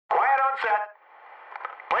set.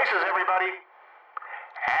 Places, everybody.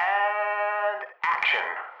 And action.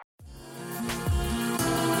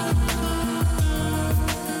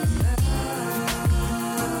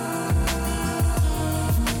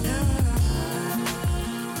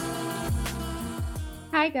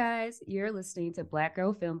 Hi, guys. You're listening to Black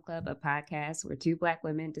Girl Film Club, a podcast where two Black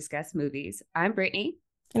women discuss movies. I'm Brittany.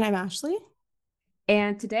 And I'm Ashley.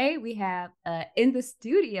 And today we have in the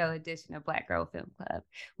studio edition of Black Girl Film Club.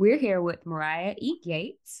 We're here with Marya E.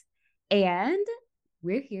 Gates, and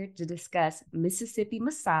we're here to discuss Mississippi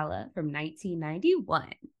Masala from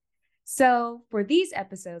 1991. So for these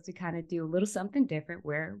episodes, we kind of do a little something different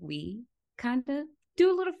where we kind of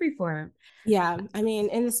do a little freeform. Yeah, I mean,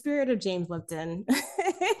 in the spirit of James Lipton,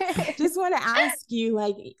 just want to ask you,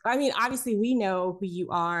 obviously we know who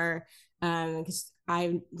you are, because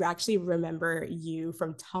I actually remember you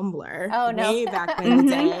from Tumblr way back in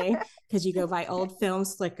the day, because you go by Old Film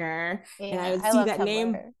Slicker, and I would see that Tumblr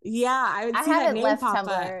name. Yeah, I would see that name pop up. I haven't left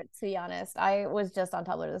Tumblr, to be honest. I was just on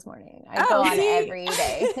Tumblr this morning. I go on every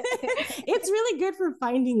day. It's really good for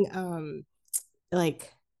finding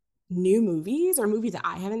new movies or movies that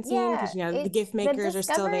I haven't seen, because the gift makers are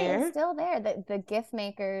still there. Still there. The gift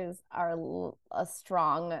makers are a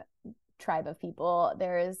strong tribe of people.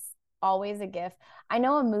 There is always a gift. I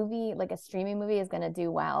know a movie, like a streaming movie, is going to do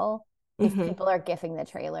well if people are gifting the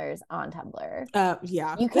trailers on Tumblr.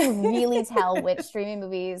 Yeah, you can really tell which streaming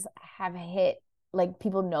movies have hit. Like,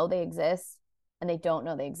 people know they exist and they don't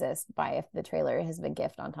know they exist by if the trailer has been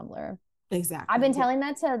gift on Tumblr. Exactly. I've been telling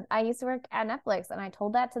that I used to work at Netflix, and I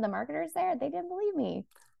told that to the marketers there. They didn't believe me.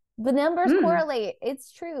 The numbers correlate.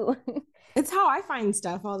 It's true. It's how I find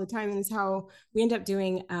stuff all the time. And it's how we end up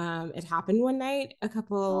doing It Happened One Night I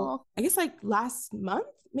guess like last month,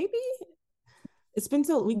 maybe. It's been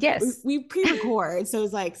so we pre-record. So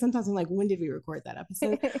it's like, sometimes I'm like, when did we record that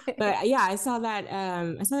episode? But yeah, I saw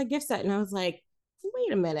that gift set, and I was like,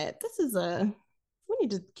 wait a minute, we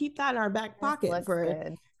need to keep that in our back pocket for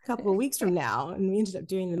a couple of weeks from now. And we ended up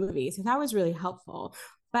doing the movie. So that was really helpful.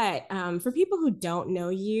 But for people who don't know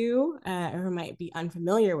you or who might be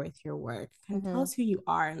unfamiliar with your work, kind of tell us who you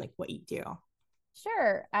are and like what you do.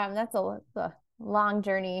 Sure. That's a long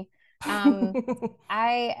journey.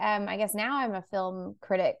 I guess now I'm a film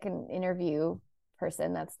critic and interview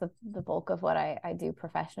person. That's the bulk of what I do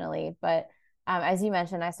professionally. But as you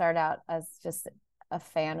mentioned, I started out as just a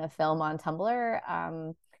fan of film on Tumblr.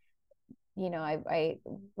 I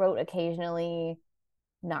wrote occasionally,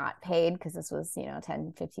 not paid, because this was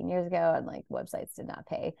 10 15 years ago, and like websites did not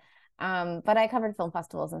pay, but I covered film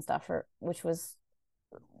festivals and stuff, which was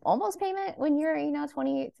almost payment. When you're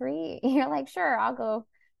 23, you're like, sure, I'll go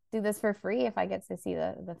do this for free if I get to see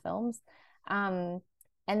the films. And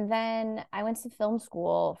then I went to film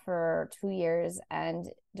school for 2 years, and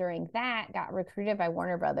during that got recruited by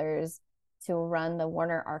Warner Brothers to run the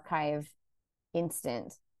Warner Archive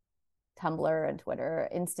Instant Tumblr and Twitter.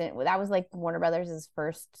 Instant, that was like Warner Brothers'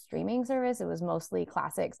 first streaming service. It was mostly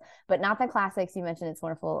classics, but not the classics you mentioned. It's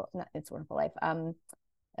Wonderful Life.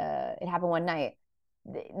 It Happened One Night.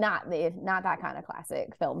 Not that kind of classic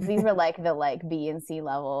films. These were like the B and C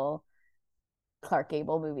level Clark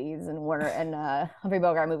Gable movies and Warner and Humphrey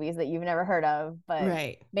Bogart movies that you've never heard of, but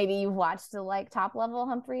maybe you've watched the like top level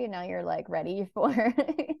Humphrey, and now you're like ready for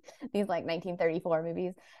these like 1934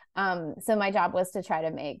 movies. So my job was to try to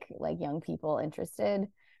make like young people interested.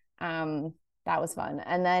 That was fun.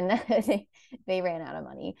 And then they ran out of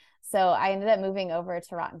money. So I ended up moving over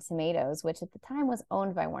to Rotten Tomatoes, which at the time was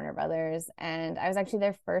owned by Warner Brothers. And I was actually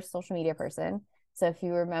their first social media person. So if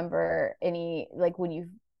you remember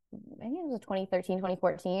I think it was 2013,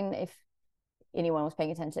 2014, if anyone was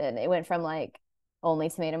paying attention, it went from like only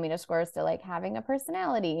tomato meter scores to like having a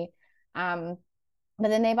personality. But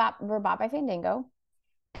then they were bought by Fandango,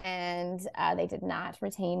 and they did not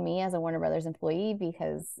retain me as a Warner Brothers employee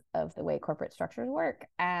because of the way corporate structures work.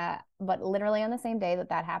 But literally on the same day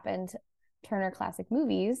that happened, Turner Classic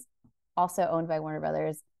Movies, also owned by Warner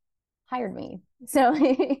Brothers, hired me. So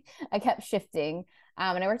I kept shifting.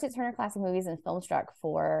 And I worked at Turner Classic Movies and Filmstruck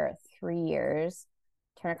for 3 years.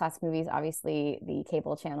 Turner Classic Movies, obviously the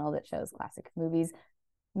cable channel that shows classic movies,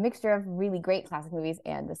 mixture of really great classic movies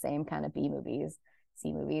and the same kind of B movies,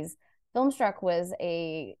 C movies. Filmstruck was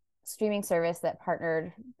a streaming service that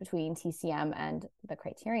partnered between TCM and the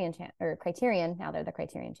Criterion, now they're the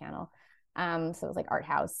Criterion Channel. So it was like art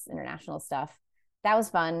house, international stuff. That was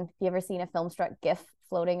fun. If you ever seen a Filmstruck GIF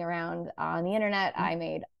floating around on the internet, I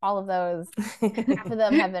made all of those. Half of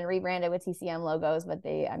them have been rebranded with TCM logos, but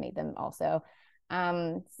I made them also.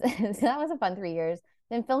 So that was a fun 3 years.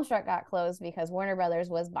 Then Filmstruck got closed because Warner Brothers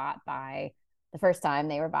was bought by the first time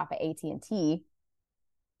they were bought by AT&T,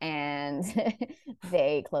 and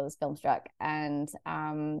they closed Filmstruck, and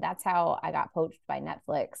that's how I got poached by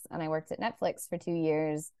Netflix. And I worked at Netflix for 2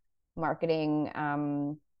 years marketing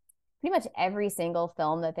pretty much every single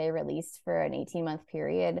film that they released for an 18-month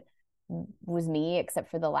period was me, except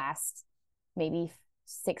for the last maybe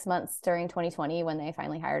 6 months during 2020 when they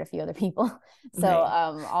finally hired a few other people. So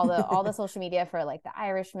right. all the social media for like The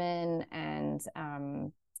Irishman and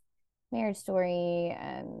Marriage Story,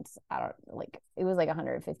 and it was like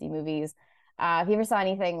 150 movies. If you ever saw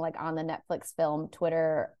anything like on the Netflix film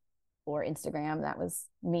Twitter or Instagram, that was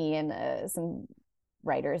me and some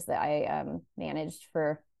writers that I managed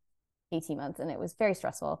for 18 months, and it was very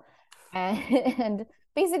stressful. And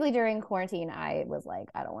basically during quarantine, I was like,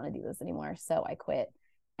 I don't want to do this anymore. So I quit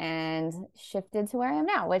and shifted to where I am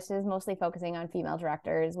now, which is mostly focusing on female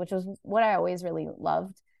directors, which was what I always really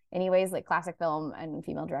loved anyways, like classic film and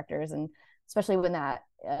female directors. And especially when that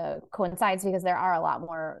coincides, because there were a lot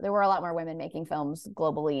more women making films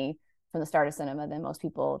globally from the start of cinema than most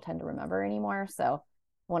people tend to remember anymore. So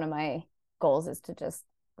one of my goals is to just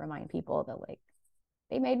remind people that like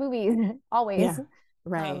they made movies always. Yeah,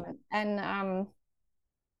 right.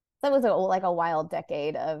 That was a wild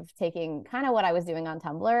decade of taking kind of what I was doing on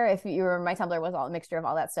Tumblr. If you remember, my Tumblr was all a mixture of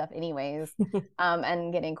all that stuff anyways,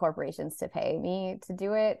 and getting corporations to pay me to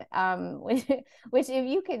do it. Which if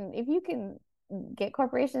you can get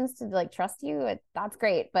corporations to like trust you, that's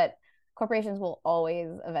great. But corporations will always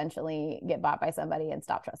eventually get bought by somebody and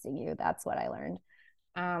stop trusting you. That's what I learned.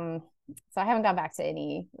 So I haven't gone back to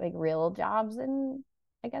any like real jobs in,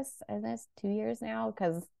 I guess 2 years now,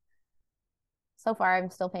 because so far I'm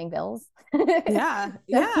still paying bills. Yeah.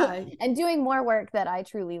 And doing more work that I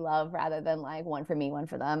truly love rather than like one for me, one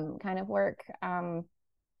for them kind of work. Well,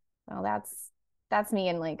 that's me,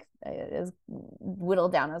 and like as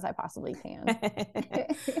whittled down as I possibly can.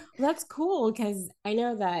 That's cool, because I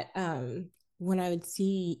know that when I would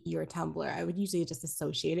see your Tumblr, I would usually just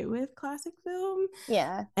associate it with classic film.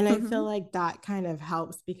 Yeah. And I feel like that kind of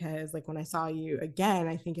helps, because like when I saw you again,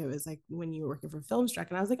 I think it was like when you were working for Filmstruck,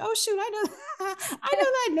 and I was like, oh shoot, I know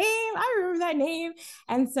that name. I remember that name.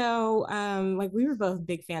 And so like we were both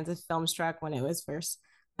big fans of Filmstruck when it was first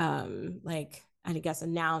like I guess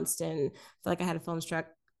announced, and I feel like I had a Filmstruck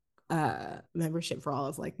membership for all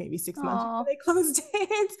of like maybe 6 months before they closed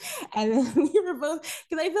it. And then we were both,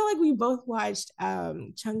 because I feel like we both watched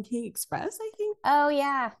Chungking Express, I think. Oh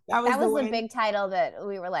yeah, that was the the big title that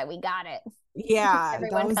we were like, we got it. Yeah,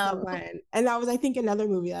 that was the one. And that was, I think, another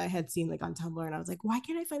movie that I had seen like on Tumblr, and I was like, why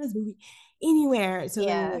can't I find this movie anywhere? So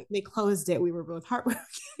then like, they closed it. We were both heartbroken.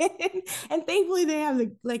 And thankfully they have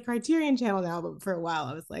the like Criterion channel now, but for a while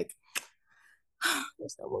I was like,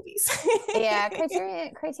 there's no movies. Yeah,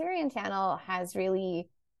 Criterion channel has really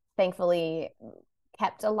thankfully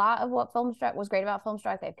kept a lot of what Filmstruck was great about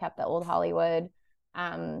Filmstruck. They've kept the old Hollywood,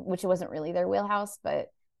 which wasn't really their wheelhouse,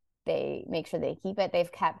 but they make sure they keep it.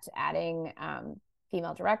 They've kept adding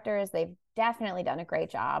female directors. They've definitely done a great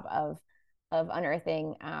job of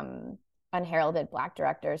unearthing unheralded Black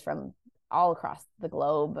directors from all across the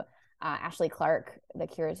globe. Ashley Clark, the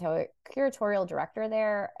curatorial director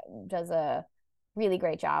there, does a really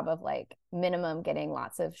great job of like minimum getting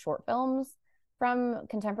lots of short films from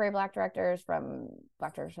contemporary Black directors, from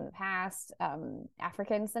Black directors from the past,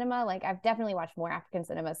 African cinema. Like I've definitely watched more African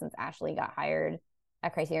cinema since Ashley got hired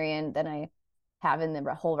at Criterion than I have in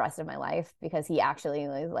the whole rest of my life, because he actually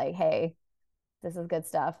was like, hey, this is good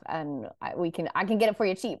stuff, and I can get it for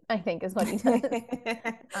you cheap, I think is what he does.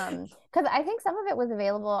 Because I think some of it was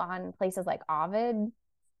available on places like Ovid, and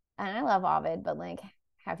I love Ovid, but like,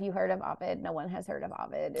 have you heard of Ovid? No one has heard of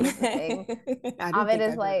Ovid. It was the thing. Ovid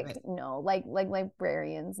is like, no, like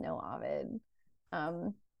librarians know Ovid.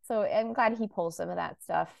 So I'm glad he pulls some of that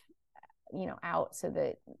stuff, out, so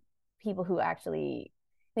that people who actually,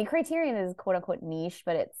 the Criterion is quote unquote niche,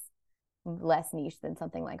 but it's less niche than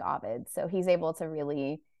something like Ovid. So he's able to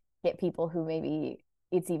really get people who maybe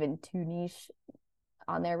it's even too niche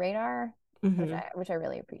on their radar, which I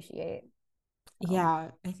really appreciate. Yeah,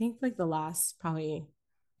 I think like the last probably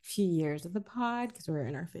few years of the pod, because we're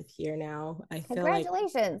in our 5th year now.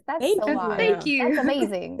 Congratulations. That's so long. Thank you. That's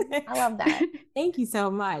amazing. I love that. Thank you so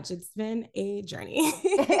much. It's been a journey.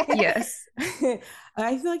 Yes.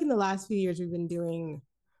 I feel like in the last few years we've been doing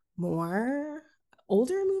more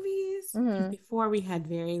older movies. Before we had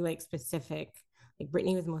very like specific, like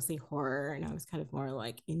Brittany was mostly horror and I was kind of more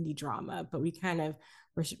like indie drama, but we kind of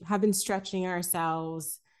have been stretching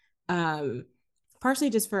ourselves, partially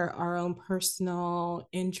just for our own personal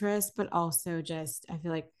interest, but also just, I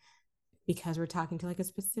feel like because we're talking to like a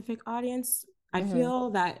specific audience, I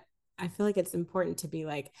feel that I feel like it's important to be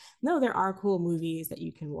like, no, there are cool movies that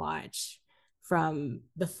you can watch from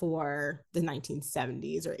before the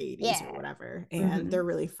 1970s or 80s or whatever, and they're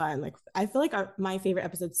really fun. Like I feel like my favorite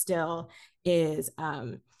episode still is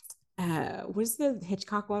what's the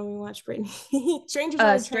Hitchcock one we watched, Brittany? Strangers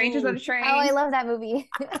on a Train. Oh, I love that movie.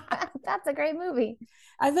 That's a great movie.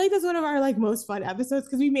 I feel like that's one of our like most fun episodes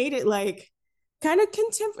because we made it like kind of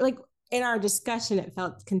contemporary. Like in our discussion, it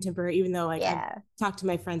felt contemporary, even though like I talked to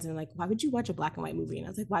my friends and like, why would you watch a black and white movie? And I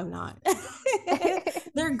was like, why not?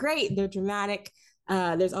 They're great. They're dramatic.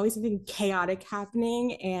 There's always something chaotic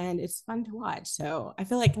happening and it's fun to watch. So I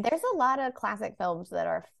feel like there's a lot of classic films that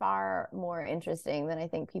are far more interesting than I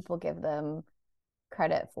think people give them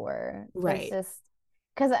credit for. Right. It's just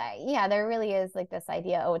because there really is like this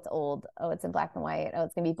idea, oh, it's old, oh, it's in black and white, oh,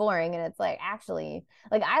 it's gonna be boring. And it's like, actually,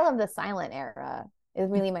 like I love the silent era is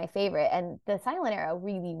really my favorite. And the silent era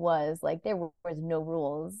really was like there was no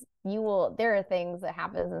rules. There are things that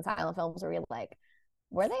happens in silent films where you're like,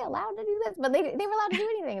 were they allowed to do this? But they were allowed to do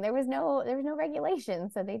anything. There was no regulation.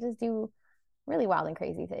 So they just do really wild and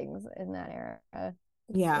crazy things in that era.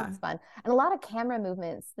 It's fun. And a lot of camera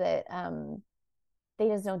movements that they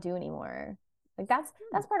just don't do anymore. Like that's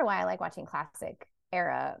part of why I like watching classic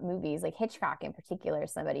era movies. Like Hitchcock in particular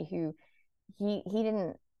is somebody who he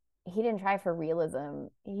didn't try for realism.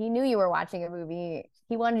 He knew you were watching a movie.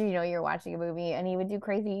 He wanted you to know you were watching a movie, and he would do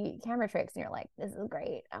crazy camera tricks and you're like, this is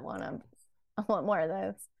great. I want more of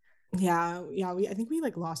those. Yeah. I think we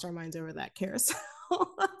like lost our minds over that carousel.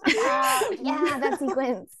 That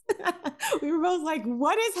sequence. We were both like,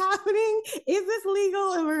 what is happening? Is this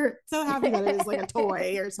legal? And we're so happy that it is like a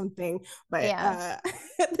toy or something. But at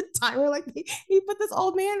the time we're like, he put this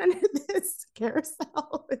old man under this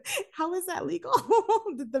carousel. How is that legal?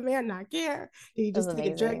 Did the man not care? Did he just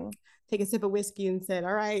take a drink, take a sip of whiskey and said,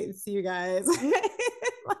 all right, see you guys?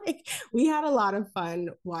 Like we had a lot of fun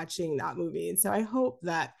watching that movie. And so I hope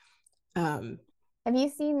that have you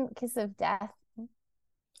seen Kiss of Death?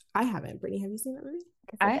 I haven't. Brittany, have you seen that movie?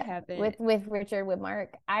 I haven't. With Richard Widmark.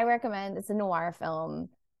 I recommend. It's a noir film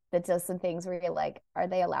that does some things where you're like, are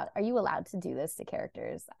you allowed to do this to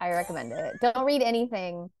characters? I recommend it. Don't read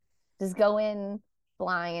anything. Just go in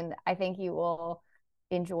blind. I think you will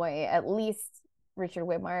enjoy at least Richard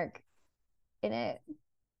Widmark in it.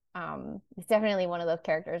 It's definitely one of those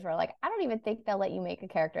characters where like I don't even think they'll let you make a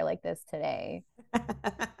character like this today.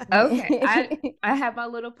 Okay, I have my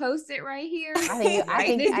little post-it right here. I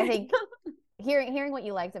think hearing what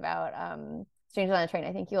you liked about Strangers on a Train,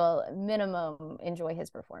 I think you'll minimum enjoy his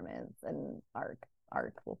performance and arc.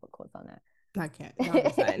 We'll put quotes on that. Okay, that'll be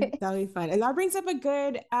fun. That'll be fun. And that brings up a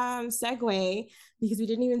good segue because we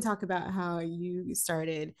didn't even talk about how you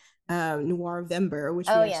started Noir-vember, which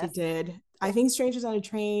we actually did. I think Strangers on a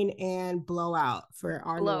Train and Blowout for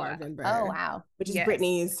our Noir-vember. Oh, wow. Which is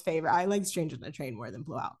Brittany's favorite. I like Strangers on a Train more than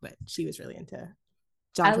Blowout, but she was really into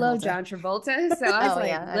John Travolta. I love John Travolta. So I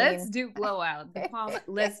was let's do Blowout. De Palma,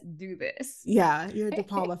 let's do this. Yeah, you're a De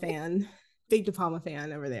Palma fan. Big De Palma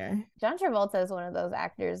fan over there. John Travolta is one of those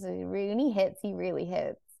actors who when he hits, he really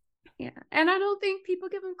hits. Yeah, and I don't think people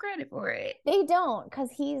give him credit for it. They don't, because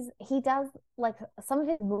he does like some of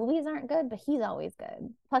his movies aren't good, but he's always good.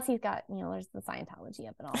 Plus, he's got there's the Scientology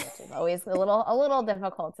up and all, which is always a little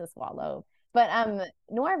difficult to swallow. But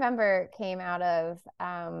Noir-vember came out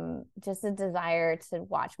of just a desire to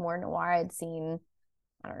watch more noir. I'd seen,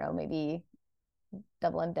 I don't know, maybe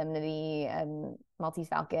Double Indemnity and Maltese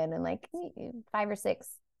Falcon and like 5 or 6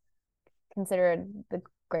 considered the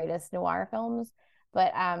greatest noir films.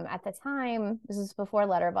 But at the time, this was before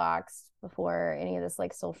Letterboxd, before any of this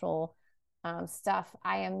like social stuff.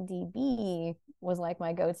 IMDb was like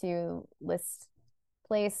my go-to list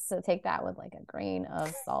place, so take that with like a grain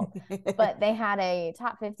of salt. But they had a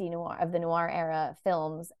top 50 of the noir era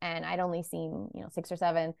films, and I'd only seen 6 or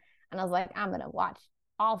 7, and I was like, I'm gonna watch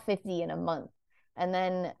all 50 in a month. And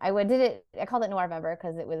then I called it Noir-vember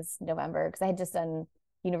because it was November, because I had just done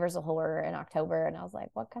Universal Horror in October, and I was like,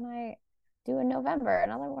 what can I do in November?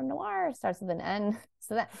 Another one. Noir starts with an N.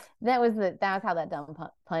 So that was how that dumb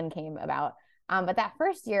pun came about. But that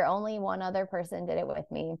first year, only one other person did it with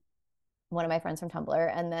me, one of my friends from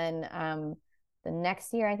Tumblr. And then the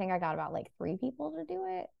next year, I think I got about like 3 people to do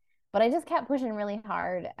it. But I just kept pushing really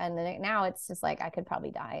hard. And then now it's just like I could probably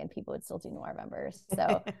die and people would still do Noir-vember.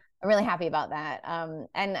 So I'm really happy about that. And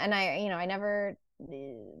I never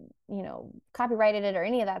copyrighted it or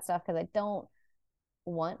any of that stuff because I don't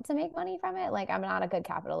want to make money from it. Like, I'm not a good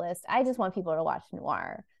capitalist. I just want people to watch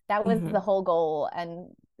noir. That was the whole goal, and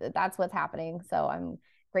that's what's happening. So I'm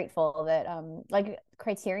grateful that like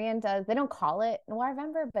Criterion does, they don't call it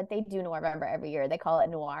Noir-vember, but they do Noir-vember every year. They call it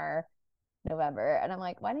Noir November. And I'm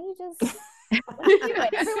like, why don't you just do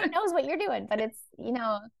it? Everyone knows what you're doing, but it's, you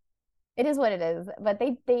know, it is what it is. But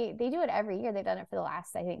they do it every year. They've done it for the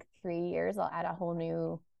last, I think, 3 years. They'll add a whole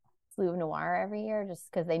new slew of noir every year just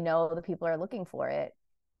because they know the people are looking for it.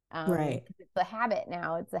 Right. It's a habit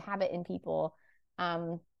now. It's a habit in people.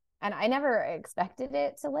 And I never expected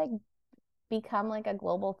it to like become like a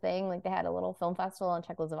global thing. Like they had a little film festival in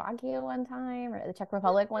Czechoslovakia one time, or the Czech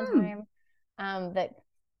Republic one time. That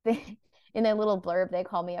they, in a little blurb, they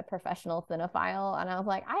call me a professional cinephile, and I was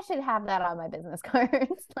like, I should have that on my business card.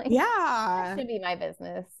 Like, yeah, that should be my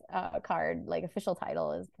business card. Like official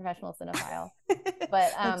title is professional cinephile.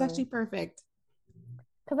 But that's actually perfect.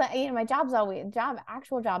 Because you know, my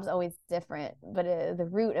actual job's always different, but the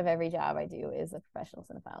root of every job I do is a professional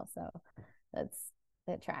cinephile, so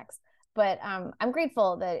that tracks. But I'm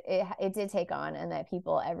grateful that it did take on, and that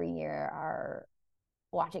people every year are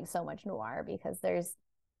watching so much noir, because there's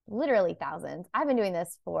literally thousands. I've been doing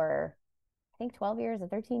this for I think 12 years or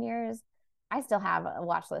 13 years. I still have a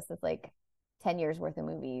watch list that's like 10 years worth of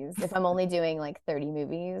movies. If I'm only doing like 30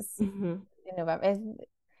 movies in November,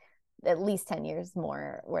 at least 10 years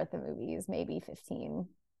more worth of movies, maybe 15.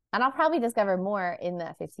 And I'll probably discover more in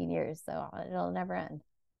that 15 years, so it'll never end.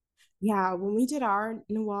 Yeah, when we did our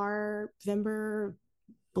Noir-vember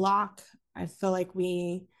block, I feel like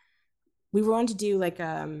we wanted to do like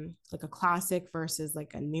a classic versus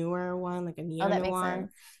like a newer one, like a neo-noir.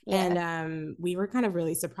 Yeah. And we were kind of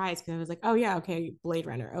really surprised, because I was like, oh yeah, okay, Blade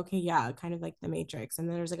Runner, okay, yeah, kind of like The Matrix. And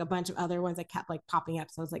then there's like a bunch of other ones that kept like popping up,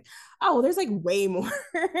 so I was like, oh well, there's like way more.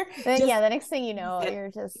 Then yeah, the next thing you know, you're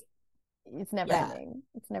just, it's never ending.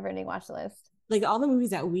 It's never ending watch list. Like all the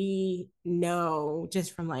movies that we know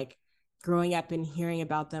just from like growing up and hearing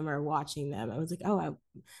about them or watching them, I was like, oh, I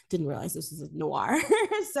didn't realize this was a noir.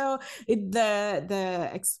 So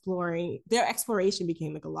their exploration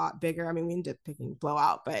became like a lot bigger. I mean, we ended up picking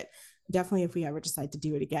Blowout, but definitely if we ever decide to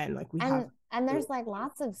do it again, like we have. And there's like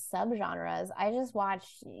lots of subgenres. I just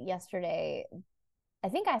watched yesterday, I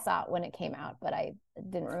think I saw it when it came out, but I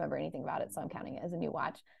didn't remember anything about it, so I'm counting it as a new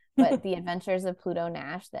watch. But The Adventures of Pluto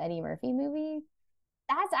Nash, the Eddie Murphy movie,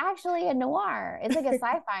 that's actually a noir. It's like a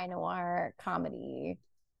sci-fi noir comedy.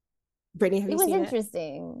 Brittany, have you seen it? It was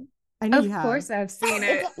interesting. I know of you have. course I've seen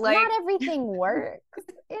it. Like, not everything works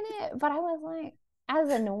in it, but I was like, as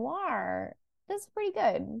a noir, this is pretty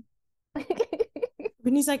good.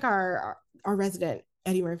 Brittany's like our resident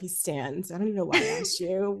Eddie Murphy stan. So I don't even know why I asked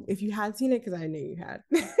you if you had seen it, because I knew you had.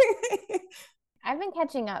 I've been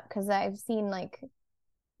catching up because I've seen like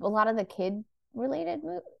a lot of the kid related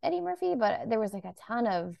Eddie Murphy, but there was like a ton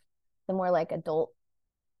of the more like adult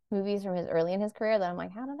movies from early in his career that I'm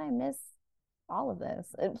like, how did I miss all of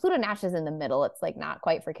this? Pluto Nash is in the middle. It's like not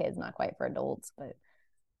quite for kids, not quite for adults, but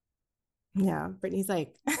yeah, Brittany's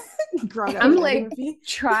like grown up. I'm like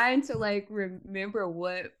trying to like remember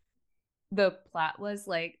what the plot was.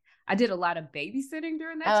 Like I did a lot of babysitting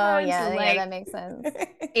during that time. Yeah, so like, that makes sense.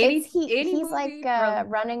 He's like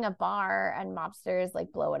running a bar, and mobsters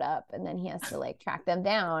like blow it up, and then he has to like track them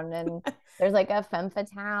down. And there's like a femme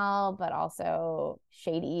fatale, but also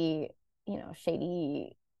shady,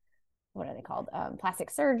 what are they called? Plastic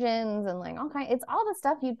surgeons, and like it's all the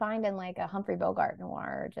stuff you'd find in like a Humphrey Bogart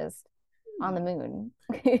noir, just on the moon.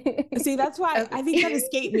 See, that's why I think that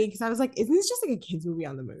escaped me, because I was like, isn't this just like a kids movie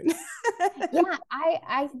on the moon? Yeah,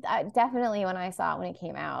 I definitely, when I saw it when it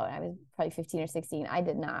came out, I was probably 15 or 16, I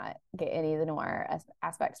did not get any of the noir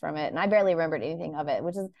aspects from it, and I barely remembered anything of it,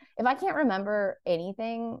 which is, if I can't remember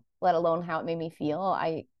anything, let alone how it made me feel,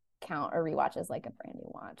 I count or rewatch as like a brand new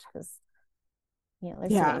watch, because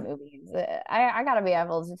there's so many movies. I gotta be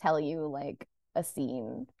able to tell you like a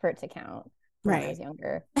scene for it to count. When I was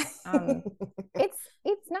younger.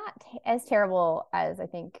 It's not as terrible as I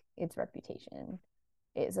think its reputation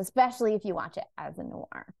is, especially if you watch it as a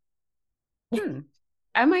noir.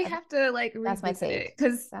 I might have to like that's my take,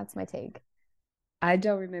 because that's my take. I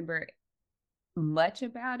don't remember much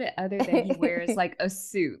about it other than he wears like a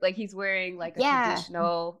suit, like he's wearing like a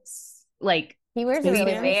traditional like he wears a really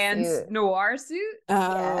nice noir suit.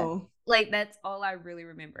 Oh. Like that's all I really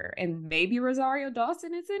remember. And maybe Rosario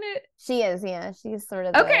Dawson is in it. She is, yeah. She's sort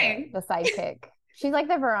of the sidekick. She's like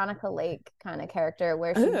the Veronica Lake kind of character,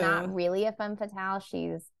 where she's not really a femme fatale.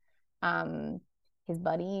 She's his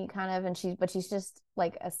buddy kind of, and she's just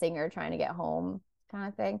like a singer trying to get home kind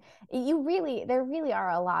of thing. There really are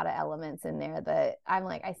a lot of elements in there that I'm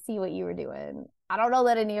like, I see what you were doing. I don't know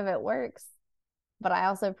that any of it works, but I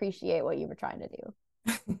also appreciate what you were trying to do.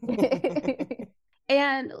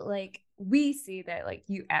 And like we see that like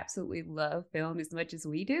you absolutely love film as much as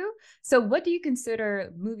we do. So what do you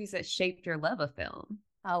consider movies that shaped your love of film?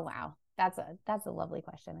 Oh, wow. That's a lovely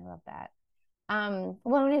question. I love that.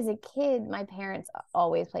 When I was a kid, my parents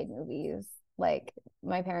always played movies. Like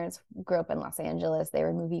my parents grew up in Los Angeles. They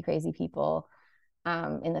were movie crazy people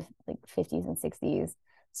in the like 50s and 60s.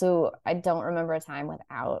 So I don't remember a time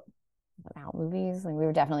without movies. Like we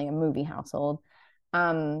were definitely a movie household.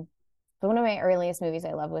 But one of my earliest movies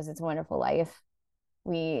I loved was It's a Wonderful Life.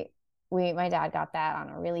 My dad got that on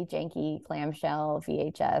a really janky clamshell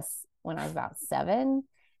VHS when I was about 7.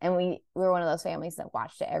 And we were one of those families that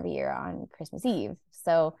watched it every year on Christmas Eve.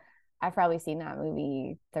 So I've probably seen that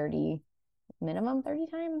movie minimum 30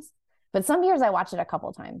 times. But some years I watched it a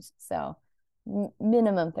couple times. So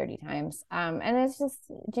minimum 30 times. And it's just,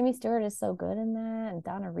 Jimmy Stewart is so good in that. And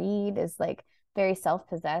Donna Reed is like very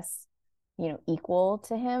self-possessed, equal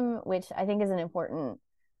to him, which I think is an important,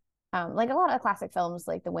 like a lot of classic films,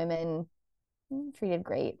 like the women treated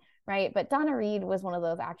great, right? But Donna Reed was one of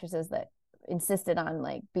those actresses that insisted on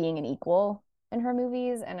like being an equal in her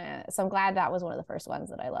movies. And so I'm glad that was one of the first ones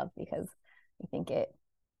that I loved, because I think it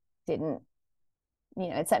didn't,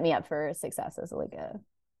 it set me up for success as like a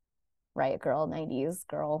riot girl, 90s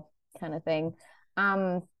girl kind of thing.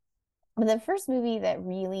 But the first movie that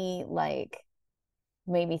really like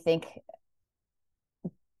made me think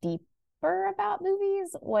deeper about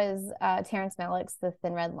movies was Terrence Malick's The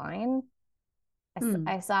Thin Red Line.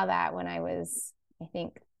 I saw that when I was, I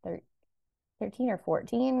think, 13 or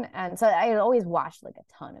 14. And so I had always watched like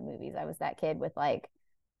a ton of movies. I was that kid with like,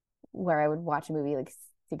 where I would watch a movie like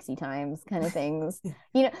 60 times kind of things.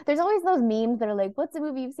 There's always those memes that are like, what's a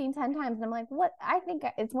movie you've seen 10 times? And I'm like, what? I think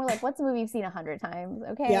it's more like, what's a movie you've seen 100 times?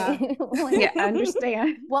 Okay. Yeah. Like, yeah, I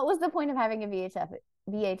understand. What was the point of having a VHS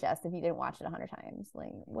if you didn't watch it 100 times?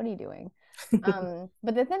 Like, what are you doing? But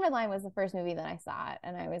The Thin Red Line was the first movie that I saw,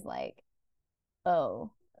 and I was like,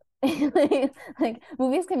 oh, like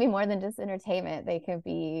movies can be more than just entertainment. They can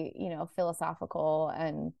be, philosophical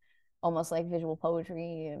and almost like visual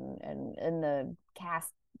poetry, and the cast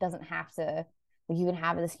doesn't have to, like, you can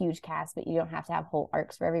have this huge cast, but you don't have to have whole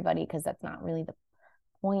arcs for everybody, because that's not really the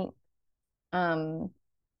point.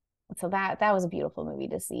 So that was a beautiful movie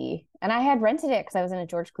to see. And I had rented it because I was in a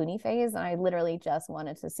George Clooney phase, and I literally just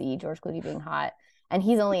wanted to see George Clooney being hot. And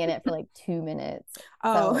he's only in it for like 2 minutes.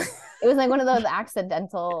 Oh, so it was like one of those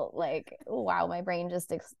accidental, like, wow, my brain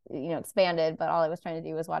just expanded, but all I was trying to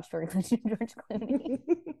do was watch George Clooney.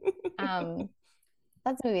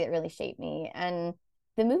 That's a movie that really shaped me. And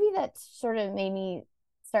the movie that sort of made me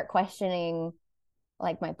start questioning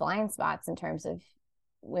like my blind spots in terms of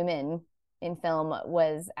women in film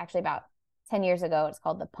was actually about 10 years ago. It's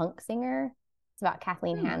called The Punk Singer. It's about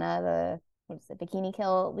Kathleen Hanna, the Bikini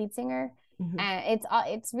Kill lead singer. Mm-hmm. And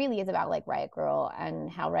it's really about like Riot Girl, and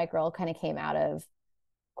how Riot Girl kind of came out of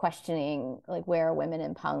questioning like, where are women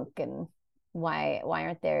in punk, and why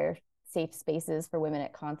aren't there safe spaces for women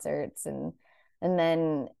at concerts, and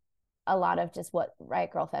then a lot of just what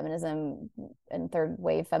Riot Girl feminism and third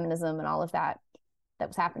wave feminism and all of that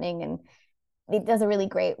was happening. And it does a really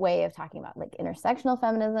great way of talking about like intersectional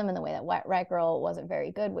feminism, and the way that Riot Girl wasn't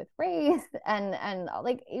very good with race, and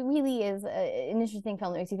like it really is an interesting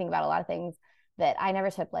film that makes you think about a lot of things that I never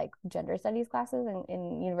took like gender studies classes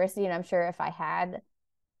in university, and I'm sure if I had,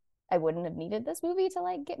 I wouldn't have needed this movie to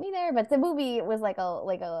like get me there. But the movie was like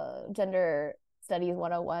a gender studies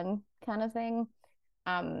 101 kind of thing.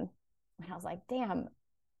 And I was like, damn,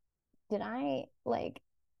 did I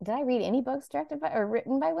read any books directed by or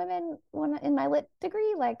written by women in my lit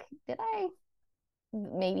degree? Like, did I?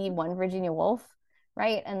 Maybe one Virginia Woolf,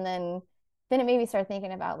 right? And then it made me start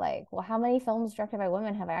thinking about like, well, how many films directed by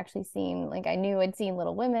women have I actually seen? Like, I knew I'd seen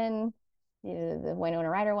Little Women, the Winona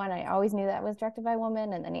Ryder one. I always knew that was directed by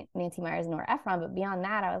women, and then Nancy Meyers and Nora Ephron. But beyond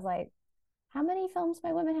that, I was like, how many films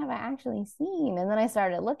by women have I actually seen? And then I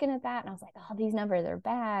started looking at that, and I was like, oh, these numbers are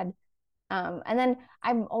bad. And then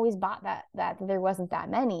I've always bought that there wasn't that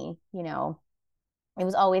many, it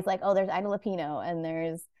was always like, oh, there's Ida Lupino and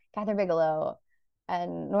there's Catherine Bigelow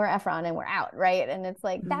and Nora Ephron, and we're out, right? And it's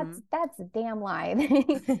like, that's a damn lie.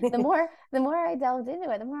 the more I delved into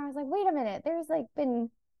it, the more I was like, wait a minute, there's like been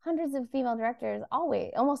hundreds of female directors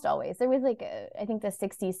almost always. There was like I think the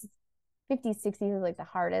 50s, 60s was like the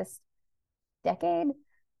hardest decade,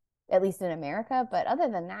 at least in America. But other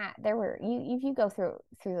than that, there were, if you go through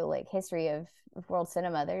the like history of world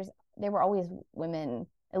cinema, there were always women,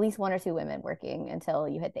 at least one or two women working, until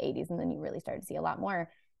you hit the 80s, and then you really started to see a lot more.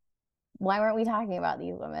 Why weren't we talking about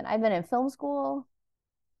these women? I've been in film school,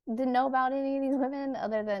 didn't know about any of these women,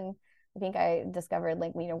 other than I think I discovered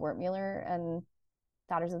like Lena Wertmuller and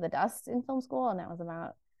Daughters of the Dust in film school, and that was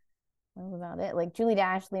about it. Like Julie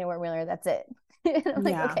Dash, Lena Wertmüller, that's it. And I'm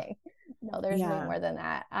like, okay, no, there's way more than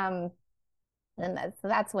that. And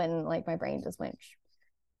that's when like my brain just went,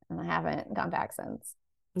 and I haven't gone back since.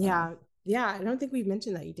 Yeah. I don't think we've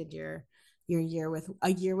mentioned that you did your year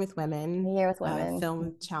with women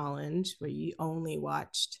film challenge, where you only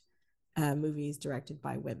watched movies directed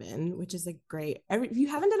by women, which is a great. If you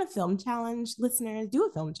haven't done a film challenge, listeners, do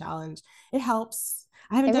a film challenge. It helps.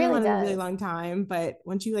 I haven't done one in a really long time, but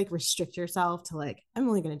once you like restrict yourself to like, I'm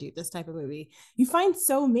only going to do this type of movie, you find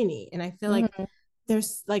so many. And I feel like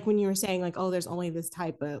there's like, when you were saying like, oh, there's only this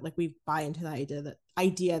type of, like, we buy into the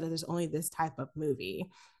idea that there's only this type of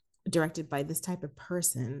movie directed by this type of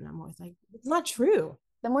person. I'm always like, it's not true.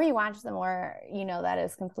 The more you watch, the more you know that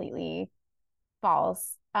is completely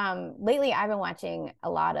false. Lately I've been watching a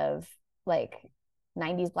lot of like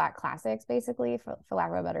 90s Black classics, basically, for lack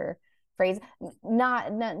of a better phrase, not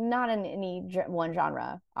in any one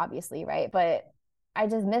genre, obviously, right? But I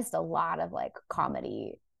just missed a lot of like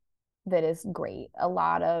comedy that is great, a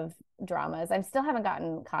lot of dramas. I still haven't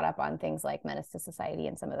gotten caught up on things like Menace to Society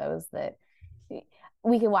and some of those that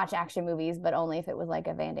we could watch action movies, but only if it was like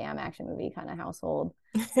a Van Damme action movie kind of household.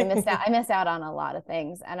 So I missed out on a lot of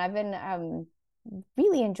things. And I've been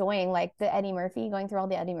really enjoying like the Eddie Murphy, going through all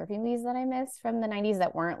the Eddie Murphy movies that I missed from the 90s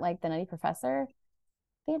that weren't like The Nutty Professor.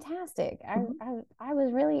 Fantastic. I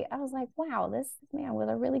was like, wow, this man was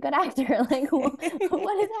a really good actor. Like, what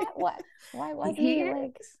is that? Why wasn't he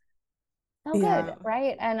like so good?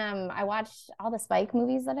 Right. And I watched all the Spike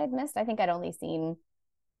movies that I'd missed. I think I'd only seen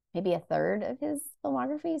maybe a third of his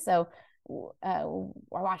filmography. So I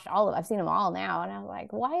watched I've seen them all now. And I was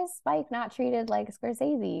like, why is Spike not treated like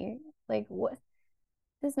Scorsese? Like, what?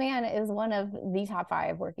 This man is one of the top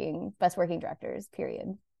 5 best working directors,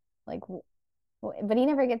 period. Like, but he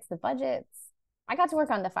never gets the budgets. I got to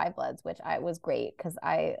work on The Five Bloods, which was great because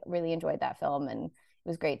I really enjoyed that film, and it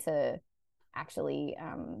was great to actually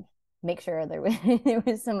make sure there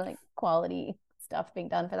was some like quality stuff being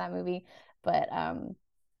done for that movie. But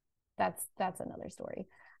that's another story.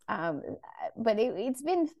 But it's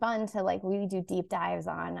been fun to like really do deep dives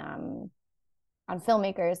on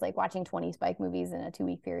filmmakers. Like watching 20 Spike movies in a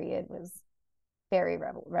 2-week period was very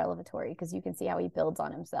revelatory, because you can see how he builds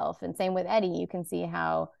on himself. And same with Eddie, you can see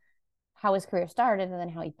how his career started and then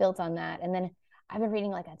how he built on that. And then I've been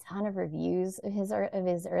reading like a ton of reviews of his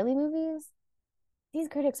early movies. These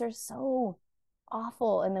critics are so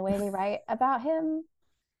awful in the way they write about him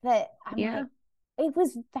that I'm like, it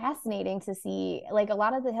was fascinating to see. Like a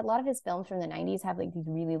lot of his films from the 90s have like these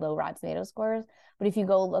really low Rotten Tomato scores, but if you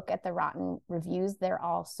go look at the Rotten reviews, they're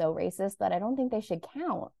all so racist that I don't think they should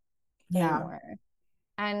count anymore.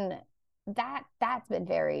 And that's been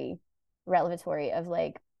very revelatory of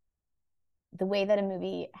like the way that a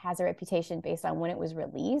movie has a reputation based on when it was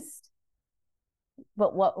released.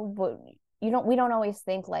 But what we don't always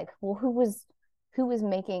think like, well, who was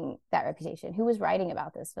making that reputation? Who was writing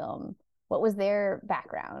about this film? What was their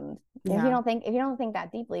background? If you don't think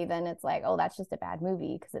that deeply, then it's like, oh, that's just a bad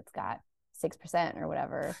movie because it's got 6% or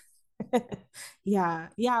whatever. Yeah.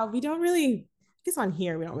 We don't really, I guess on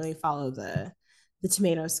here we don't really follow the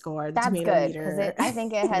tomato score, that's tomato good, meter. I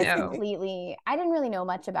think it has completely. I didn't really know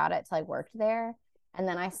much about it till I worked there, and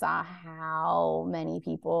then I saw how many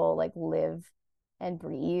people like live and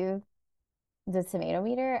breathe the tomato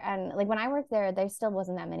meter. And like when I worked there still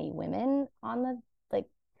wasn't that many women on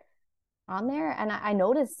there, and I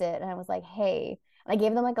noticed it, and I was like, hey, and I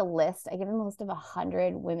gave them like a list. I gave them a list of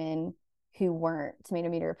 100 women who weren't tomato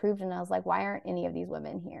meter approved, and I was like, why aren't any of these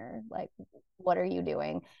women here? Like, what are you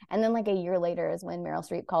doing? And then like a year later is when Meryl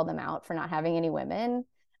Streep called them out for not having any women,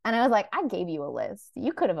 and I was like, I gave you a list,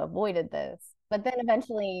 you could have avoided this. But then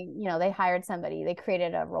eventually, they hired somebody, they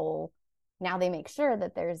created a role. Now they make sure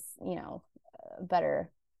that there's a better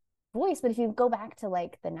voice. But if you go back to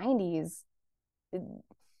like the 90s,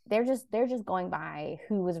 they're just going by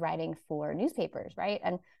who was writing for newspapers, right?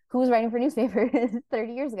 And who was writing for newspapers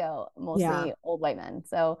 30 years ago? Mostly old white men.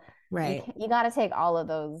 So you got to take all of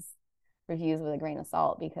those reviews with a grain of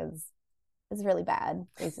salt, because it's really bad,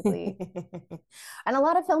 basically. And a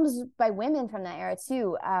lot of films by women from that era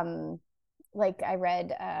too. Like I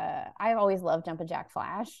read, I've always loved Jumpin' Jack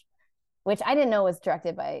Flash, which I didn't know was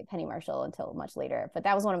directed by Penny Marshall until much later, but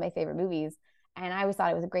that was one of my favorite movies. And I always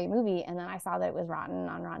thought it was a great movie. And then I saw that it was rotten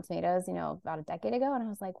on Rotten Tomatoes, about a decade ago. And I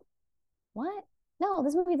was like, what? No,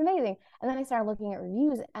 this movie is amazing. And then I started looking at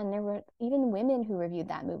reviews, and there were even women who reviewed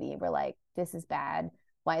that movie were like, this is bad.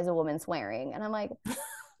 Why is a woman swearing? And I'm like,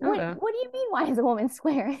 what do you mean, why is a woman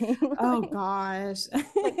swearing? Oh gosh.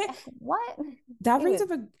 Like, what? That brings up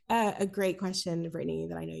a great question, Brittany,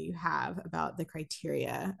 that I know you have about the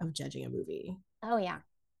criteria of judging a movie. Oh, yeah.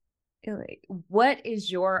 Like, what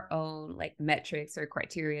is your own like metrics or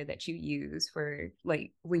criteria that you use for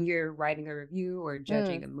like when you're writing a review or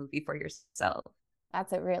judging a movie for yourself?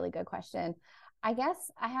 That's a really good question. I guess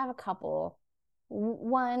I have a couple.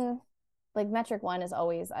 One, like metric one is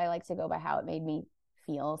always I like to go by how it made me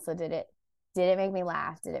feel. So did it make me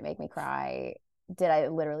laugh? Did it make me cry? Did I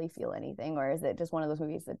literally feel anything? Or is it just one of those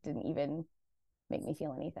movies that didn't even make me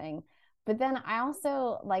feel anything? But then I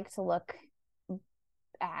also like to look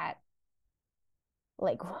at,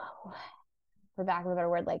 like, for lack of a better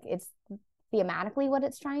word, like it's thematically what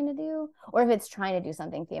it's trying to do, or if it's trying to do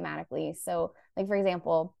something thematically. So like, for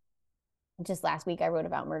example, just last week I wrote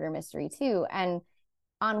about Murder Mystery 2, and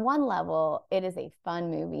on one level it is a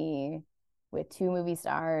fun movie with two movie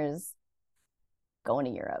stars going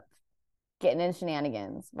to Europe, getting in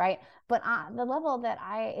shenanigans, right? But the level that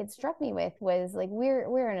it struck me with was like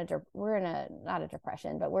we're in a not a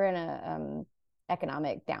depression, but we're in a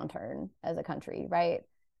economic downturn as a country, right?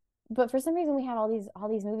 But for some reason we have all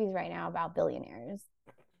these movies right now about billionaires,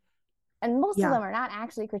 and most of them are not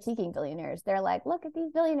actually critiquing billionaires. They're like, look at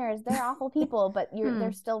these billionaires, they're awful people, but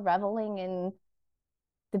they're still reveling in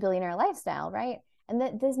the billionaire lifestyle, right? And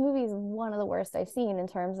this movie is one of the worst I've seen in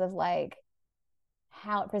terms of like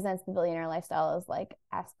how it presents the billionaire lifestyle as like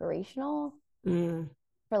aspirational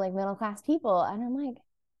for like middle class people. And I'm like,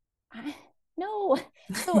 no.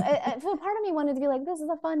 So part of me wanted to be like, this is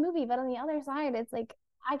a fun movie, but on the other side, it's like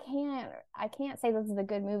I can't say this is a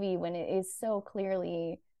good movie when it is so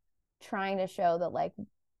clearly trying to show that like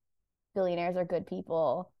billionaires are good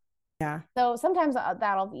people. Yeah. So sometimes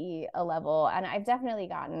that'll be a level, and I've definitely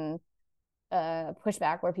gotten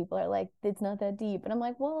pushback where people are like, it's not that deep, and I'm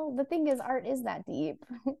like, well, the thing is, art is that deep.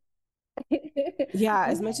 Yeah,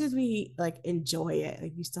 as much as we like enjoy it,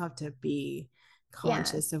 like you still have to be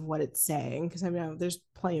conscious of what it's saying, because I know there's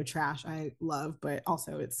plenty of trash I love, but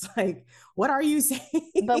also it's like, what are you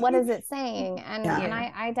saying? But what is it saying? And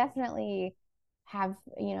I definitely have,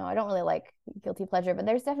 I don't really like guilty pleasure, but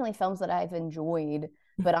there's definitely films that I've enjoyed,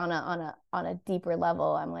 but on a deeper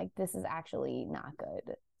level, I'm like, this is actually not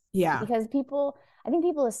good. Yeah. Because I think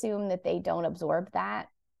people assume that they don't absorb that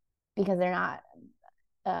because they're not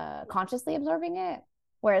consciously absorbing it.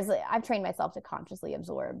 Whereas I've trained myself to consciously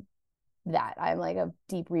absorb that. I'm like a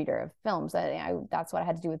deep reader of films. That's what I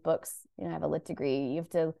had to do with books. I have a lit degree. You have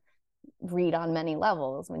to read on many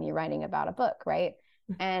levels when you're writing about a book, right?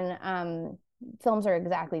 And films are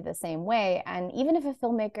exactly the same way. And even if a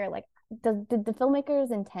filmmaker, like, did the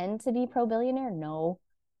filmmakers intend to be pro-billionaire? No.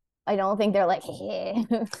 I don't think they're like, hey,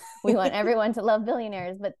 we want everyone to love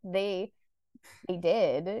billionaires, but they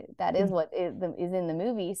did. That is what is in the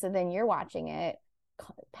movie. So then you're watching it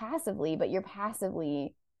passively, but you're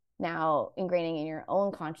passively now ingraining in your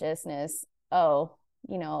own consciousness,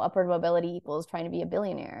 upward mobility equals trying to be a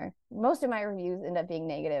billionaire. Most of my reviews end up being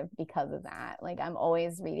negative because of that. Like, I'm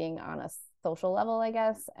always reading on a social level, I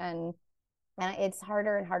guess, and it's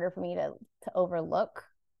harder and harder for me to overlook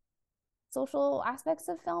social aspects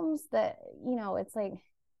of films that, it's like,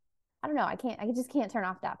 I don't know, I just can't turn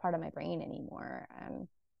off that part of my brain anymore.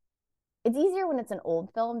 It's easier when it's an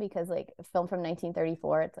old film, because like a film from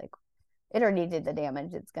 1934, it's like it already did the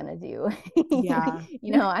damage it's gonna do. Yeah.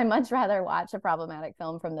 I much rather watch a problematic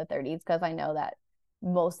film from the 30s, because I know that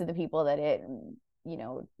most of the people that it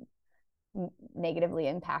negatively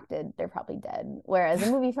impacted, they're probably dead. Whereas a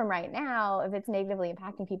movie from right now, if it's negatively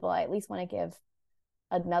impacting people, I at least want to give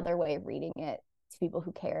another way of reading it to people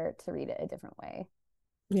who care to read it a different way.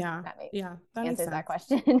 That answers that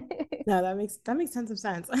question. No, that makes tons of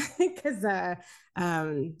sense. Because the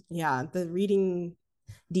reading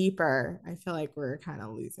deeper, I feel like we're kind of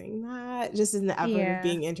losing that just in the effort of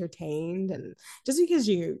being entertained. And just because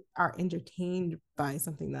you are entertained by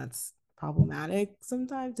something that's problematic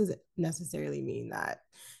sometimes doesn't necessarily mean that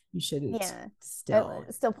you shouldn't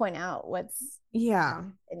still point out what's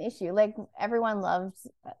an issue. Like, everyone loved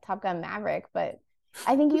Top Gun Maverick, but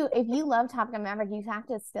I think if you love Top Gun Maverick, you have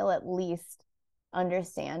to still at least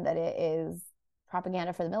understand that it is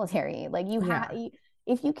propaganda for the military. Like,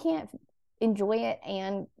 if you can't enjoy it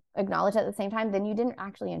and acknowledge it at the same time, then you didn't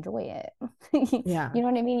actually enjoy it. You know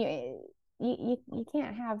what I mean? You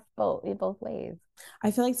can't have both ways.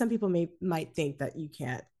 I feel like some people might think that you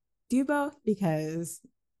can't do both, because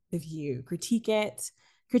if you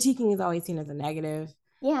critiquing is always seen as a negative.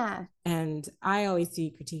 Yeah. And I always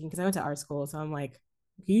see critiquing, because I went to art school, so I'm like,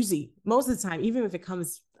 usually most of the time, even if it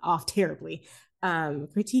comes off terribly,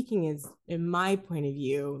 critiquing is, in my point of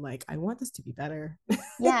view, like, I want this to be better.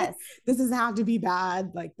 Yes. This doesn't have to be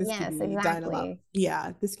bad. Like, this can be done a lot.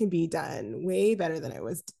 Yeah, this can be done way better than it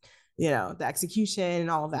was, the execution and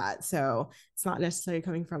all of that. So it's not necessarily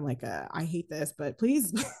coming from like I hate this, but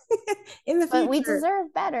please in the future. But we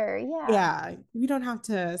deserve better. Yeah. Yeah. We don't have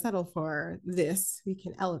to settle for this. We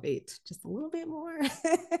can elevate just a little bit more.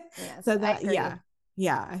 Yes, so that,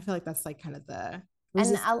 yeah. I feel like that's like kind of the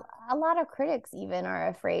and a lot of critics even are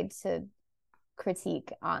afraid to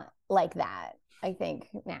critique on like that. I think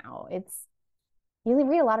now you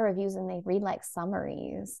read a lot of reviews and they read like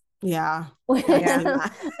summaries. Yeah.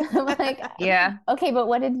 I'm like, yeah. Okay, but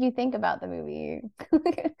what did you think about the movie?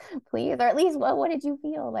 Please, or at least what did you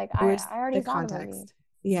feel? Like I already saw the movie.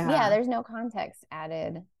 Yeah, there's no context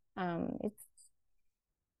added. It's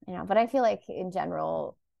but I feel like in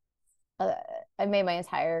general, I've made my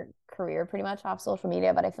entire career pretty much off social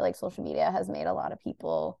media, but I feel like social media has made a lot of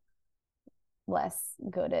people less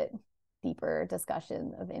good at deeper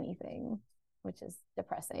discussion of anything, which is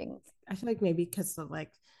depressing. I feel like maybe because of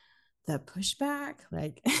like the pushback,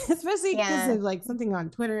 like especially because of like something on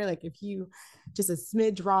Twitter, like if you just a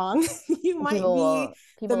smidge wrong, you might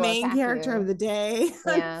be the main character of the day,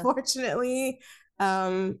 unfortunately.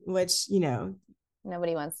 Which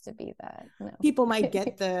nobody wants to be that. No. People might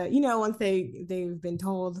get the once they've been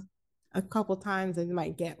told a couple times, they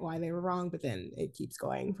might get why they were wrong, but then it keeps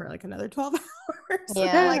going for like another 12 hours.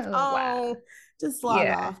 Yeah. Like, wow. Just log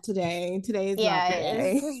off today. Today is not the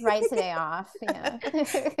day. Just write today off. Yeah.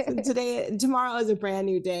 So tomorrow is a brand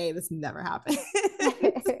new day. This never happened.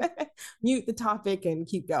 Mute the topic and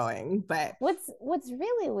keep going. But what's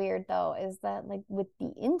really weird though is that like with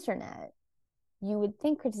the internet, you would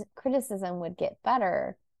think criticism would get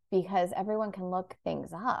better because everyone can look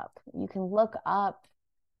things up. You can look up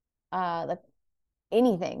like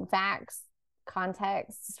anything, facts,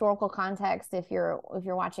 context, historical context. If you're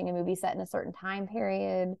watching a movie set in a certain time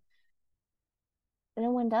period,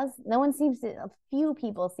 a few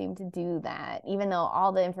people seem to do that, even though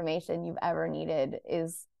all the information you've ever needed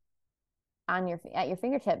is at your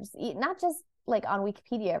fingertips. Not just like on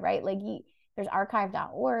Wikipedia, right? Like there's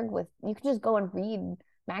archive.org you can just go and read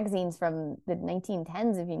magazines from the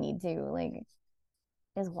 1910s if you need to. Like,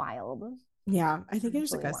 it's wild. Yeah, I think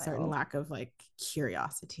there's like a certain lack of like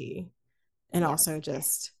curiosity and also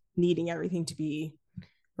just needing everything to be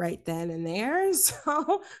right then and there.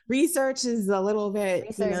 So research is a little bit,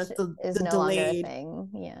 is no delayed longer a thing.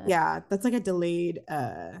 Yeah, that's like a delayed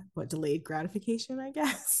gratification, I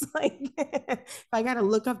guess. Like if I gotta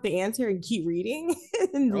look up the answer and keep reading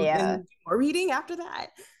and more reading after that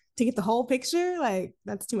to get the whole picture, like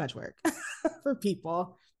that's too much work for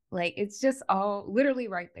people. Like, it's just all literally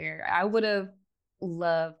right there. I would have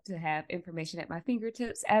loved to have information at my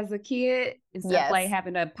fingertips as a kid instead of like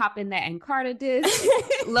having to pop in that Encarta disc,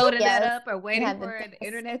 loading that up or waiting for the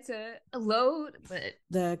internet to load. But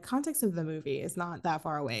the context of the movie is not that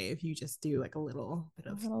far away if you just do like a little bit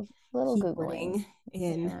of Googling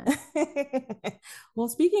in. Well,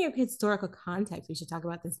 speaking of historical context, we should talk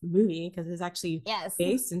about this movie because it's actually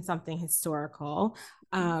based in something historical.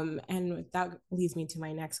 And that leads me to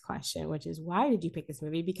my next question, which is, why did you pick this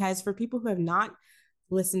movie? Because for people who have not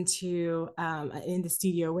listened to In the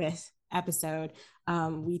Studio With episode,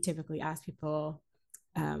 we typically ask people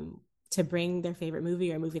to bring their favorite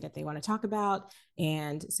movie or a movie that they want to talk about.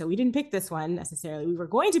 And so we didn't pick this one necessarily. We were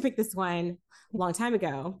going to pick this one a long time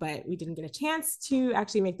ago, but we didn't get a chance to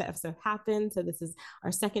actually make that episode happen. So this is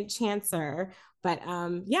our second chancer. But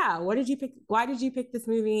what did you pick? Why did you pick this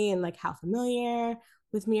movie? And like, how familiar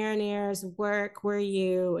with Mira Nair's work were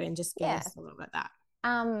you? And just give us a little bit of that.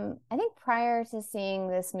 I think prior to seeing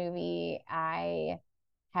this movie, I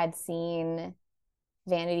had seen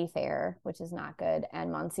Vanity Fair, which is not good,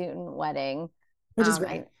 and Monsoon Wedding, which is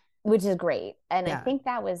great. And I think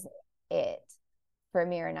that was it for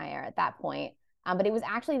Mira Nair at that point. But it was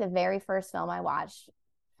actually the very first film I watched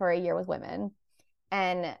for A Year with Women.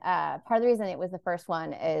 And part of the reason it was the first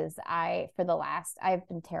one is I've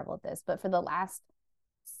been terrible at this, but for the last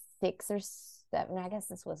 6 or 7, I guess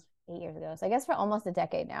this was 8 years ago. So I guess for almost a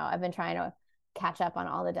decade now, I've been trying to catch up on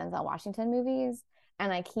all the Denzel Washington movies.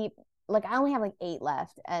 And I keep, like, I only have like 8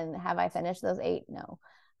 left. And have I finished those 8? No.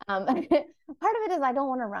 Part of it is I don't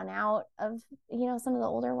want to run out of, some of the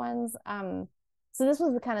older ones. So this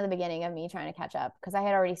was kind of the beginning of me trying to catch up because I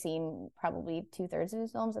had already seen probably 2/3 of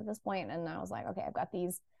his films at this point. And I was like, okay, I've got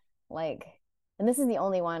these, like, and this is the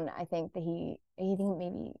only one I think that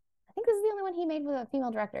I think this is the only one he made with a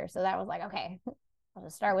female director. So that was like, okay, I'll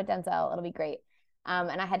just start with Denzel. It'll be great.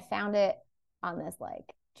 And I had found it on this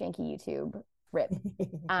like janky YouTube rip.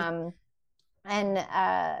 And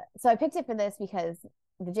so I picked it for this because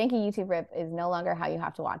the janky YouTube rip is no longer how you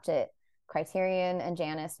have to watch it. Criterion and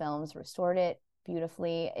Janus Films restored it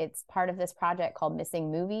beautifully. It's part of this project called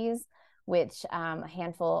Missing Movies, which a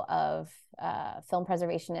handful of film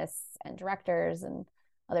preservationists and directors and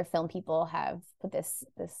other film people have put this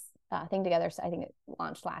thing together. So I think it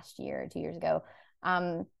launched last year or 2 years ago.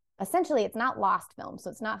 Essentially, it's not lost films.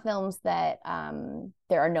 So it's not films that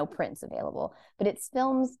there are no prints available, but it's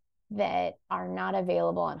films that are not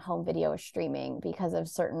available on home video or streaming because of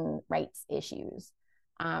certain rights issues.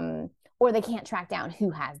 Or they can't track down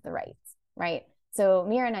who has the rights, right? So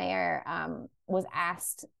Mira Nair was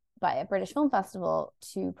asked by a British film festival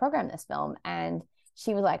to program this film, and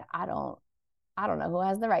she was like, I don't know who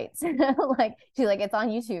has the rights. Like, she's like, it's on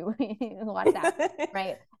YouTube. Watch that,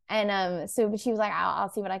 right? And but she was like, I'll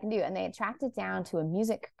see what I can do. And they had tracked it down to a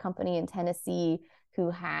music company in Tennessee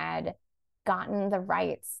who had gotten the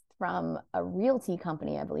rights from a realty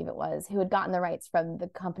company, I believe it was, who had gotten the rights from the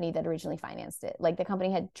company that originally financed it. Like, the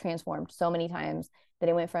company had transformed so many times that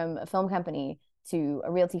it went from a film company to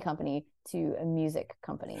a realty company to a music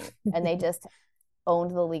company. And they just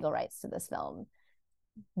owned the legal rights to this film.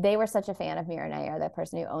 They were such a fan of Mira Nair, the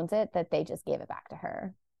person who owns it, that they just gave it back to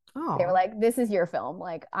her. Oh. They were like, this is your film.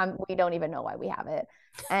 Like, we don't even know why we have it.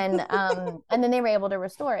 And and then they were able to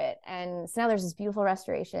restore it. And so now there's this beautiful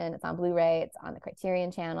restoration. It's on Blu-ray. It's on the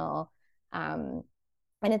Criterion channel. And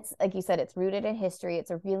it's, like you said, it's rooted in history.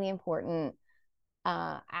 It's a really important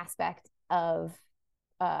aspect of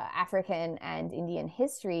African and Indian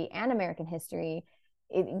history and American history.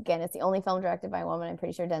 Again, it's the only film directed by a woman I'm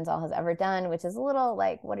pretty sure Denzel has ever done, which is a little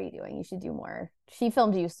like, what are you doing? You should do more. She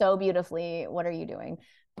filmed you so beautifully. What are you doing?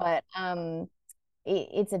 But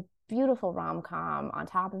it's a beautiful rom-com on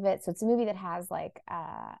top of it. So it's a movie that has like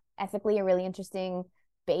ethically a really interesting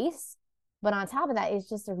base, but on top of that, it's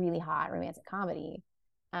just a really hot romantic comedy,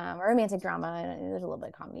 or romantic drama, and there's a little bit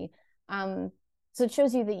of comedy. So it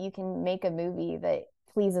shows you that you can make a movie that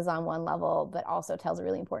pleases on one level, but also tells a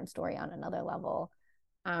really important story on another level.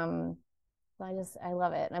 So I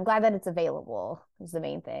love it. And I'm glad that it's available is the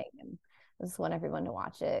main thing. And I just want everyone to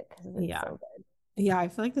watch it because it's so good. Yeah, I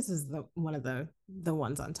feel like this is one of the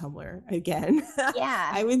ones on Tumblr again.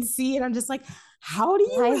 Yeah. I would see it. I'm just like, how do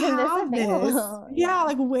you have this? Yeah,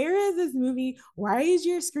 like, where is this movie? Why is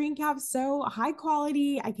your screen cap so high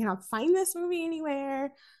quality? I cannot find this movie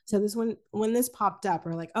anywhere. So this one, when this popped up,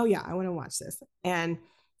 we're like, oh yeah, I want to watch this. And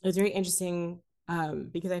it was very interesting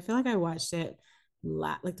because I feel like I watched it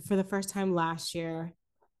like for the first time last year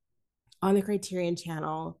on the Criterion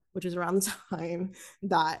channel, which was around the time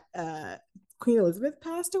that Queen Elizabeth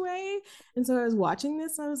passed away. And so I was watching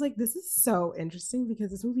this and I was like, this is so interesting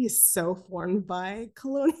because this movie is so formed by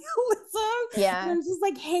colonialism. Yeah. And I'm just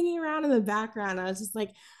like hanging around in the background. I was just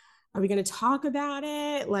like, are we going to talk about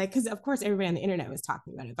it? Like, because of course everybody on the internet was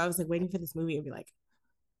talking about it. If I was like waiting for this movie, I'd be like,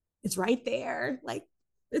 it's right there. Like,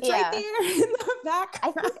 it's right there in the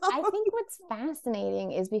background. I think what's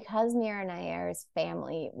fascinating is because Mira Nair's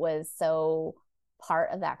family was so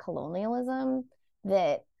part of that colonialism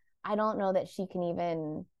that I don't know that she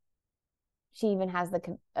even has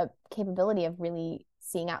the capability of really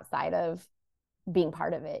seeing outside of being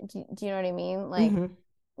part of it. Do you know what I mean? Like,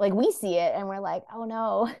 like we see it and we're like, oh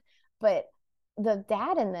no, but the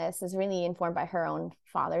dad in this is really informed by her own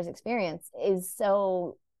father's experience. Is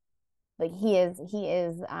so like he is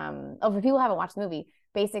for people who haven't watched the movie,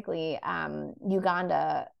 basically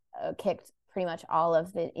Uganda kicked pretty much all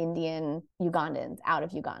of the Indian Ugandans out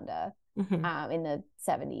of Uganda in the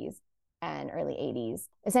 70s and early 80s.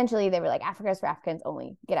 Essentially, they were like, Africa is for Africans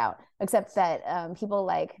only, get out. Except that people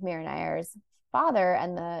like Mira Nair's father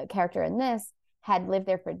and the character in this had lived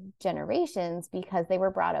there for generations because they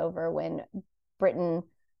were brought over when Britain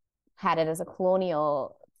had it as a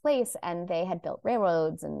colonial place, and they had built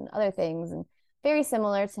railroads and other things, and very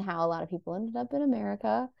similar to how a lot of people ended up in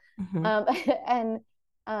America. And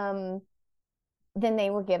then they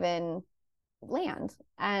were given land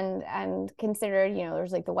and considered, you know,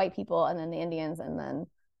 there's like the white people and then the Indians and then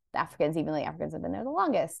the Africans, even though the Africans have been there the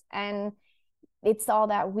longest. And it's all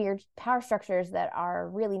that weird power structures that are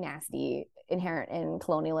really nasty, inherent in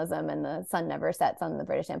colonialism and the sun never sets on the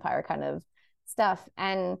British Empire kind of stuff.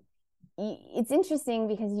 And it's interesting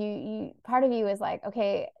because you part of you is like,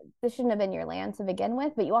 okay, this shouldn't have been your land to begin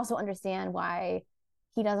with, but you also understand why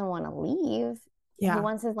he doesn't want to leave. He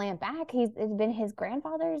wants his land back. It's been his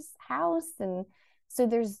grandfather's house. And so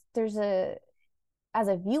there's as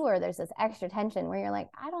a viewer, there's this extra tension where you're like,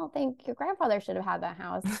 I don't think your grandfather should have had that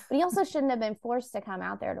house, but he also shouldn't have been forced to come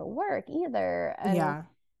out there to work either. And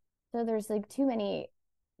so there's like too many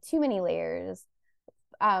layers.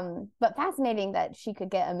 but fascinating that she could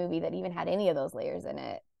get a movie that even had any of those layers in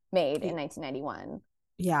it made in 1991.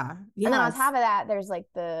 Yeah. And then on top of that, there's like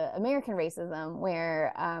the American racism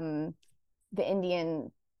where the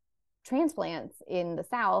Indian transplants in the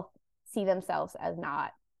South see themselves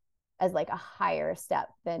as like a higher step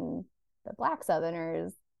than the Black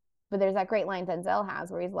Southerners. But there's that great line Denzel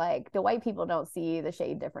has where he's like, the white people don't see the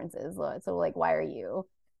shade differences. So like, why are you?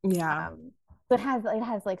 Yeah. But it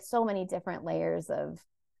has like so many different layers of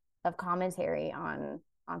commentary on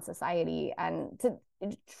society. And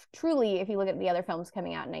truly, if you look at the other films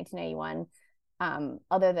coming out in 1991,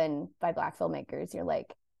 other than by Black filmmakers, you're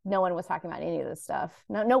like, no one was talking about any of this stuff.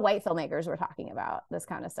 No white filmmakers were talking about this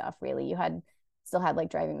kind of stuff, really. You still had like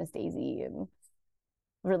Driving Miss Daisy and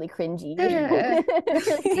really cringy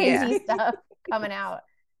stuff coming out.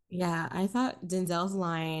 Yeah, I thought Denzel's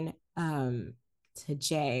line to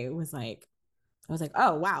Jay was like, I was like,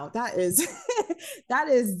 oh wow, that is that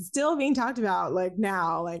is still being talked about like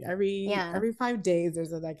now, like every 5 days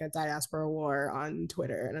there's like a diaspora war on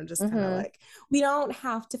Twitter, and I'm just kind of like, we don't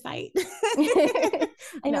have to fight.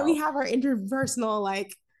 I know we have our interpersonal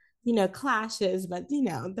like, clashes, but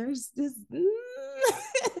there's this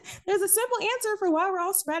there's a simple answer for why we're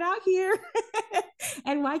all spread out here.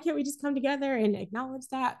 And why can't we just come together and acknowledge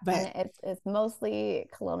that? But it's mostly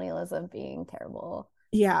colonialism being terrible.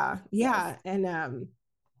 Yeah. Yes. And I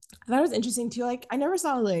thought it was interesting too. Like, I never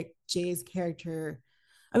saw like Jay's character.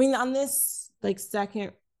 I mean, on this like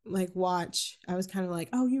second like watch, I was kind of like,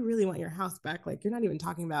 oh, you really want your house back? Like, you're not even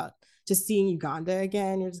talking about just seeing Uganda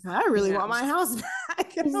again. You're just kind of, I really want my house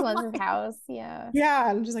back. He just wants his house. Yeah. Yeah.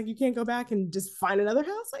 I'm just like, you can't go back and just find another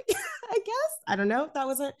house. Like, I guess, I don't know if that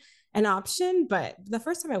wasn't an option, but the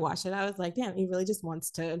first time I watched it, I was like, damn, he really just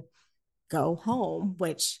wants to go home,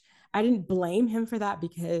 which I didn't blame him for that,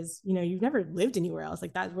 because, you've never lived anywhere else.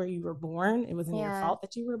 Like, that's where you were born. It wasn't your fault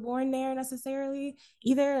that you were born there necessarily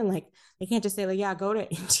either. And like, they can't just say like, yeah, go to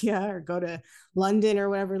India or go to London or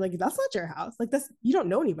whatever. Like, that's not your house. Like, you don't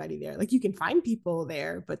know anybody there. Like, you can find people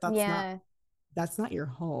there, but that's not your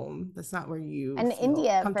home. That's not where you. And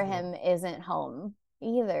India for him isn't home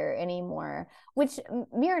either anymore, which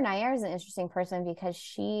Mira Nair is an interesting person because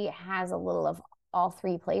she has a little of all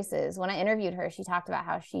three places. When I interviewed her, she talked about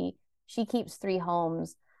how she keeps 3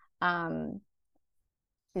 homes.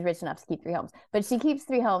 She's rich enough to keep 3 homes, but she keeps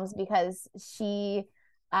 3 homes because she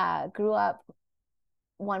grew up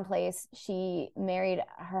one place. She married,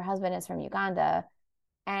 her husband is from Uganda,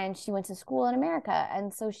 and she went to school in America.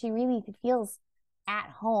 And so she really feels at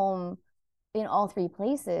home in all 3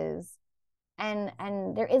 places. And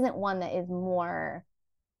there isn't one that is more,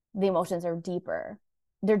 the emotions are deeper.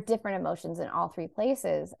 They're different emotions in all 3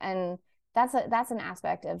 places. And that's an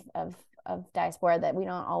aspect of diaspora that we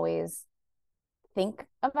don't always think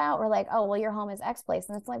about. We're like, oh, well, your home is X place.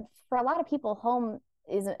 And it's like, for a lot of people, home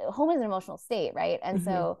is an emotional state, right? And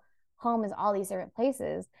so home is all these different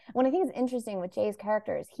places. What I think is interesting with Jay's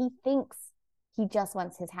character is he thinks he just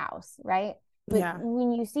wants his house, right? But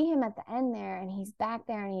when you see him at the end there and he's back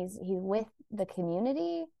there and he's with the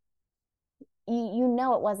community, you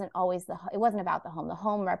know it wasn't always it wasn't about the home. The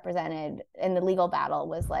home represented in the legal battle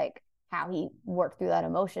was like how he worked through that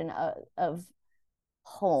emotion of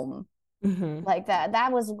home. Like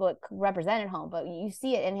that was what represented home, but you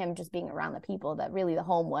see it in him just being around the people, that really the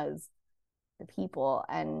home was the people.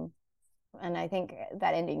 And I think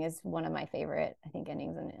that ending is one of my favorite, I think,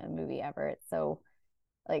 endings in a movie ever. It's so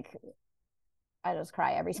like, I just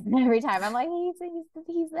cry every time. I'm like,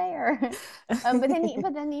 he's there. But then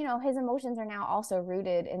his emotions are now also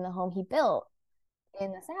rooted in the home he built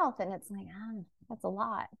in the South, and it's like, that's a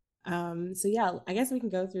lot. So yeah, I guess we can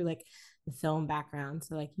go through like the film background.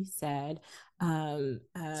 So like you said,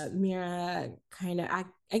 Mira kind of,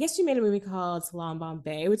 I guess she made a movie called Salam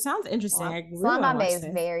Bombay, which sounds interesting. Salam Bombay is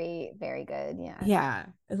very, very good. Yeah,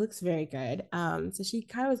 it looks very good. So she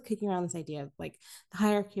kind of was kicking around this idea of like the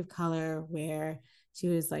hierarchy of color, where she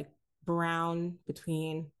was like brown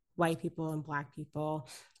between white people and Black people,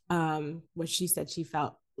 which she said she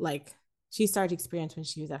felt like she started to experience when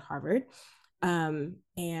she was at Harvard.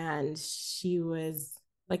 And she was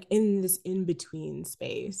like in this in-between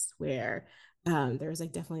space where there was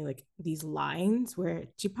like definitely like these lines where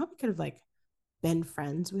she probably could have like been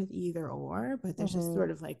friends with either or, but there's just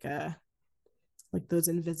sort of like like those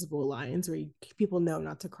invisible lines where people know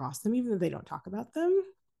not to cross them even though they don't talk about them.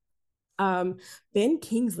 Ben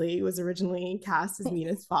Kingsley was originally cast as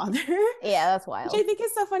Mina's father. Yeah, that's wild. Which I think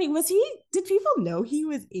is so funny. Did people know he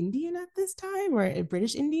was Indian at this time, or a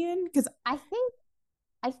British Indian? Because I think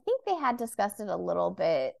they had discussed it a little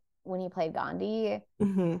bit when he played Gandhi,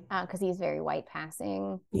 because he's very white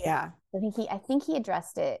passing. Yeah. I think he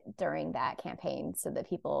addressed it during that campaign so that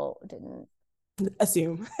people didn't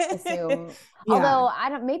assume. Yeah. Although I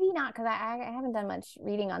don't, maybe not, because I haven't done much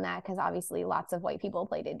reading on that, because obviously lots of white people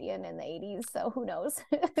played Indian in the 80s, so who knows.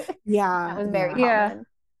 Yeah, that was very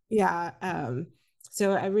common.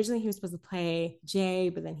 So originally he was supposed to play Jay,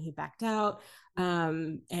 but then he backed out,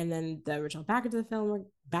 and then the original backers of the film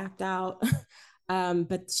backed out.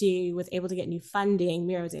 But she was able to get new funding.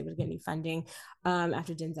 Mira was able to get new funding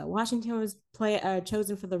after Denzel Washington was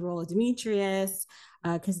chosen for the role of Demetrius,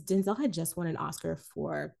 because Denzel had just won an Oscar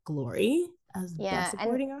for Glory as best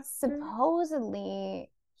supporting Oscar. Supposedly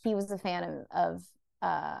he was a fan of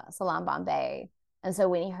Salam Bombay. And so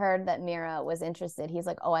when he heard that Mira was interested, he's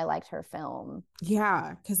like, oh, I liked her film.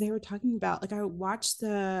 Yeah, because they were talking about, like, I watched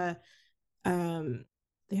they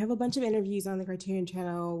have a bunch of interviews on the Criterion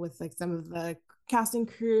Channel with like some of the cast and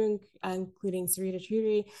crew, including Sarita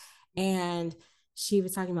Truri, and she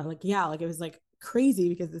was talking about like, it was like crazy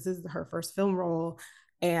because this is her first film role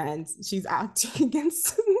and she's acting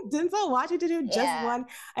against Denzel Washington, who just won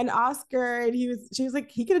an Oscar, and she was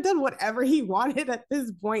like, he could have done whatever he wanted at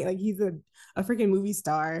this point. Like, he's a freaking movie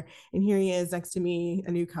star, and here he is next to me,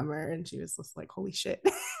 a newcomer, and she was just like, holy shit.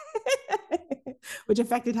 Which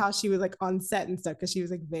affected how she was like on set and stuff, because she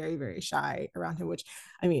was like very, very shy around him, which,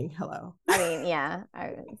 I mean, hello. I mean, yeah,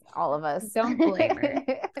 all of us. Don't blame her.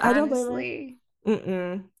 I don't blame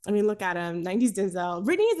her. I mean, look at him. 90s Denzel.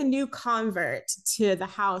 Brittany is a new convert to the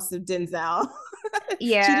house of Denzel.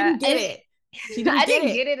 Yeah. She didn't get it. I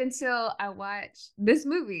didn't get it until I watched this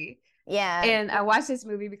movie. Yeah. And I watched this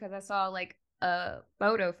movie because I saw like a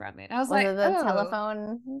photo from it. I was like, the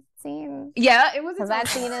telephone scene? Yeah, it was. Because that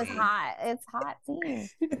scene is hot. It's a hot scene.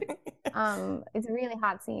 It's a really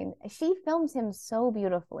hot scene. She films him so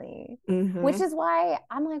beautifully, which is why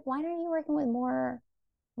I'm like, why aren't you working with more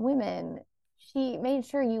women? She made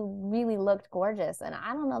sure you really looked gorgeous, and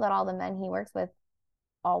I don't know that all the men he works with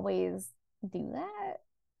always do that.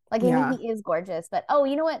 Like, I mean, he is gorgeous, but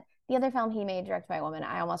you know what? The other film he made directed by a woman,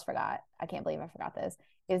 I almost forgot. I can't believe I forgot this.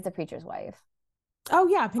 Is The Preacher's Wife. Oh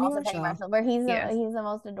yeah, Penny Marshall. Where he's the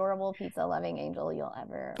most adorable pizza loving angel you'll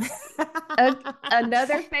ever.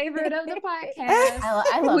 Another favorite of the podcast.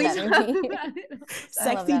 I love that movie.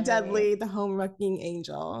 Sexy Dudley, the home wrecking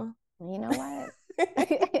angel. You know what?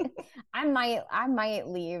 I might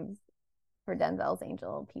leave for Denzel's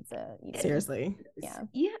Angel Pizza eating. Seriously. Yeah.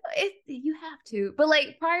 You have to. But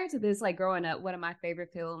like, prior to this, like growing up, one of my favorite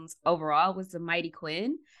films overall was The Mighty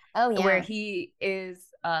Quinn. Oh yeah. Where he is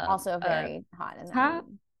also very hot in that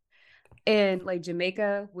movie. And like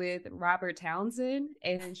Jamaica with Robert Townsend,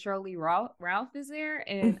 and Shirley Ralph is there,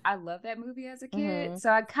 and I love that movie as a kid.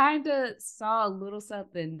 So I kind of saw a little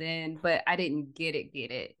something then, but I didn't get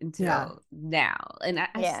it until now, and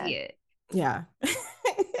I see it. Yeah.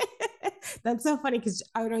 That's so funny, because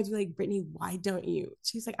I would always be like, Brittany, why don't you?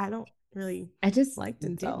 She's like, I just like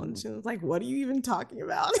Denzel. And she was like, what are you even talking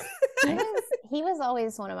about? He was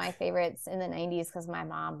always one of my favorites in the 90s, because my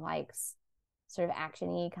mom likes sort of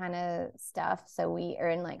action-y kind of stuff. So we are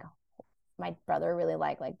in like, my brother really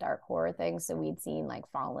liked like dark horror things. So we'd seen like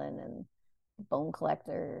Fallen and Bone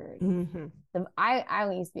Collector. I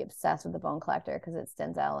used to be obsessed with The Bone Collector because it's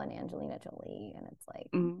Denzel and Angelina Jolie, and it's like,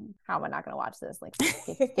 how am I not going to watch this like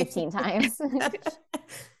 15 times?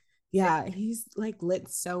 Yeah, he's like lit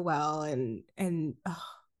so well, and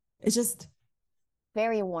it's just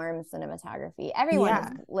very warm cinematography. Everyone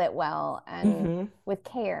is lit well and with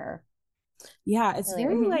care. Yeah, it's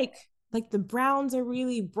really, very like the browns are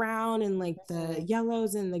really brown, and like the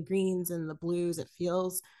yellows and the greens and the blues, it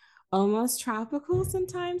feels almost tropical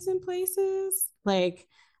sometimes in places. Like,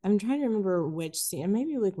 I'm trying to remember which scene,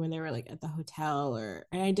 maybe like when they were like at the hotel,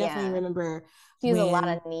 and I definitely remember a lot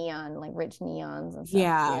of neon, like rich neons and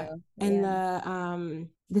stuff too. And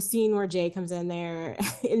the scene where Jay comes in there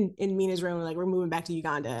in Mina's room, like, we're moving back to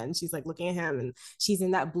Uganda, and she's like looking at him, and she's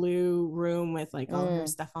in that blue room with like all her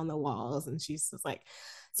stuff on the walls, and she's just like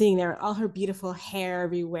sitting there, all her beautiful hair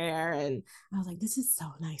everywhere, and I was like, this is so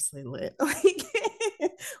nicely lit. Like,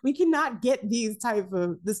 we cannot get this type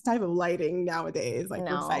of lighting nowadays. Like,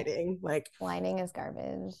 we're fighting. Like, lighting is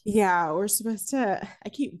garbage. Yeah, we're supposed to. I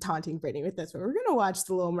keep taunting Brittany with this, but we're gonna watch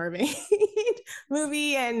the Little Mermaid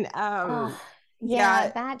movie, and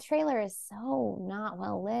that trailer is so not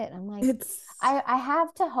well lit. I'm like, I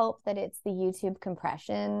have to hope that it's the YouTube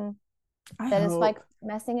compression that is like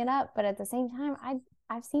messing it up, but at the same time,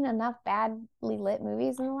 I've seen enough badly lit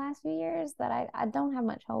movies in the last few years that I don't have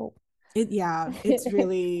much hope. It's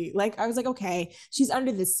really like, I was like, okay, she's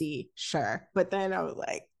under the sea, sure, but then I was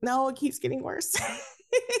like, no, it keeps getting worse.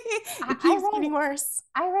 It keeps getting worse.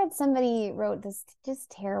 I read somebody wrote this just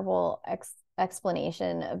terrible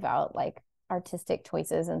explanation about like artistic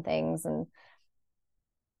choices and things, and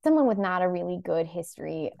someone with not a really good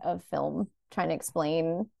history of film trying to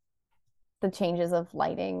explain the changes of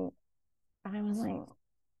lighting. And I was like,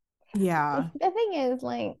 yeah. The thing is,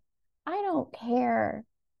 like, I don't care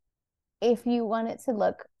if you want it to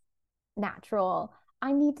look natural.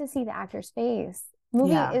 I need to see the actor's face.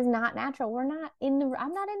 Movie is not natural. I'm not in the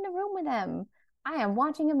room with them. I am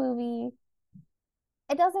watching a movie.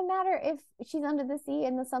 It doesn't matter if she's under the sea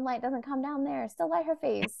and the sunlight doesn't come down there. Still light her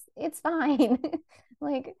face. It's fine.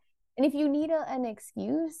 Like, and if you need an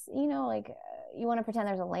excuse, you know, like you want to pretend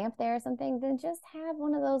there's a lamp there or something, then just have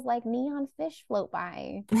one of those like neon fish float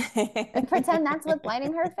by and pretend that's what's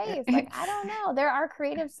lighting her face. Like, I don't know. There are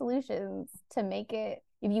creative solutions to make it,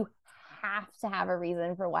 if you have to have a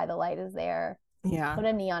reason for why the light is there. Yeah. Put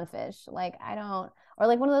a neon fish. Like, I don't, or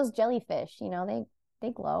like one of those jellyfish, you know,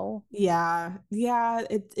 they glow. Yeah.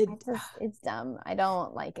 It's dumb. I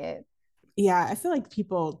don't like it. Yeah, I feel like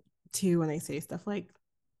people too, when they say stuff like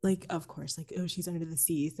of course, like, oh, she's under the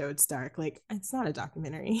sea, so it's dark. Like, it's not a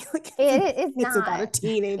documentary. Like, it's not about a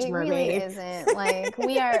teenage mermaid. It really isn't. Like,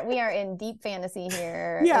 we are in deep fantasy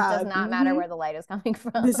here. Yeah, it does not matter where the light is coming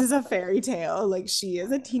from. This is a fairy tale. Like, she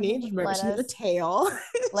is a teenage mermaid. She has a tail.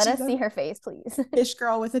 Let us see her face, please. Fish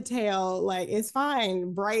girl with a tail. Like, it's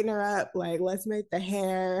fine. Brighten her up. Like, let's make the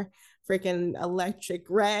hair freaking electric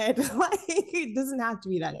red. Like, it doesn't have to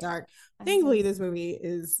be that dark. Thankfully, this movie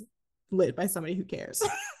is lit by somebody who cares.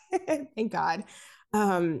 Thank God.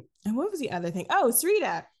 And what was the other thing? Oh,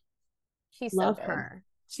 Sarita. She's love so her.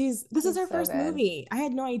 This is her first movie. I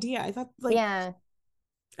had no idea. I thought, like, I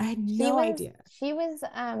had no idea. She was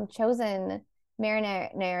chosen.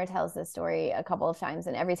 Marya tells this story a couple of times,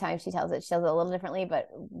 and every time she tells it a little differently, but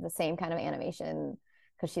the same kind of animation,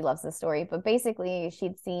 because she loves this story. But basically,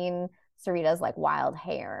 she'd seen Sarita's like wild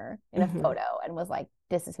hair in a photo and was like,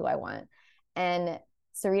 this is who I want. And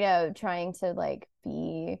Sarita, trying to like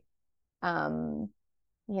be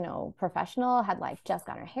you know, professional, had like just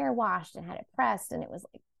got her hair washed and had it pressed, and it was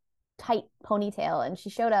like tight ponytail, and she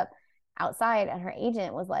showed up outside and her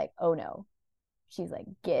agent was like, oh no. She's like,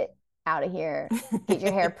 get out of here, get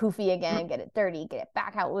your hair poofy again, get it dirty, get it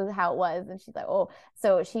back how it was. And she's like, oh.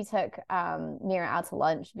 So she took Marya out to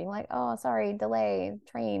lunch, being like, oh, sorry, delay,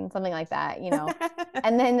 train, something like that, you know.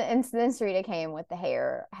 and then Sarita came with the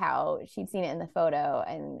hair, how she'd seen it in the photo,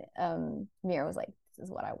 and Marya was like, this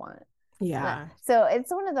is what I want. Yeah. So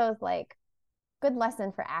it's one of those like good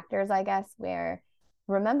lesson for actors, I guess, where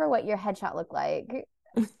remember what your headshot looked like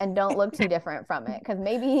and don't look too different from it, because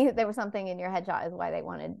maybe there was something in your headshot is why they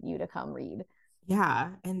wanted you to come read. Yeah.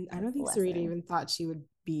 And I don't think Sarita even thought she would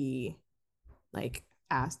be like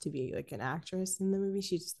asked to be like an actress in the movie.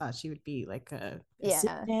 She just thought she would be like a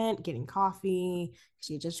assistant getting coffee.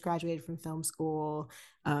 She had just graduated from film school.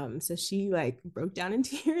 So she like broke down in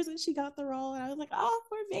tears when she got the role, and I was like, oh,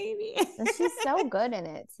 poor baby. And she's so good in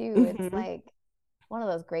it too. It's like one of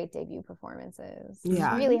those great debut performances.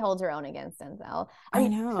 Yeah. She really holds her own against Denzel. I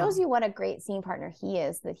know. It shows you what a great scene partner he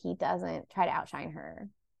is, that he doesn't try to outshine her.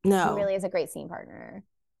 No. He really is a great scene partner.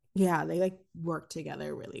 Yeah, they like work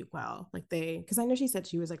together really well. Like because I know she said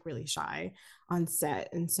she was like really shy on set,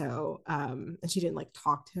 and so and she didn't like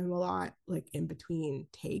talk to him a lot like in between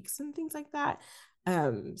takes and things like that.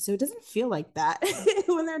 So it doesn't feel like that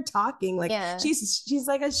when they're talking. Like she's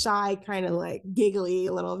like a shy kind of like giggly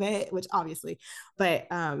a little bit, which obviously, but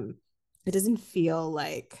it doesn't feel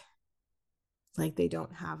like they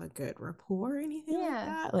don't have a good rapport or anything like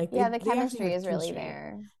that. Like the chemistry is really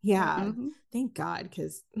there. Yeah. Thank God,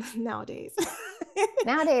 because nowadays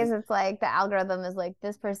it's like the algorithm is like,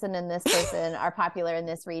 this person and this person are popular in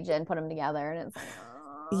this region, put them together, and it's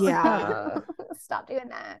like, oh, stop doing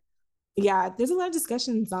that. Yeah, there's a lot of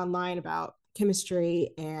discussions online about chemistry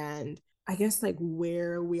and I guess like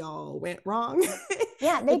where we all went wrong.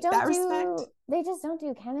 Yeah, they just don't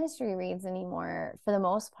do chemistry reads anymore for the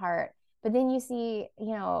most part. But then you see,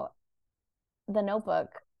 you know, The Notebook,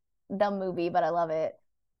 dumb movie, but I love it.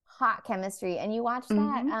 Hot chemistry. And you watch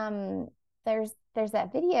that. There's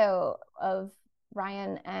that video of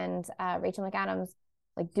Ryan and Rachel McAdams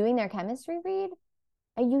like doing their chemistry read.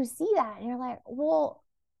 And you see that and you're like, well,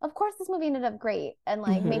 of course this movie ended up great and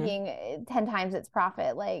like making 10 times its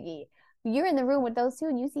profit. Like, you're in the room with those two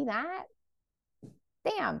and you see that.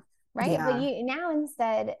 Damn. Right. Yeah. But you now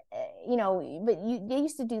instead, you know, but they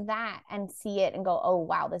used to do that and see it and go, oh,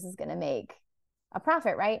 wow, this is going to make a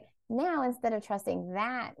profit. Right now, instead of trusting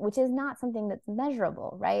that, which is not something that's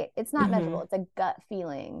measurable, right? It's not measurable. It's a gut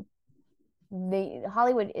feeling.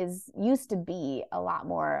 Hollywood used to be a lot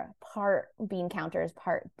more part bean counters,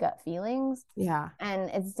 part gut feelings. Yeah. And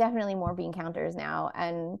it's definitely more bean counters now.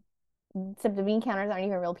 And except the bean counters aren't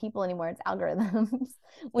even real people anymore. It's algorithms,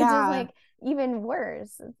 which is like even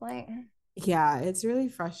worse. It's like, yeah, it's really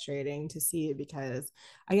frustrating to see it because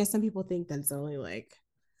I guess some people think that it's only like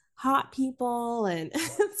hot people, and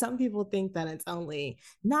some people think that it's only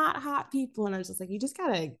not hot people. And I'm just like, you just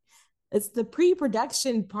gotta, it's the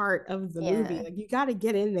pre-production part of the movie. Like you gotta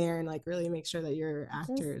get in there and like really make sure that your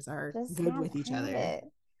actors are good with each other.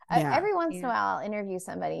 Every once in a while I'll interview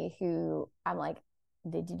somebody who I'm like,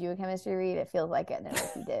 did you do a chemistry read? It feels like it. And they're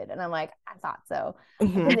like, you did. And I'm like, I thought so.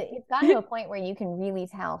 Because it's gotten to a point where you can really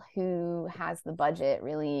tell who has the budget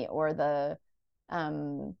really, or the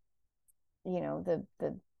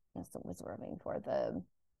what's the word I'm looking for, the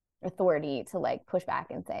authority to like push back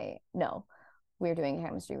and say, no, we're doing a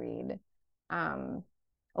chemistry read. A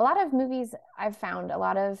lot of movies, I've found a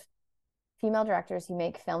lot of female directors who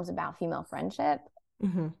make films about female friendship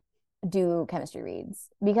do chemistry reads,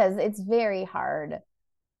 because it's very hard.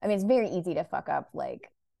 I mean, it's very easy to fuck up like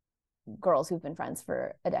girls who've been friends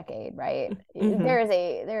for a decade, right? There is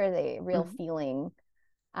a real feeling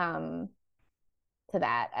to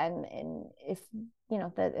that, and if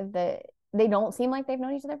they don't seem like they've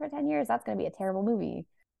known each other for 10 years, that's going to be a terrible movie.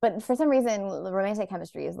 But for some reason, the romantic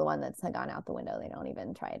chemistry is the one that's gone out the window. They don't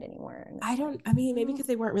even try it anymore. Maybe because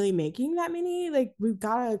they weren't really making that many. Like, we've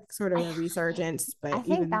got a sort of a resurgence, but I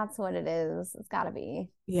think that's what it is. It's got to be.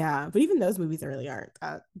 Yeah, but even those movies really aren't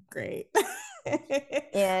that great.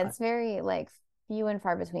 Yeah, it's very like few and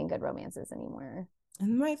far between good romances anymore.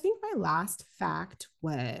 And I think my last fact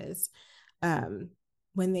was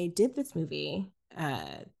when they did this movie,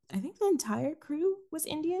 I think the entire crew was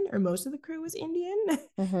Indian, or most of the crew was Indian.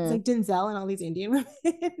 It's like Denzel and all these Indian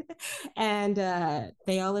women. And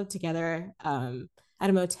they all lived together at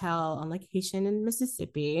a motel on location in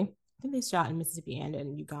Mississippi. I think they shot in Mississippi and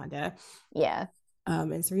in Uganda. Yeah.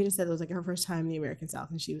 And Sarita said it was like her first time in the American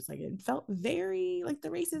South, and she was like, it felt very like the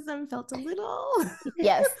racism felt a little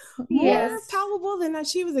more palpable than that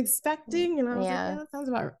she was expecting. And I was like, yeah, that sounds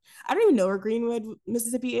about right. I don't even know where Greenwood,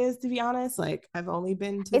 Mississippi is, to be honest. Like, I've only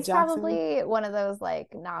been to Jackson. Probably one of those like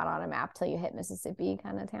not on a map till you hit Mississippi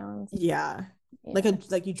kind of towns. Yeah.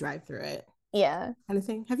 Like you drive through it. Yeah. Kind of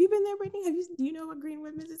thing. Have you been there, Brittany? Do you know what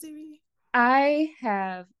Greenwood, Mississippi? I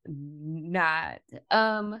have not.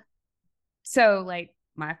 So like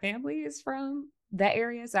my family is from that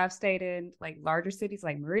area, so I've stayed in like larger cities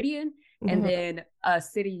like Meridian, and then a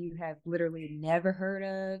city you have literally never heard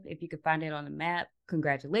of. If you could find it on a map,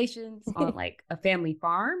 congratulations, on like a family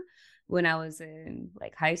farm when I was in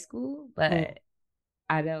like high school, but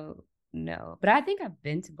I don't know. But I think I've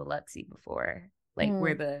been to Biloxi before, like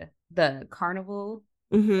where the carnival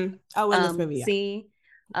in this movie scene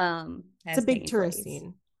it's a big tourist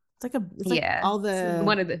scene. It's like all the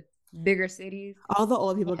one of the bigger cities. All the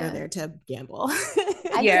old people go there to gamble.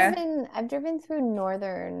 I've driven through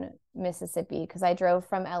northern Mississippi because I drove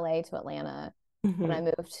from LA to Atlanta when I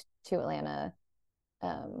moved to Atlanta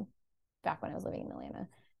back when I was living in Atlanta,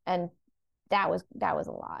 and that was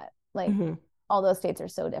a lot. Like all those states are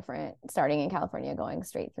so different. Starting in California, going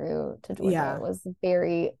straight through to Georgia was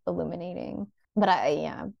very illuminating. But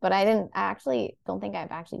I actually don't think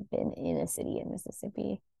I've actually been in a city in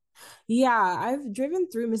Mississippi. Yeah, I've driven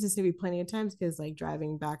through Mississippi plenty of times because like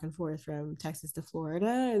driving back and forth from Texas to Florida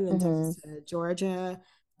and then Texas to Georgia,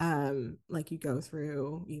 like you go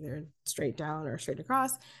through either straight down or straight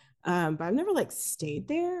across. But I've never like stayed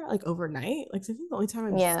there like overnight. Like, so I think the only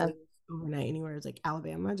time I've stayed overnight anywhere is like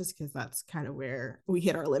Alabama, just because that's kind of where we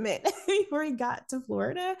hit our limit before we got to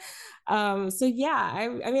Florida. So yeah, I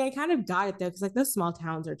mean I kind of got it though, because like those small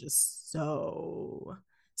towns are just so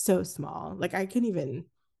small. Like I couldn't even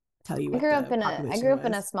tell you. I grew up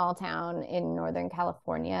in a small town in Northern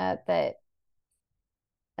California that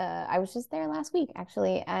I was just there last week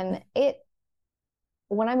actually, and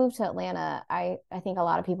when I moved to Atlanta, I think a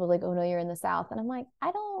lot of people are like, oh no, you're in the South, and I'm like,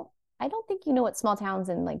 I don't think you know what small towns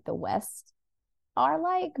in like the West are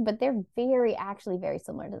like, but they're actually very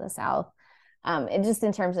similar to the South. And just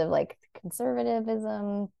in terms of like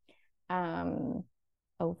conservatism,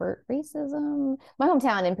 overt racism. My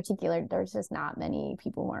hometown in particular, there's just not many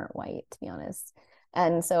people who aren't white, to be honest.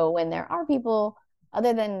 And so when there are people,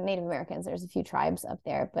 other than Native Americans, there's a few tribes up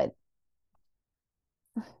there, but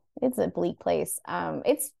it's a bleak place.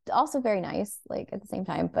 It's also very nice, like at the same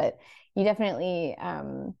time, but you definitely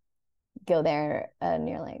go there and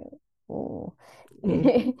you're like, ooh,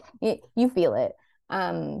 you feel it.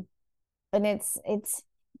 And it's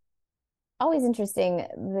always interesting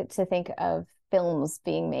to think of films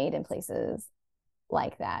being made in places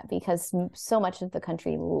like that, because so much of the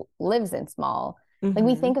country lives in small, like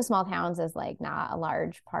we think of small towns as like not a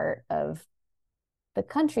large part of the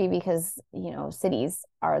country because, you know, cities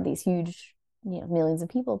are these huge, you know, millions of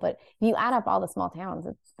people, but if you add up all the small towns,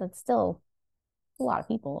 that's still a lot of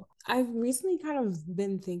people. I've recently kind of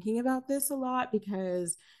been thinking about this a lot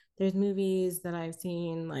because there's movies that I've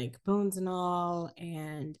seen like Bones and All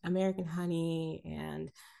and American Honey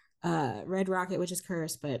and Red Rocket, which is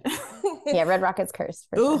cursed, but yeah, Red Rocket's cursed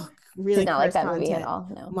for sure. Really did not like that content. movie at all.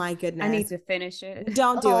 No, my goodness, I need to finish it.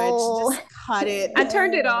 Don't do it. Just cut it. I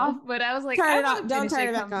turned it off, but I was like, turn it off. Don't turn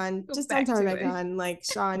it back on. Just don't turn it back on. Like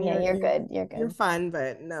Sean, yeah, you're good. You're good. You're fun,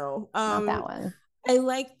 but no, not that one. I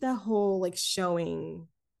like the whole like showing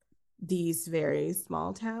these very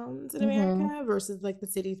small towns in America versus like the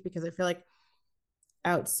cities, because I feel like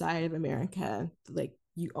outside of America, like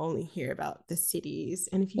you only hear about the cities,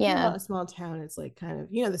 and if you hear about a small town, it's like kind of,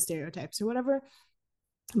 you know, the stereotypes or whatever,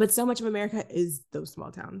 but so much of America is those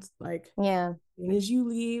small towns. Like as soon as you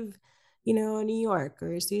leave, you know, New York,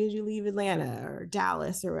 or as soon as you leave Atlanta or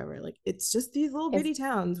Dallas or wherever, like it's just these little bitty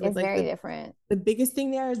towns with it's like very different. The biggest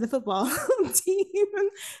thing there is the football team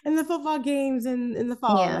and the football games in the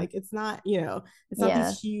fall. Like it's not, you know, it's not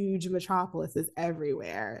these huge metropolises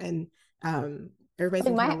everywhere. And everybody's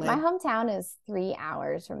like my hometown is 3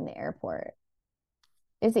 hours from the airport.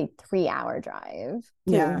 It's a 3-hour drive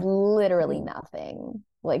to literally nothing,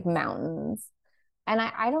 like mountains. And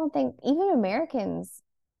I don't think even Americans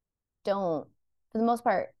don't, for the most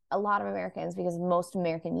part, a lot of Americans, because most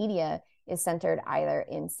American media is centered either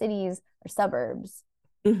in cities or suburbs,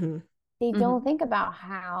 they don't think about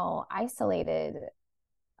how isolated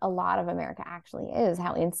a lot of America actually is,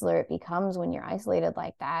 how insular it becomes when you're isolated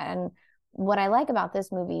like that. And what I like about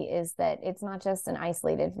this movie is that it's not just an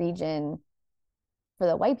isolated region for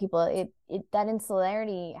the white people. It that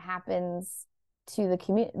insularity happens to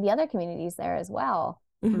the other communities there as well.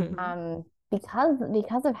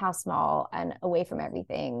 Because of how small and away from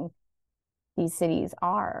everything these cities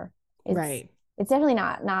are. It's definitely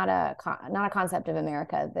not a concept of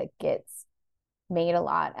America that gets made a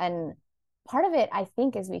lot. And part of it, I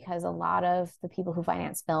think, is because a lot of the people who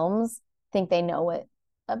finance films think they know it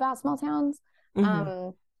about small towns.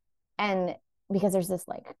 And because there's this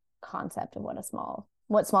like concept of what small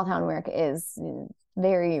town America is,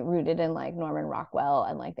 very rooted in like Norman Rockwell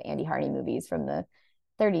and like the Andy Hardy movies from the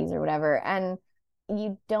 30s or whatever. And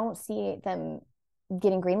you don't see them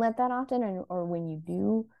getting greenlit that often, or when you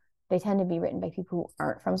do, they tend to be written by people who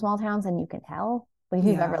aren't from small towns, and you can tell. Like if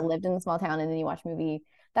you've ever lived in a small town and then you watch a movie,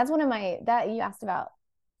 that's one of my, that you asked about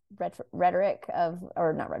rubric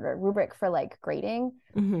for like grading.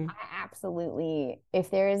 I absolutely, if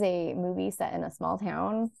there is a movie set in a small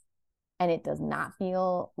town and it does not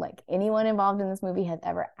feel like anyone involved in this movie has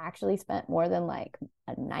ever actually spent more than like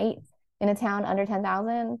a night in a town under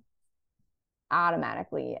 10,000,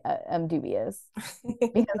 automatically I'm dubious,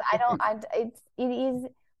 because it is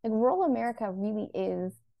like rural America really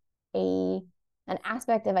is an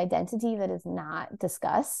aspect of identity that is not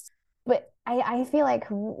discussed. But I feel like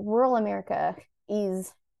rural America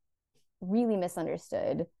is really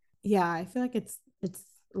misunderstood. Yeah, I feel like it's a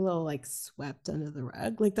little like swept under the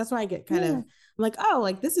rug. Like that's why I get kind of, I'm like, oh,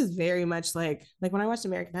 like this is very much like when I watched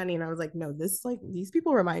American Honey, and I was like, no, this, like these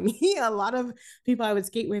people remind me a lot of people I would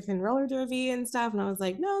skate with in roller derby and stuff. And I was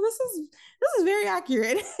like, no, this is very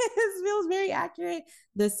accurate. This feels very accurate.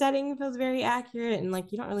 The setting feels very accurate, and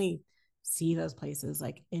like you don't really see those places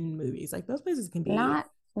like in movies. Like those places can be not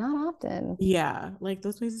often. Yeah, like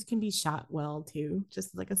those places can be shot well too,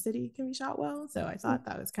 just like a city can be shot well. So I thought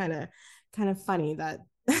that was kind of funny that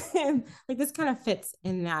like this kind of fits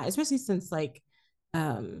in that, especially since like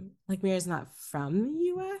Marya's not from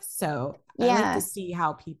the US. So I like to see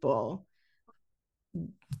how people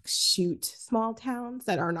shoot small towns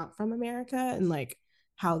that are not from America, and like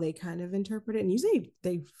how they kind of interpret it. And usually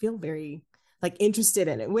they feel very like interested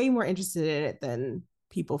in it, way more interested in it than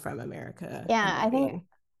people from America. Yeah, I think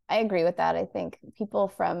I agree with that. I think people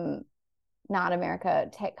from not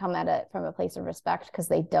America come at it from a place of respect because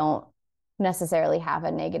they don't necessarily have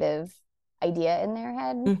a negative idea in their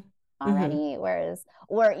head already,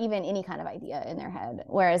 or even any kind of idea in their head.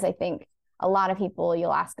 Whereas I think a lot of people,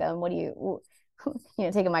 you'll ask them, what do you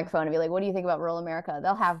take a microphone and be like, what do you think about rural America?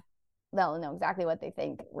 They'll know exactly what they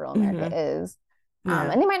think rural America is.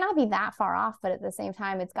 And they might not be that far off, but at the same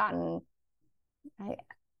time, it's gotten,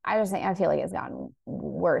 I feel like it's gotten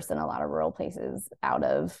worse in a lot of rural places out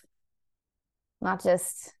of not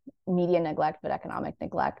just media neglect, but economic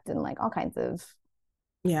neglect and like all kinds of.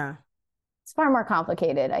 Yeah. It's far more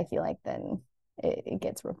complicated, I feel like, than it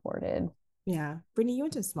gets reported. Yeah. Brittany, you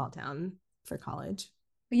went to a small town for college.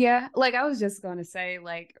 Yeah, like I was just going to say,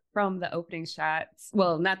 like from the opening shots,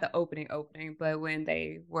 well, not the opening, but when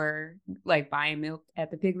they were like buying milk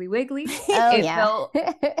at the Piggly Wiggly, it felt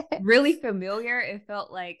really familiar. It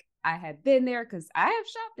felt like I had been there because I have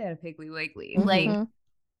shopped at a Piggly Wiggly. Mm-hmm. Like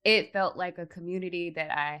it felt like a community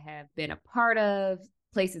that I have been a part of,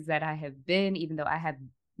 places that I have been, even though I have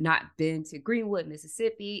not been to Greenwood,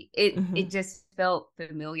 Mississippi. It just felt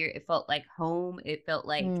familiar. It felt like home. It felt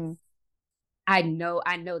like I know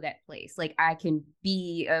that place. Like I can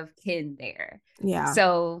be of kin there. Yeah.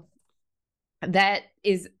 So that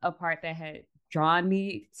is a part that had drawn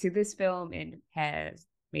me to this film and has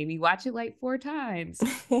made me watch it like 4 times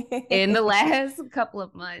in the last couple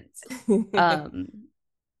of months.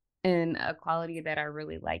 And a quality that I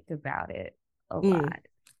really liked about it a lot.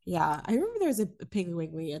 Yeah, I remember there was a Piggly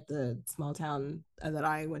Wiggly at the small town that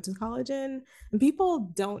I went to college in, and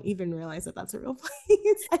people don't even realize that that's a real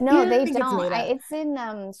place. No, they don't. It's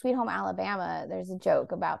in Sweet Home Alabama. There's a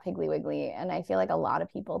joke about Piggly Wiggly, and I feel like a lot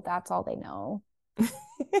of people, that's all they know.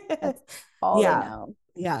 That's all they know.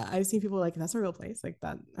 Yeah, I've seen people like, that's a real place, like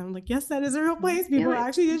that. I'm like, yes, that is a real place. People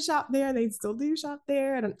actually did shop there. They still do shop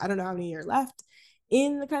there. I don't know how many years left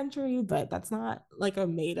in the country, but that's not like a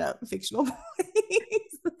made up fictional place.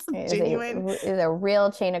 It's genuine. It's a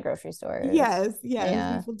real chain of grocery stores. Yes,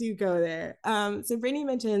 people do go there. So Brittany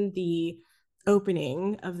mentioned the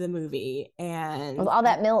opening of the movie and with all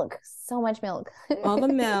that milk, so much milk, all the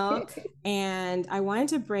milk. And I wanted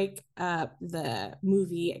to break up the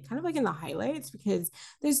movie kind of like in the highlights, because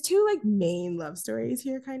there's 2 like main love stories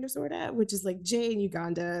here, kind of sort of, which is like Jay in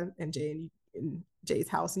Uganda and Jay in Jay's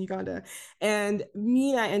house in Uganda, and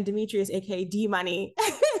Mina and Demetrius, aka D Money,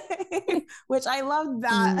 which I love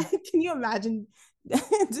that. Can you imagine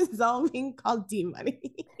Giselle being called D Money?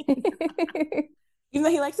 Even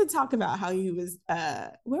though he likes to talk about how he was,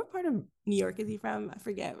 where part of New York is he from? I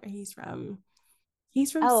forget where he's from.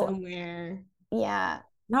 He's from somewhere. Yeah.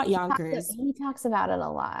 Not Yonkers. He talks about it a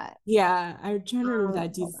lot. Yeah, I'm trying to remember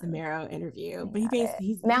that Jesus Amaro interview. But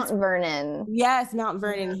he's Mount Vernon. Yes, Mount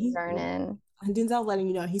Vernon. Vernon. And Denzel letting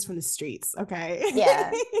you know he's from the streets. Okay.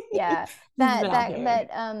 Yeah.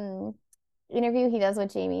 That interview he does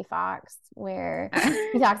with Jamie Foxx, where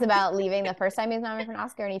he talks about leaving the first time he was nominated for an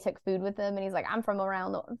Oscar, and he took food with him, and he's like, I'm from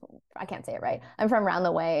around the, I can't say it right, I'm from around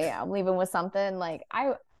the way, I'm leaving with something. Like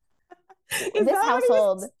this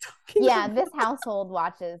household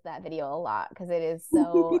watches that video a lot, because it is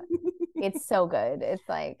so it's so good. It's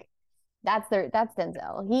like that's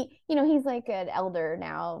Denzel. He's like an elder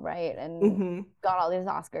now, right? And got all these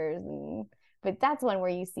Oscars, but that's one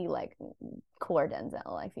where you see like core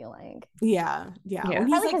Denzel, I feel like. Yeah.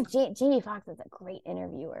 Probably because Jamie Foxx is a great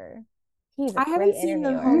interviewer. I haven't seen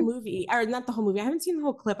the whole movie, or not the whole movie. I haven't seen the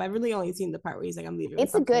whole clip. I've really only seen the part where he's like, I'm leaving.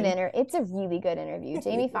 It's a really good interview.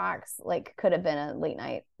 Jamie Foxx like could have been a late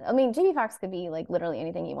night. I mean, Jamie Foxx could be like literally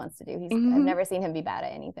anything he wants to do. I've never seen him be bad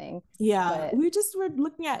at anything. Yeah. But we're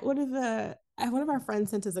looking at one of our friends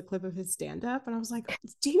sent us a clip of his stand-up, and I was like,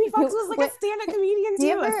 Jamie Foxx was like a stand-up comedian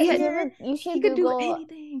too. You should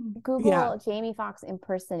Google Jamie Foxx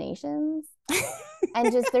impersonations.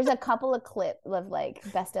 And just there's a couple of clips of like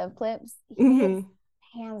best of clips. He's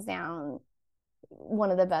hands down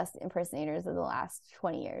one of the best impersonators of the last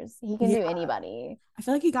 20 years. He can do anybody. I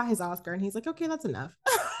feel like he got his Oscar and he's like, okay, that's enough.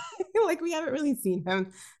 Like we haven't really seen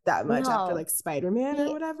him that much after like Spider-Man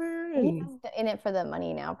or whatever. He's in it for the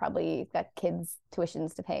money now, probably got kids'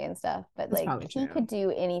 tuitions to pay and stuff. But like he could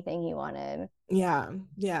do anything he wanted. Yeah.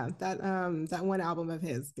 That one album of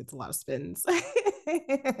his gets a lot of spins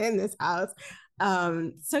in this house.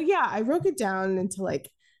 So yeah, I broke it down into like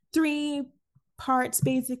 3 parts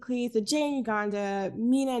basically. So Jay in Uganda,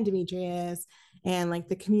 Mina and Demetrius, and like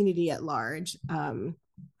the community at large.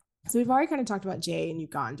 So we've already kind of talked about Jay in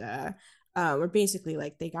Uganda, where basically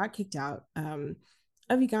like they got kicked out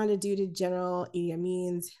of Uganda due to General Idi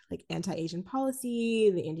Amin's like anti-Asian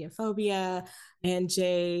policy, the Indian phobia, and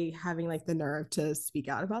Jay having like the nerve to speak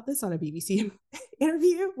out about this on a BBC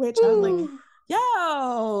interview, which I was like,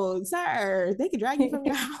 yo, sir, they could drag you from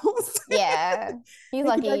your house. Yeah, he's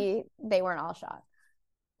lucky they weren't all shot,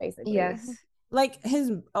 basically. Yes. Like his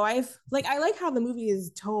wife, like I like how the movie is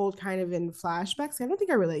told kind of in flashbacks. I don't think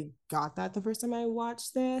I really got that the first time I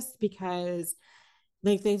watched this, because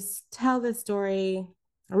like they tell this story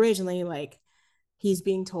originally like he's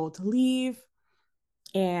being told to leave,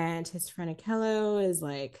 and his friend Akello is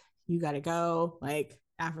like, you gotta go, like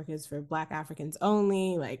Africa's for Black Africans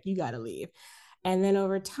only, like you gotta leave. And then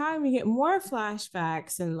over time we get more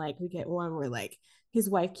flashbacks, and like we get one where like his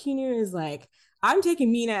wife Kinu is like, I'm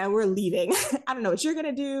taking Mina and we're leaving. I don't know what you're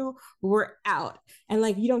gonna do. We're out. And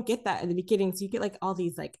like you don't get that in the beginning. So you get like all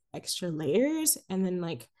these like extra layers. And then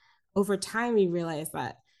like over time you realize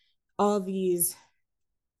that all these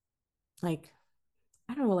like,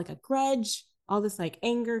 I don't know, like a grudge, all this like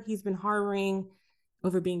anger he's been harboring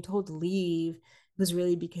over being told to leave was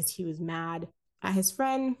really because he was mad at his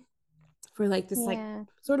friend for like this like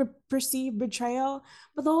sort of perceived betrayal.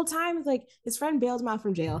 But the whole time it's like his friend bailed him out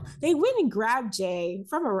from jail. They went and grabbed Jay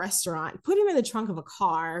from a restaurant, put him in the trunk of a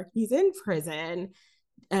car. He's in prison.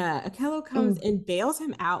 Okello comes and bails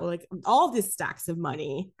him out with like all this stacks of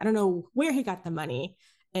money. I don't know where he got the money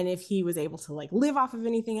and if he was able to like live off of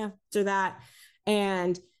anything after that.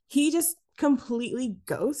 And he just completely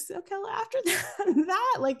ghosts Okello after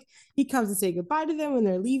that. Like he comes to say goodbye to them when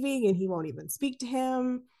they're leaving and he won't even speak to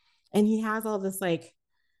him. And he has all this like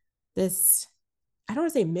this, I don't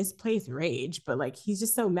want to say misplaced rage, but like he's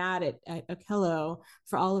just so mad at Okello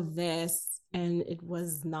for all of this. And it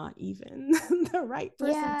was not even the right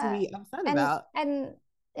person to be upset about. And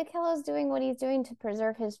Okello's doing what he's doing to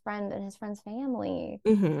preserve his friend and his friend's family.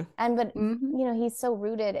 But you know, he's so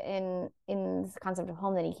rooted in this concept of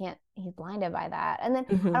home that he's blinded by that. And then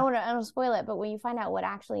I don't want to spoil it, but when you find out what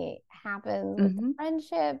actually happens with the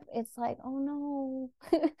friendship, it's like, oh no.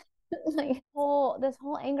 Like this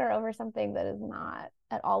whole anger over something that is not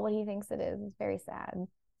at all what he thinks it is very sad.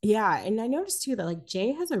 Yeah, and I noticed too that like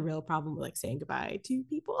Jay has a real problem with like saying goodbye to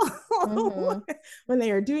people when they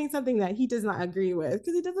are doing something that he does not agree with,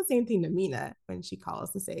 because he does the same thing to Mina when she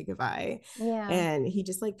calls to say goodbye. Yeah, and he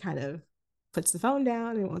just like kind of puts the phone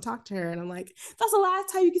down and won't talk to her. And I'm like, that's the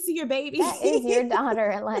last time you can see your baby. That is your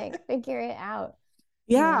daughter. Like, figure it out.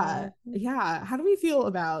 Yeah, yeah. How do we feel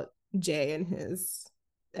about Jay and his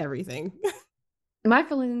everything? My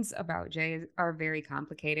feelings about Jay are very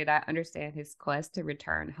complicated. I understand his quest to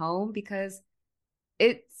return home because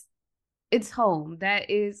it's home.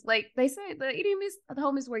 That is, like they say, the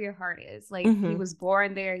home is where your heart is. Like he was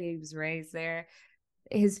born there, he was raised there.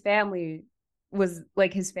 His family was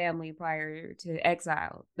like his family prior to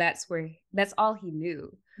exile. That's all he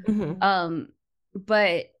knew.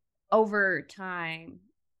 But over time,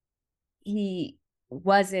 he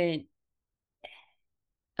wasn't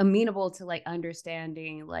amenable to like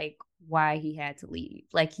understanding like why he had to leave.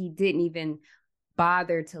 Like he didn't even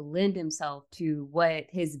bother to lend himself to what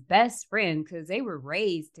his best friend, because they were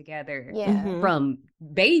raised together from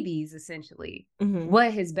babies essentially,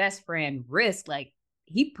 what his best friend risked. Like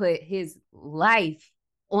he put his life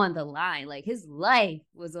on the line. Like his life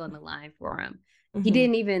was on the line for him. He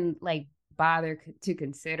didn't even like bother to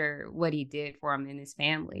consider what he did for him and his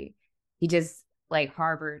family. He just like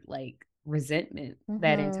harbored like resentment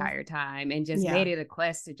that entire time and just made it a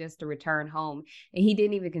quest to return home. And he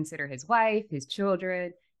didn't even consider his wife, his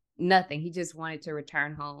children, nothing. He just wanted to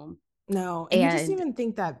return home. No, and he doesn't even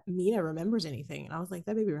think that Mina remembers anything. And I was like,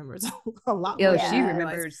 that baby remembers a lot more. She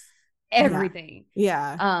remembers everything.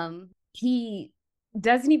 He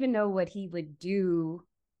doesn't even know what he would do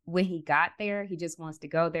when he got there. He just wants to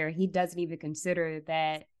go there. He doesn't even consider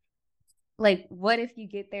that, like, what if you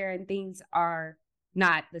get there and things are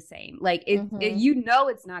not the same? Like you know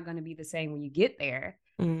it's not going to be the same when you get there,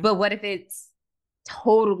 but what if it's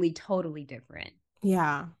totally different?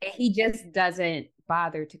 And he just doesn't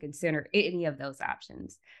bother to consider any of those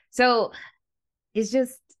options. So it's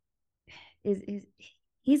just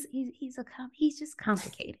he's just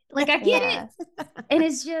complicated. Like I get it, and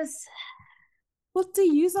it's just, well, to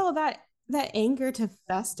use all that anger to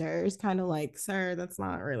fester is kind of like, sir, that's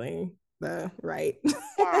not really the right.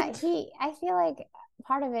 I feel like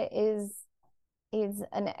part of it is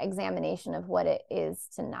an examination of what it is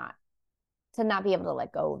to not be able to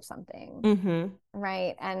let go of something,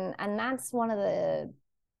 right? And that's one of the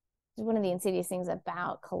insidious things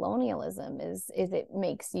about colonialism is it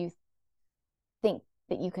makes you think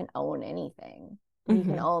that you can own anything, you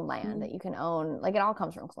can own land, that you can own, like, it all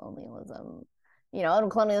comes from colonialism. You know,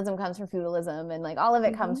 and colonialism comes from feudalism, and like all of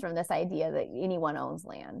it comes from this idea that anyone owns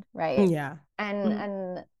land, right?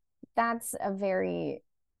 And that's a very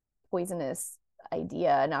poisonous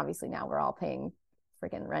idea. And obviously now we're all paying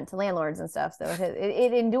freaking rent to landlords and stuff, so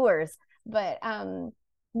it endures. But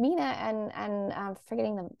Mina and I'm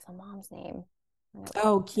forgetting the mom's name.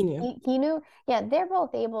 Kinu. Yeah, they're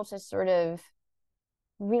both able to sort of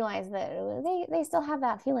realize that they still have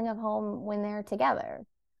that feeling of home when they're together.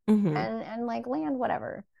 And like land,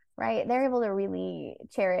 whatever, right? They're able to really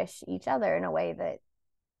cherish each other in a way that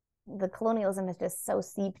the colonialism is just so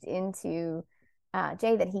seeped into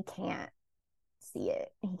Jay that he can't see it.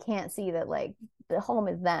 He can't see that like the home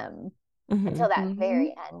is them until that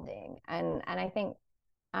very ending. And I think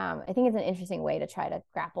I think it's an interesting way to try to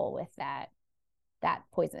grapple with that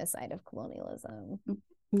poisonous side of colonialism.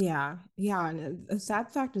 Yeah. And the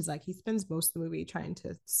sad fact is like he spends most of the movie trying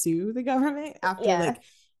to sue the government after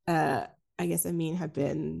like I guess Amin had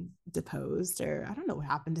been deposed, or I don't know what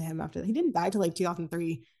happened to him after that. He didn't die till like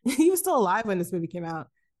 2003. He was still alive when this movie came out.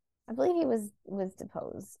 I believe he was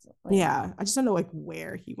deposed. Like, yeah, I just don't know like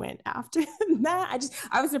where he went after that.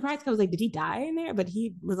 I was surprised because I was like, did he die in there? But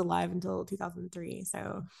he was alive until 2003.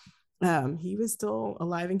 So he was still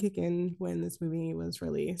alive and kicking when this movie was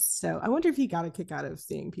released. So I wonder if he got a kick out of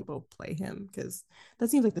seeing people play him, because that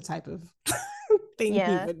seems like the type of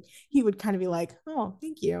thing he would kind of be like, oh,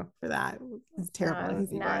 thank you for that. It's terrible.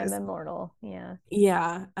 Now I'm immortal. Yeah.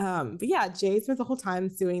 But yeah, Jay spent the whole time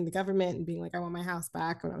suing the government and being like, I want my house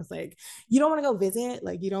back. And I was like, you don't want to go visit?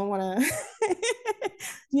 Like, you don't want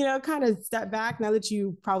to, kind of step back now that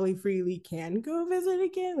you probably freely can go visit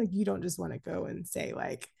again? Like, you don't just want to go and say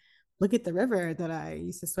like, look at the river that I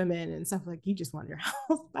used to swim in and stuff. Like, you just want your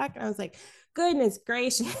house back. And I was like, goodness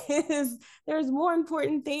gracious, there's more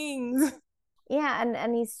important things. Yeah,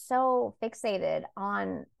 and he's so fixated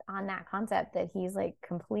on that concept that he's like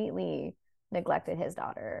completely neglected his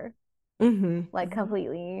daughter. Like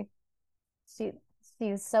completely.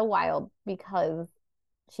 She's so wild because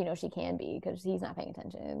she knows she can be, because he's not paying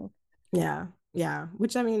attention. Yeah.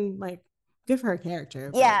 Which, I mean, like, good for her character.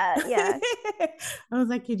 Yeah. I was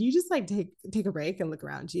like, could you just like take a break and look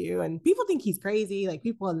around you? And people think he's crazy. Like,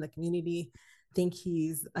 people in the community think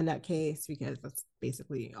he's a nutcase because that's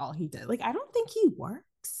basically all he did. Like, I don't think he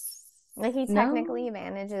works. Like, he technically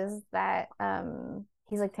manages that.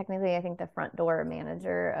 He's like technically, I think, the front door manager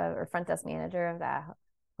or front desk manager of that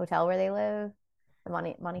hotel where they live, the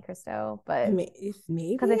Monte Cristo. But maybe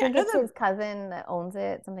because I think it's his cousin that owns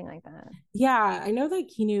it, something like that. Yeah, I know that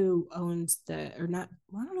Keanu owns I don't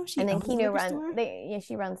know if she. And then Keanu runs.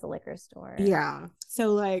 She runs the liquor store. Yeah.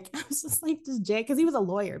 So like, I was just like, does Jay? Because he was a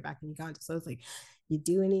lawyer back in Uganda, so it's like, you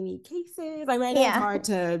doing any cases? I mean, it's hard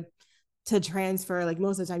to transfer. Like,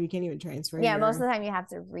 most of the time, you can't even transfer. Yeah, most of the time you have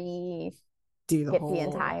to the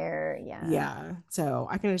entire. Yeah. So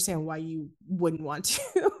I can understand why you wouldn't want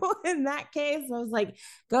to in that case. I was like,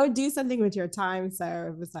 go do something with your time,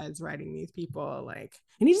 sir, besides writing these people. Like,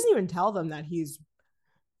 and he doesn't even tell them that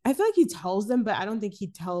I feel like he tells them, but I don't think he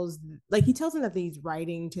tells them that he's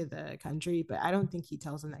writing to the country, but I don't think he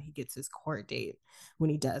tells them that he gets his court date when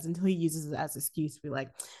he does, until he uses it as an excuse to be like,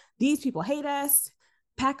 these people hate us,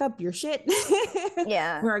 pack up your shit.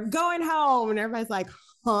 Yeah. We're going home. And everybody's like,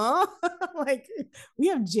 huh? Like, we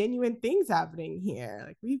have genuine things happening here.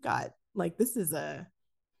 Like, we've got, like,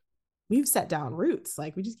 we've set down roots.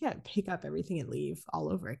 Like, we just can't pick up everything and leave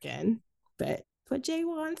all over again. But what Jay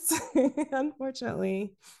wants,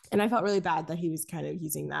 unfortunately. And I felt really bad that he was kind of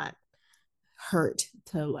using that hurt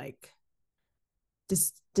to like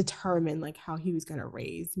just determine like how he was going to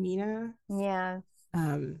raise Mina. Yeah.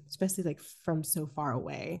 Especially like from so far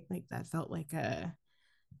away. Like, that felt like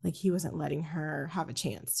he wasn't letting her have a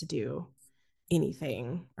chance to do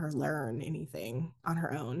anything or learn anything on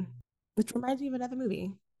her own, which reminds me of another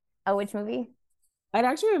movie. Oh, which movie? It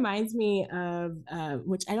actually reminds me of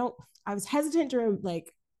which I was hesitant to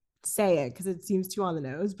like say it because it seems too on the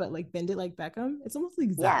nose, but like Bend It Like Beckham, it's almost the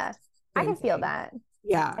exact I can feel that.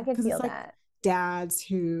 Yeah, I can feel it's that. Like dads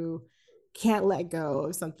who can't let go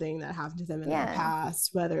of something that happened to them in their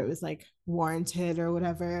past, whether it was like warranted or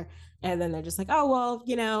whatever, and then they're just like, oh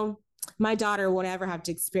well, my daughter won't ever have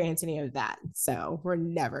to experience any of that, so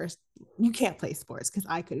you can't play sports because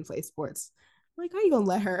I couldn't play sports. Like, how are you gonna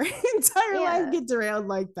let her entire life get derailed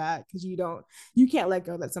like that because you can't let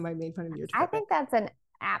go that somebody made fun of your trip? I think that's an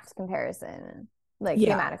apt comparison, like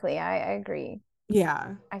thematically. I agree.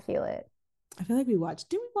 Yeah, I feel it. I feel like we watched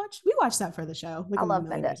that for the show. Like, I love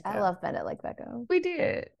Bend It Like Beckham. We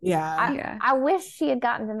did. Yeah. I wish she had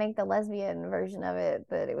gotten to make the lesbian version of it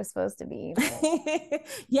that it was supposed to be.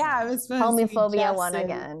 Yeah, it was supposed homophobia won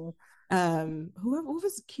again. Who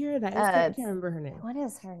was Kira? I can't remember her name. What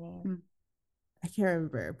is her name? I can't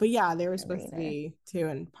remember, but yeah, they were supposed to be too.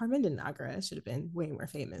 And Parminder Nagra should have been way more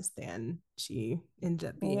famous than she ended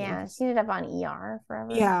up being. Yeah, she ended up on ER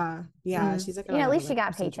forever. Yeah. She's like, at least she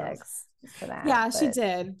got paychecks for that. Yeah, she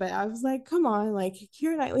did. But I was like, come on, like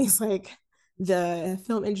Keira Knightley's like the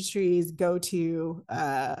film industry's go-to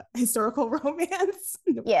historical romance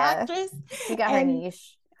actress. She got her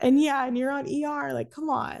niche. And you're on ER. Like, come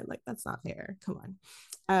on, like that's not fair. Come on.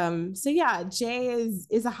 So yeah, Jay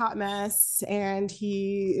is a hot mess, and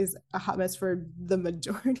he is a hot mess for the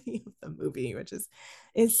majority of the movie, which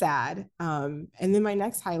is sad. And then my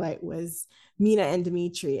next highlight was Mina and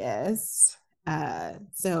Demetrius.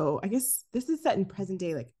 So I guess this is set in present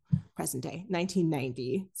day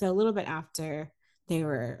 1990. So a little bit after they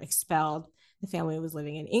were expelled, the family was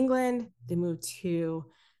living in England. They moved to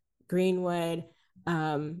Greenwood,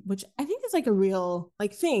 which I think is like a real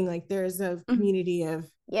like thing. Like there's a community of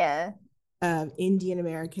Indian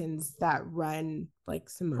Americans that run like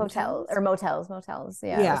some hotels or motels.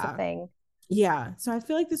 Yeah, that's the thing. Yeah. So I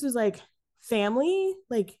feel like this was like family,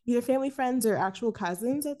 like either family friends or actual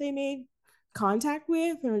cousins that they made contact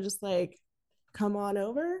with and were just like, come on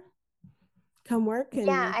over, come work. And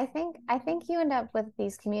I think you end up with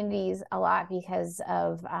these communities a lot because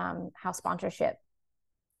of how sponsorship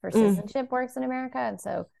for citizenship works in America. And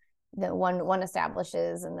so the one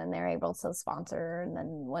establishes and then they're able to sponsor, and then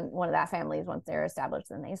one of that families, once they're established,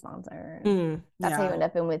 then they sponsor. That's how you end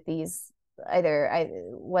up in with these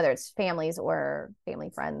whether it's families or family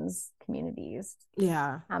friends communities.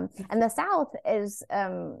 And the South is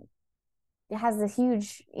it has this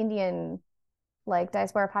huge Indian like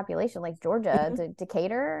diaspora population, like Georgia,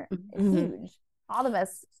 Decatur is huge. All the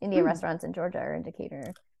best Indian restaurants in Georgia are in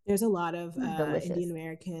Decatur. There's a lot of Indian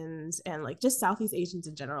Americans and like just Southeast Asians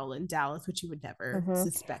in general in Dallas, which you would never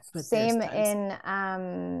suspect. But same in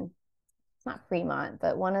it's not Fremont,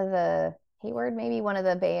 but one of the Hayward, maybe one of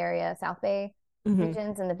the Bay Area, South Bay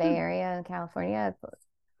regions in the Bay Area in California.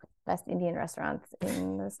 Best Indian restaurants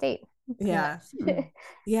in the state. So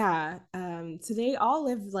they all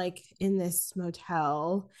live like in this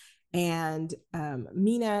motel, and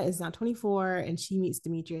Mina is now 24, and she meets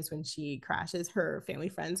Demetrius when she crashes her family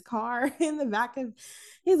friend's car in the back of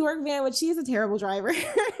his work van, which she is a terrible driver.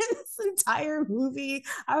 This entire movie,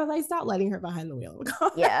 I was like, stop letting her behind the wheel of the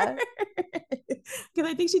car. Because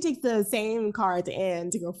I think she takes the same car at the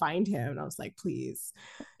end to go find him, and I was like, please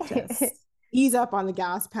just ease up on the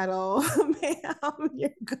gas pedal, ma'am. You're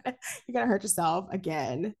gonna hurt yourself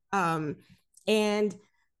again. And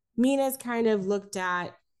Mina's kind of looked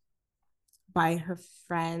at by her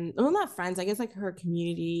friend, well, not friends, I guess like her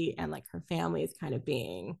community and like her family is kind of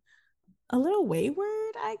being a little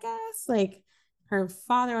wayward, I guess. Like her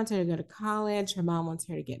father wants her to go to college, her mom wants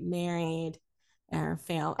her to get married, and her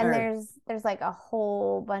family. And there's like a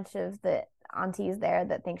whole bunch of the aunties there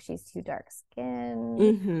that think she's too dark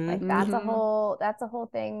skinned. Like that's a whole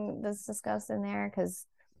thing that's discussed in there, because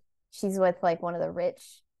she's with like one of the rich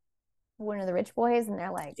boys, and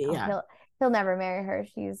they're like, he'll never marry her.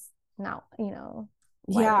 She's not,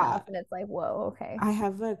 white enough. And it's like, whoa, okay. I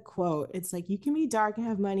have a quote. It's like, you can be dark and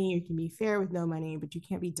have money, you can be fair with no money, but you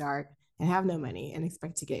can't be dark and have no money and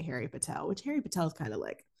expect to get Harry Patel, which Harry Patel is kind of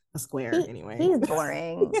like a square anyway. He's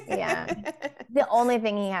boring. The only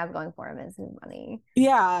thing he has going for him is his money.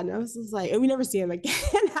 And I was just like, and we never see him again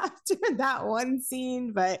after that one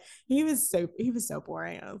scene, but he was so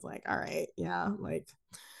boring. I was like, all right, like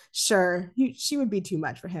sure, she would be too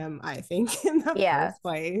much for him, I think, in the first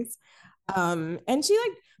place. And she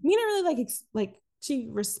Mina really she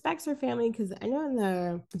respects her family, because I know in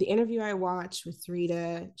the interview I watched with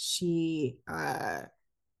Rita, she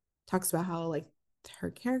talks about how like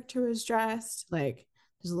her character was dressed. Like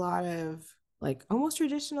there's a lot of like almost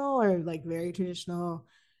traditional or like very traditional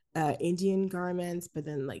Indian garments, but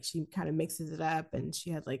then like she kind of mixes it up, and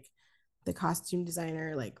she had like the costume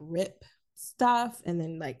designer like rip stuff and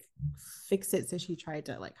then like fix it, so she tried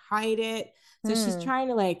to like hide it. So she's trying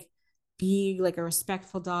to like be like a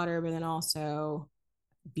respectful daughter, but then also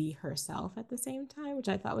be herself at the same time, which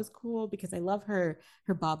I thought was cool, because I love her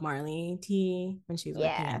Bob Marley tea when she was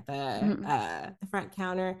working at the front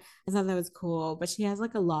counter. I thought that was cool. But she has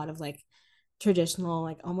like a lot of like traditional,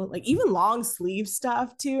 like almost like even long sleeve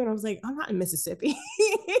stuff too, and I was like, I'm not in Mississippi.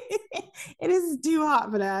 It is too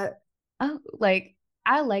hot for that. Oh, like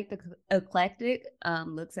I like the eclectic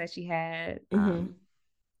looks that she had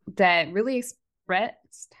that really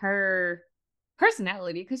expressed her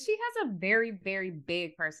personality, because she has a very, very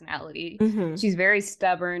big personality. She's very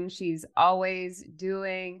stubborn. She's always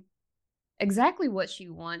doing exactly what she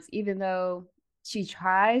wants, even though she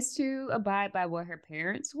tries to abide by what her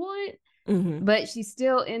parents want, but she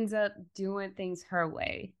still ends up doing things her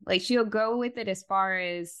way. Like she'll go with it as far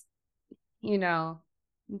as,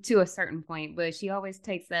 to a certain point, but she always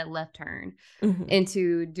takes that left turn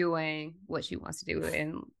into doing what she wants to do.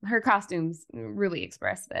 And her costumes really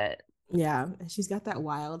express that. Yeah, she's got that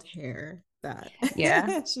wild hair that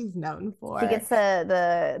she's known for. She gets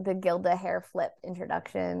the Gilda hair flip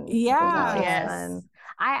introduction. Yes.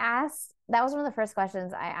 That was one of the first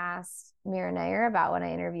questions I asked Mira Nair about when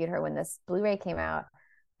I interviewed her when this Blu-ray came out,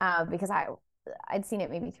 because I'd seen it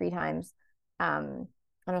maybe 3 times, and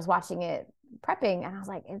I was watching it prepping, and I was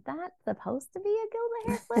like, is that supposed to be a Gilda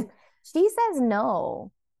hair flip? She says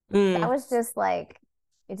no. That was just like,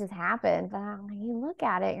 it just happened. But I'm like, you look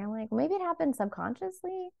at it, and you're like, maybe it happened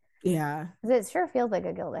subconsciously. Yeah. Because it sure feels like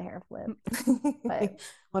a Gilda hair flip. But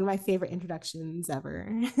one of my favorite introductions ever.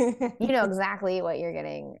 You know exactly what you're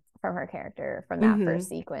getting from her character from that first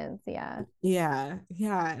sequence. Yeah. Yeah.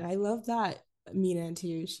 Yeah. And I love that Mina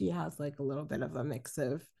too. She has like a little bit of a mix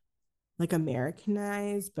of like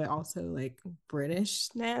Americanized, but also like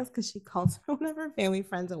Britishness, because she calls one of her family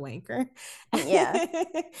friends a wanker. Yeah.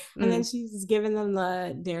 And then she's given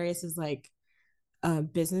them Darius's like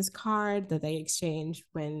business card that they exchanged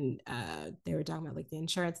when they were talking about like the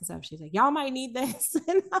insurance and stuff. She's like, y'all might need this.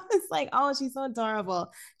 And I was like, oh, she's so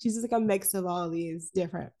adorable. She's just like a mix of all these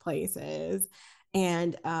different places.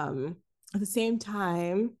 And at the same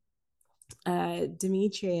time,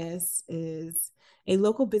 Demetrius is a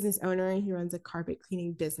local business owner. He runs a carpet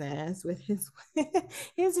cleaning business with his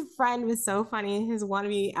friend was so funny. His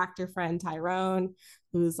wannabe actor friend Tyrone,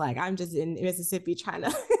 who's like, I'm just in Mississippi trying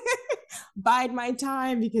to bide my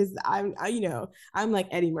time because I'm like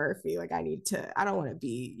Eddie Murphy. Like I don't want to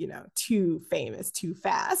be, too famous too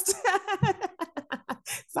fast.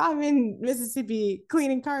 So I'm in Mississippi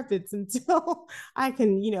cleaning carpets until I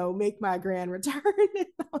can, make my grand return. And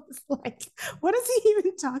I was like, what is he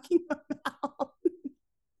even talking about?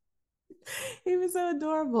 He was so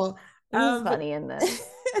adorable. He's funny in this.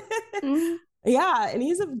 Yeah, and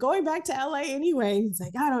he's going back to LA anyway. He's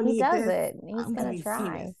like, I don't need this. He does it. He's gonna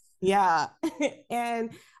try. Famous. Yeah.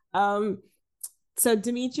 And so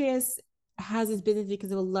Demetrius has his business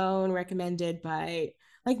because of a loan recommended by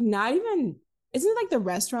like not even, isn't it like the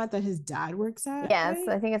restaurant that his dad works at? Yes,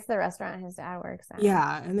 right? I think it's the restaurant his dad works at.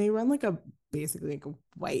 Yeah, and they run like basically like a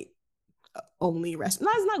white only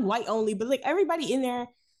restaurant. It's not white only, but like everybody in there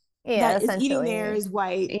that is eating there is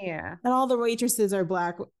white. Yeah. And all the waitresses are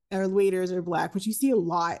black, or waiters are black, which you see a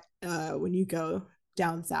lot when you go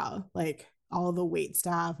down south. Like all the wait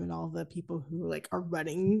staff and all the people who like are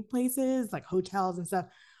running places like hotels and stuff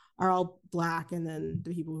are all black, and then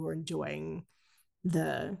the people who are enjoying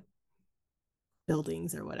the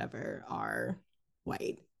buildings or whatever are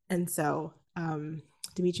white. And so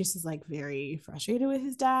Demetrius is like very frustrated with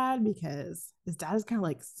his dad because his dad is kind of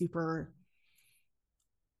like super,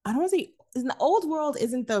 I don't want to say, in the old world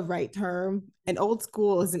isn't the right term, and old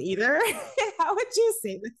school isn't either. How would you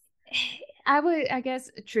say this? I guess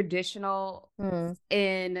traditional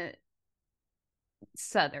in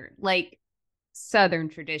Southern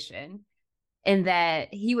tradition, in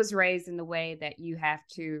that he was raised in the way that you have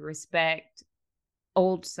to respect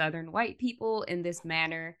old Southern white people in this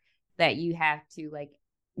manner, that you have to like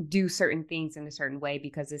do certain things in a certain way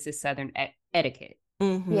because this is Southern etiquette.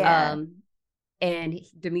 Yeah. And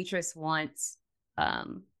Demetrius wants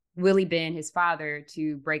Willie Ben, his father,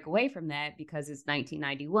 to break away from that because it's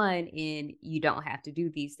 1991 and you don't have to do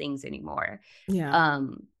these things anymore. Yeah.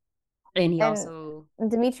 And he also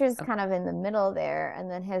Demetrius kind of in the middle there,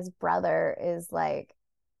 and then his brother is like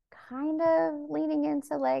kind of leaning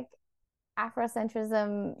into like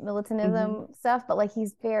Afrocentrism, militantism stuff, but like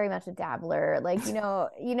he's very much a dabbler. Like he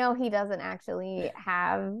doesn't actually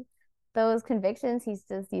have those convictions. He's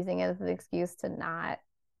just using it as an excuse to not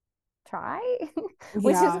try.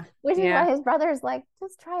 which is why his brother's like,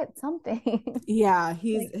 just try it something. Yeah,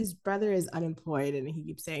 his brother is unemployed, and he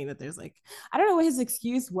keeps saying that there's like, I don't know what his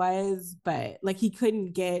excuse was, but like he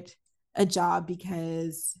couldn't get a job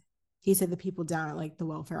because he said the people down at like the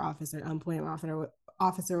welfare office or unemployment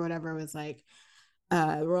office or whatever was like,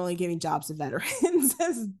 we're only giving jobs to veterans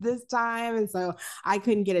this time, and so I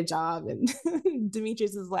couldn't get a job. And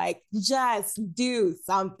Demetrius is like, just do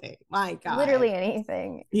something, my God, literally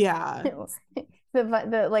anything. Yeah.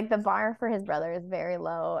 the bar for his brother is very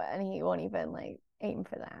low, and he won't even like aim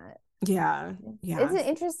for that. Yeah. It's an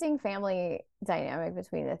interesting family dynamic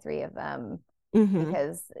between the three of them,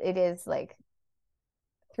 because it is like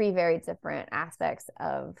three very different aspects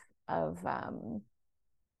of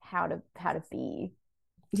how to be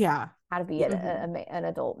an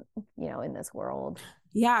adult, in this world.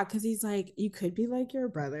 Yeah, because he's like, you could be like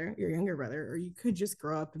your younger brother, or you could just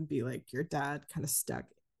grow up and be like your dad, kind of stuck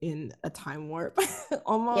in a time warp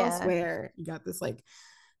almost, where you got this like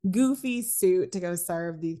goofy suit to go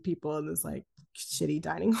serve these people in this like shitty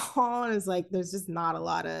dining hall, and it's like there's just not a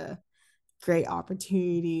lot of great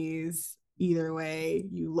opportunities either way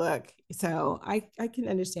you look. So I can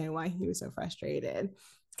understand why he was so frustrated,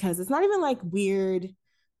 because it's not even like weird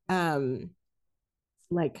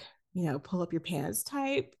like pull up your pants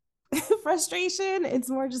type frustration. It's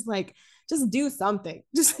more just just do something.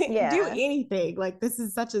 Just do anything. Like, this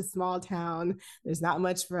is such a small town. There's not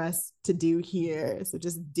much for us to do here. So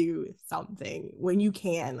just do something when you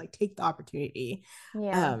can, like, take the opportunity.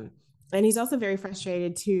 And he's also very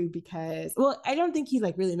frustrated too, because, well, I don't think he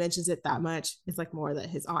like really mentions it that much. It's like more that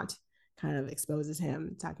his aunt kind of exposes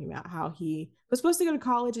him, talking about how he was supposed to go to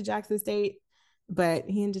college at Jackson State, but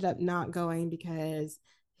he ended up not going because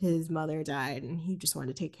his mother died and he just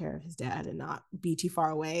wanted to take care of his dad and not be too far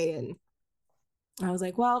away. And I was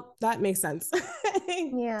like, well, that makes sense.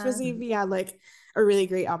 Especially if he had like a really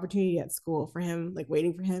great opportunity at school for him, like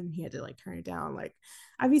waiting for him, he had to like turn it down. Like,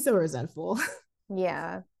 I'd be so resentful.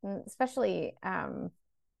 Yeah, especially in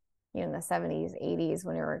the 70s, 80s,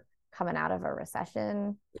 when we were coming out of a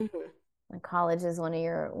recession. And college is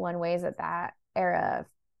one ways at that era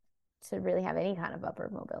to really have any kind of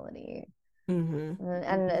upward mobility. And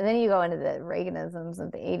then you go into the Reaganisms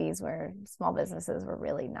of the 80s, where small businesses were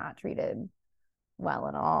really not treated well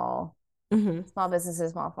at all. Small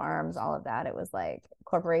businesses, small farms, all of that. It was like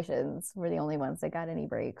corporations were the only ones that got any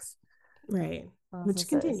breaks. Right. Which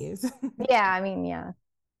continues.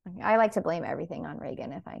 I like to blame everything on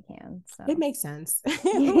Reagan if I can. So it makes sense.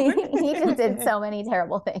 He just did so many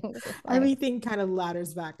terrible things. Everything kind of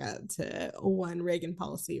ladders back up to one Reagan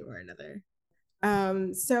policy or another.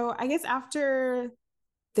 So I guess after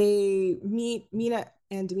they meet, Mina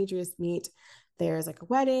and Demetrius meet, there's like a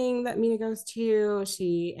wedding that Mina goes to.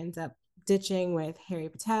 She ends up ditching with Harry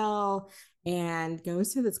Patel and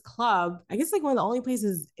goes to this club. I guess like one of the only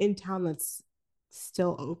places in town that's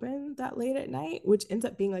still open that late at night, which ends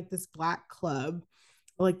up being like this black club,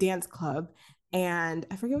 or like dance club. And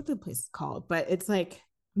I forget what the place is called, but it's like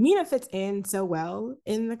Mina fits in so well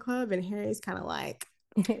in the club, and Harry's kind of like,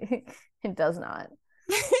 it does not.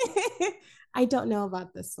 I don't know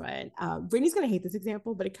about this one. Brittany's gonna hate this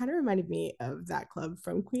example, but it kind of reminded me of that club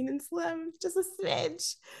from Queen and Slim, just a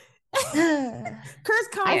smidge. Curse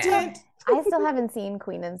content. I still haven't seen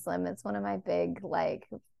Queen and Slim. It's one of my big like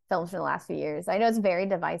films from the last few years. I know it's very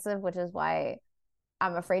divisive, which is why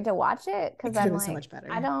I'm afraid to watch it, because I'm like, so much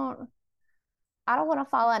better. I don't want to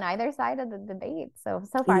fall on either side of the debate. So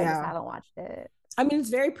far I just haven't watched it. I mean, it's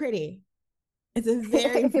very pretty. It's a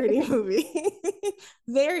very pretty movie.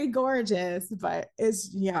 Very gorgeous, but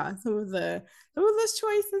it's some of those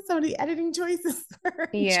choices, some of the editing choices.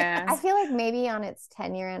 I feel like maybe on its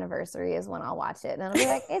 10-year anniversary is when I'll watch it, and it'll be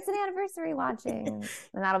like, it's an anniversary watching,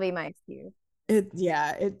 and that'll be my excuse.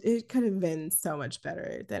 It could have been so much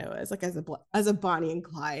better than it was. Like, as a Bonnie and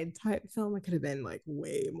Clyde type film, it could have been like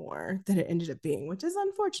way more than it ended up being, which is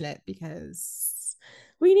unfortunate because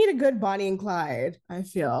we need a good Bonnie and Clyde, I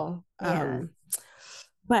feel.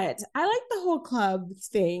 But I like the whole club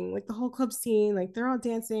thing, like the whole club scene, like they're all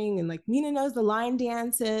dancing, and like Mina knows the line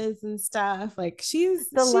dances and stuff. Like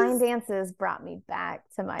line dances brought me back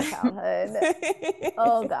to my childhood.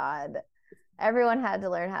 Oh God. Everyone had to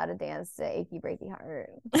learn how to dance to Achy Breaky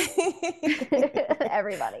Heart.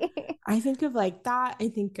 Everybody. I think of like that. I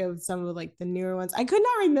think of some of like the newer ones. I could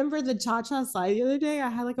not remember the cha-cha slide the other day. I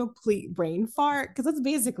had like a complete brain fart, because that's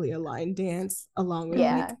basically a line dance along with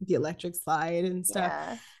like the electric slide and stuff.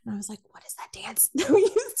 And I was like, what is that dance that we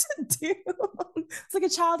used to do? It's like a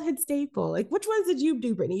childhood staple. Like, which ones did you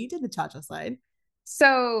do, Brittany? You did the cha-cha slide.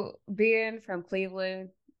 So being from Cleveland,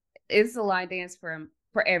 it's a line dance for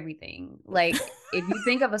everything. Like, if you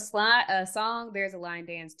think of a song, there's a line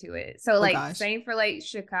dance to it. So like, same for like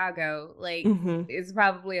Chicago, like it's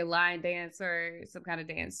probably a line dance or some kind of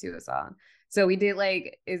dance to a song. So we did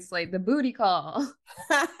like, it's like the booty call,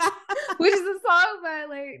 which is a song by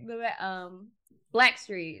like the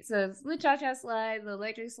Blackstreet. So it's the cha-cha slide, the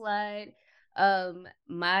electric slide.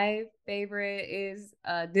 My favorite is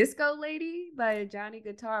Disco Lady by Johnny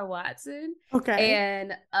Guitar Watson.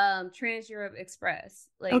 And Trans Europe Express.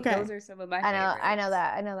 Like, those are some of my favorites. I know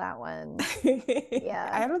that one.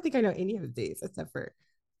 I don't think I know any of these except for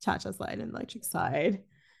Cha-Cha Slide and Electric Slide.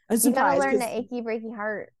 I'm surprised. You gotta learn the Achy Breaky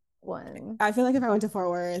Heart one. I feel like if I went to Fort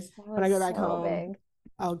Worth, when I go back home,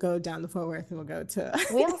 I'll go down to Fort Worth and we'll go to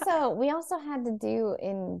we also had to do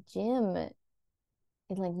in gym.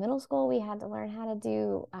 In like middle school, we had to learn how to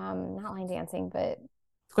do not line dancing, but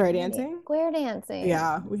square dancing. Square dancing.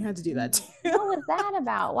 Yeah, we had to do that too. What was that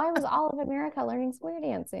about? Why was all of America learning square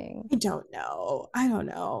dancing? I don't know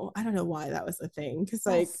why that was a thing. Because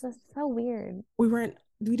like, that's so weird.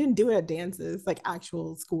 We didn't do it at dances, like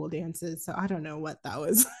actual school dances. So I don't know what that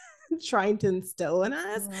was trying to instill in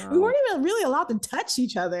us. No. We weren't even really allowed to touch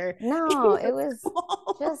each other. No, it was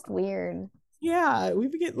just weird. Yeah, we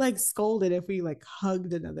would get like scolded if we like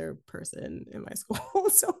hugged another person in my school.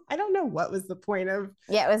 So I don't know what was the point of.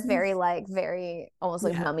 Yeah, it was very almost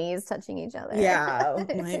like mummies touching each other. Yeah,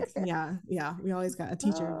 like yeah. We always got a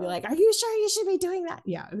teacher would be like, "Are you sure you should be doing that?"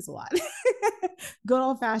 Yeah, it was a lot. Good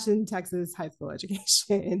old fashioned Texas high school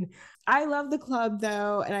education. I love the club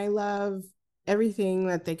though, and I love everything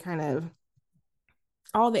that they kind of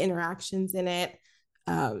all the interactions in it.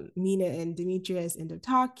 Mina and Demetrius end up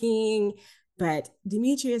talking, but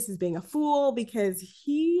Demetrius is being a fool because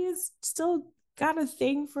he's still got a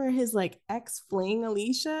thing for his like ex fling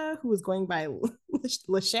Alicia, who was going by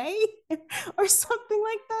Lachey or something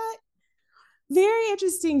like that. Very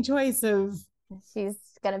interesting choice of. She's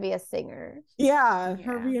gonna be a singer. Yeah,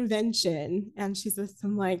 her reinvention, and she's with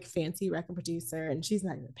some like fancy record producer, and she's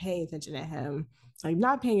not even paying attention to him, like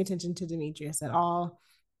not paying attention to Demetrius at all.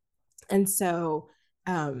 And so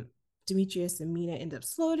Demetrius and Mina end up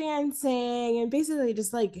slow dancing, and basically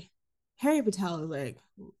just like Harry Patel is like,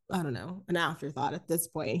 I don't know, an afterthought at this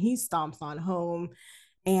point. He stomps on home,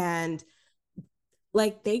 and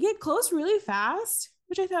like they get close really fast,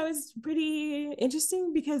 which I thought was pretty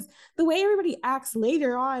interesting because the way everybody acts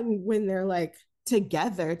later on when they're like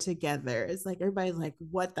together is like everybody's like,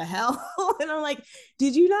 what the hell? And I'm like,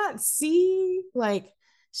 did you not see like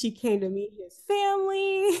she came to meet his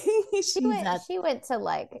family? She went to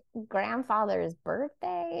like grandfather's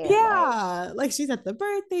birthday. Yeah, like she's at the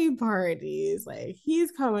birthday parties. Like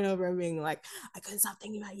he's coming over and being like, I couldn't stop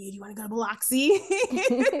thinking about you. Do you want to go to Biloxi?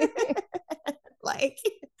 Like,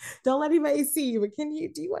 don't let anybody see you, but do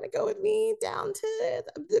you want to go with me down to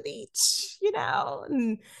the beach? You know,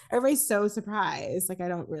 and everybody's so surprised. Like, I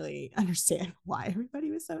don't really understand why everybody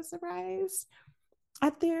was so surprised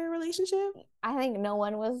at their relationship. I think no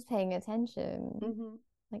one was paying attention. Mm-hmm.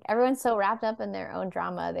 Like everyone's so wrapped up in their own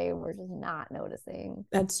drama, they were just not noticing.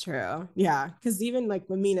 That's true. Yeah, because even like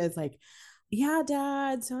when Mina's like, yeah,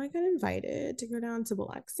 Dad, so I got invited to go down to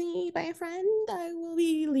Biloxi by a friend. I will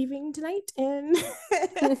be leaving tonight. And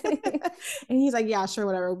and he's like, yeah, sure,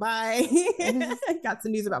 whatever. Bye. Got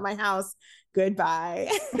some news about my house.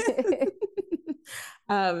 Goodbye.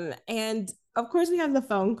 And of course we have the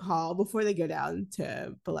phone call before they go down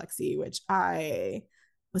to Biloxi, which I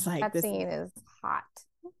was like, that scene is hot.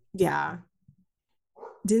 Yeah.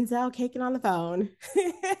 Denzel caking on the phone.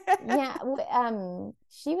 Yeah. I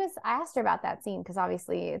asked her about that scene because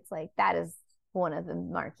obviously it's like that is one of the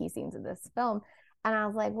marquee scenes of this film. And I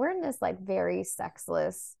was like, we're in this like very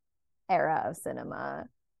sexless era of cinema.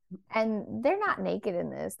 And they're not naked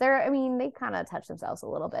in this. They kind of touch themselves a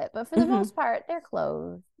little bit, but for the most part, they're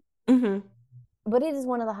clothed. But it is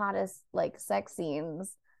one of the hottest like sex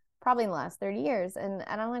scenes probably in the last 30 years. And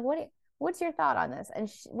I'm like, what's your thought on this? And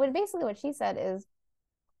what she said is,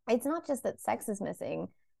 it's not just that sex is missing.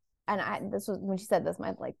 And this was when she said this,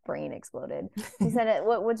 my like brain exploded. She said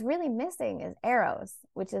what's really missing is eros,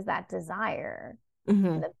 which is that desire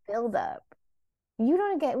and the buildup. We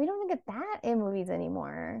don't get that in movies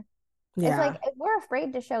anymore. Yeah. It's like if we're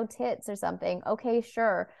afraid to show tits or something, okay,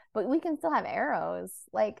 sure, but we can still have eros.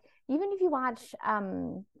 Like even if you watch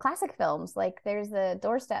classic films, like there's the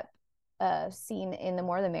doorstep scene in The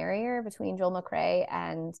More the Merrier between Joel McCrea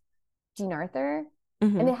and Jean Arthur.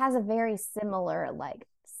 And it has a very similar like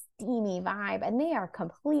steamy vibe, and they are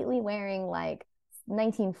completely wearing like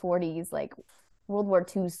 1940s like World War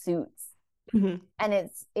II suits. And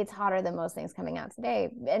it's hotter than most things coming out today.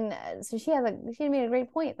 And so she made a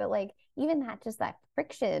great point that like even that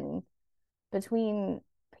friction between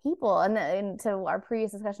people and to our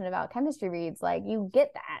previous discussion about chemistry reads, like you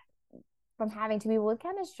get that from having two people with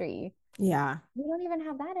chemistry. Yeah, we don't even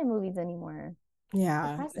have that in movies anymore.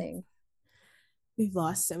 Yeah, depressing. We've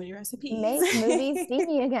lost so many recipes. Make movies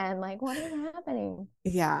steamy again. Like, what is happening?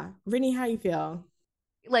 Yeah. Brittany, how you feel?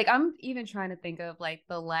 Like, I'm even trying to think of like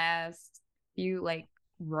the last few like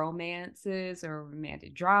romances or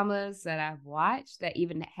romantic dramas that I've watched that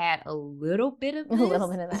even had a little bit of this. A little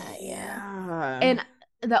bit of that, yeah. And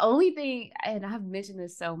the only thing, and I've mentioned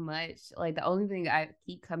this so much, like the only thing I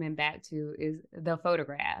keep coming back to is The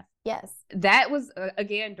Photograph. Yes. That was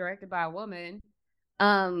again directed by a woman.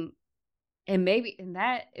 And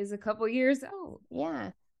that is a couple years old.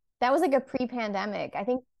 Yeah. That was like a pre-pandemic. I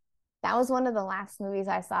think that was one of the last movies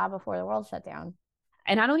I saw before the world shut down.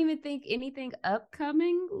 And I don't even think anything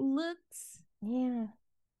upcoming looks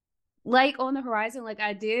like on the horizon. Like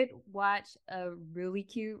I did watch a really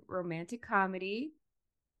cute romantic comedy.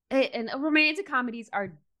 And romantic comedies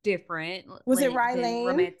are different. Was it Rye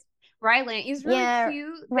Lane? Rye Lane is really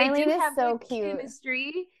cute. Rye Lane do is have so good cute.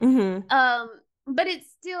 Chemistry. But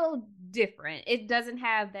it's still different. It doesn't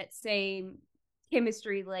have that same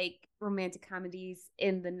chemistry like romantic comedies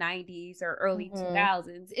in the 90s or early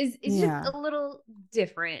 2000s is just a little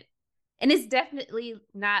different. And it's definitely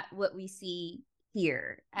not what we see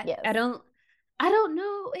here. I don't know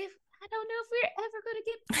if we're ever going to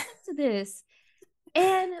get back to this.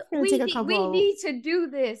 And we need to do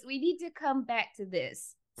this. We need to come back to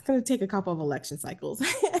this. It's going to take a couple of election cycles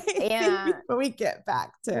before we get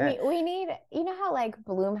back to it. We need, you know how like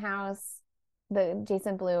Blumhouse, the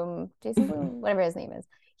Jason Blum, whatever his name is,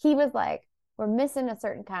 he was like, we're missing a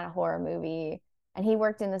certain kind of horror movie. And he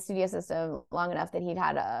worked in the studio system long enough that he'd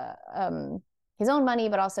had his own money,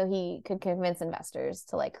 but also he could convince investors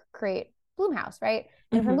to like create Blumhouse, right?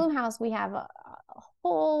 And from Blumhouse, we have a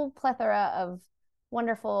whole plethora of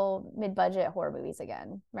wonderful mid-budget horror movies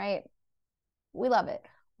again, right? We love it.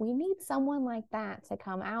 We need someone like that to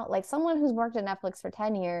come out, like someone who's worked at Netflix for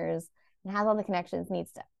 10 years and has all the connections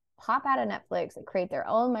needs to pop out of Netflix and create their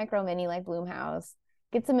own micro mini like Blumhouse,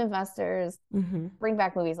 get some investors, bring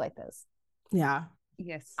back movies like this. Yeah.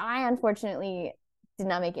 Yes. I unfortunately did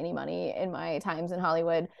not make any money in my times in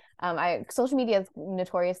Hollywood. Social media is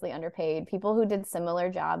notoriously underpaid. People who did similar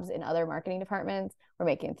jobs in other marketing departments were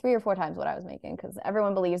making 3 or 4 times what I was making because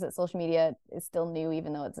everyone believes that social media is still new,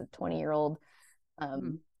 even though it's a 20-year-old.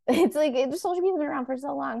 It's like social media's been around for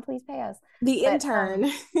so long. Please pay us.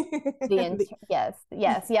 Intern. Yes.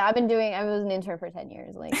 Yeah, I was an intern for 10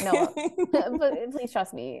 years. Like, no, but please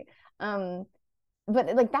trust me.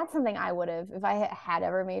 But like that's something I would have, if I had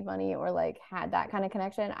ever made money or like had that kind of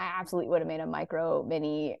connection, I absolutely would have made a micro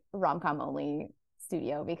mini rom-com only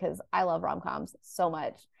studio because I love rom-coms so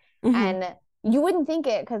much. And you wouldn't think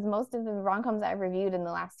it because most of the rom-coms I've reviewed in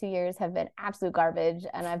the last 2 years have been absolute garbage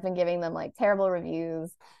and I've been giving them like terrible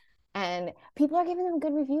reviews, and people are giving them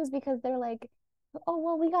good reviews because they're like, oh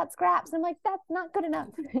well, we got scraps. I'm like, that's not good enough.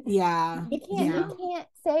 You can't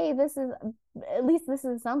say this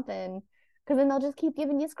is something, because then they'll just keep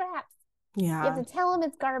giving you scraps. You have to tell them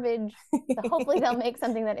it's garbage, so hopefully they'll make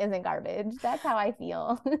something that isn't garbage. That's how I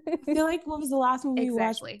feel. I feel like what was the last movie we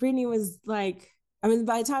watched? Brittany was like, I mean,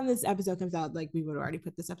 by the time this episode comes out, like we would have already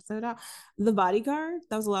put this episode out. The Bodyguard,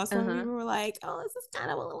 that was the last one. We were like, oh, this is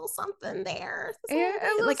kind of a little something there.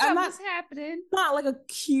 Like something's happening. Not like a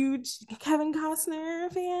huge Kevin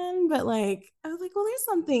Costner fan, but like I was like, well, there's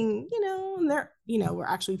something, and they're, we're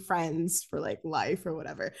actually friends for like life or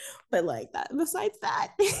whatever. But like that, besides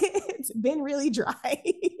that, it's been really dry.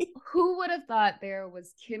 Who would have thought there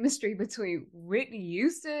was chemistry between Whitney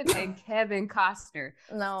Houston and Kevin Costner?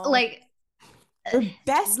 No, like.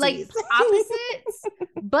 Besties. Like opposites,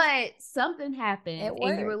 but something happened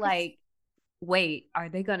and you were like, wait, are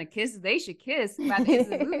they gonna kiss? They should kiss. By the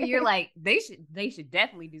end of the movie, you're like, they should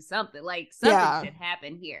definitely do something. Like something should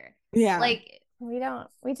happen here. Yeah. Like we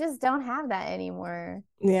just don't have that anymore.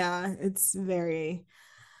 Yeah, it's very,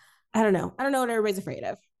 I don't know what everybody's afraid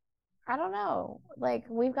of. I don't know. Like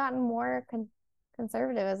we've gotten more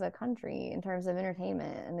conservative as a country in terms of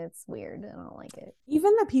entertainment, and it's weird. I don't like it.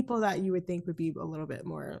 Even the people that you would think would be a little bit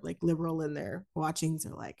more like liberal in their watchings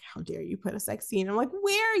are like, how dare you put a sex scene? I'm like,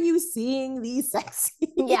 where are you seeing these sex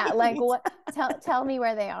scenes? Yeah, like what? Tell me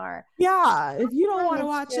where they are. Yeah, if you don't want to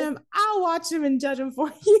watch them, I'll watch them and judge them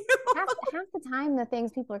for you. half the time the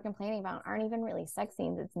things people are complaining about aren't even really sex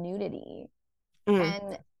scenes, it's nudity.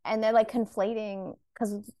 And they're like conflating,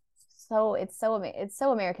 because it's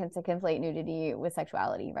so American to conflate nudity with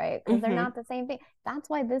sexuality, right? Because they're not the same thing. That's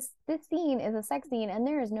why this scene is a sex scene and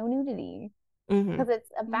there is no nudity, because it's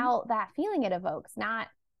about that feeling it evokes, not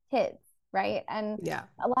tits, right? And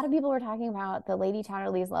a lot of people were talking about the Lady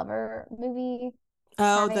Chatterley's Lover movie.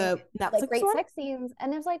 The Netflix like great one? Sex scenes,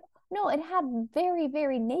 and it's like, no, it had very,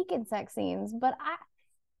 very naked sex scenes, but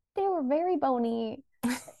they were very bony.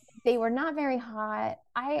 They were not very hot.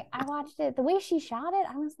 I watched it. The way she shot it,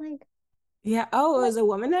 I was like, yeah. Oh, it was a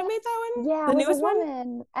woman that made that one? Yeah, the it was newest a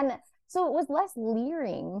woman. And so it was less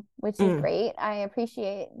leering, which is great. I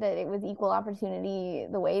appreciate that it was equal opportunity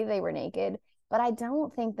the way they were naked, but I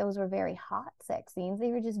don't think those were very hot sex scenes. They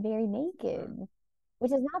were just very naked,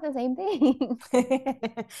 which is not the same thing.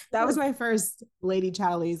 That was my first Lady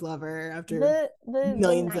Chatterley's Lover after the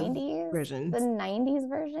millions 90s, of versions. The 90s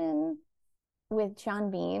version with Sean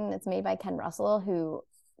Bean, it's made by Ken Russell, who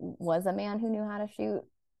was a man who knew how to shoot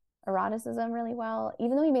eroticism really well.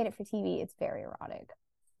 Even though he made it for TV, it's very erotic.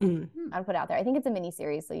 I'd put it out there. I think it's a mini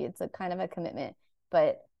series, so it's a kind of a commitment,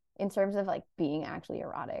 but in terms of like being actually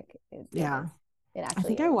erotic, it actually I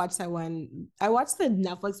think I watched that one. I watched the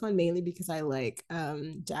Netflix one mainly because I like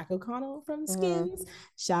Jack O'Connell from Skins.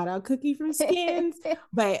 Shout out Cookie from Skins.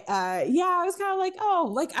 But I was kind of like, oh,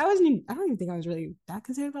 like I don't even think I was really that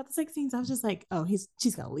concerned about the sex scenes. I was just like, oh,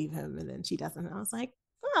 she's gonna leave him, and then she doesn't. And I was like,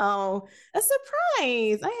 Oh, a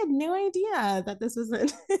surprise. I had no idea that this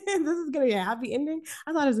wasn't this is gonna be a happy ending.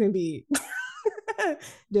 I thought it was gonna be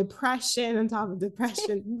depression on top of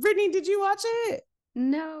depression. Brittany, did you watch it?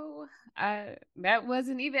 No, that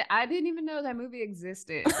wasn't even. I didn't even know that movie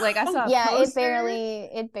existed. Like I saw, it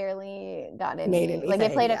barely got any. Like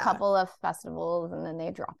it played a couple of festivals, and then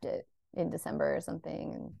they dropped it in December or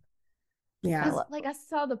something. And like I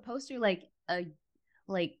saw the poster like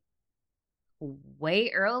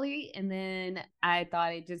way early, and then I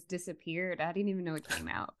thought it just disappeared. I didn't even know it came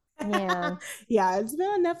out. Yeah, it's been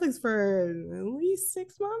on Netflix for at least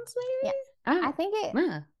 6 months, maybe. I think it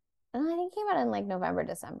came out in like November,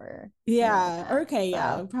 December. Yeah. Okay.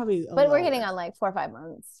 Yeah. Probably. But we're getting on like 4 or 5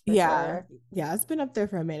 months. Yeah. Yeah. It's been up there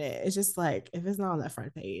for a minute. It's just like if it's not on that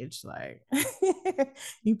front page, like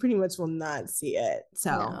you pretty much will not see it.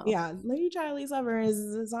 So yeah, Lady Charlie's Lover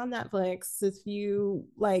is on Netflix. If you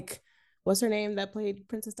like, what's her name that played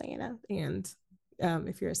Princess Diana? And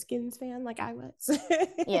if you're a Skins fan like I was,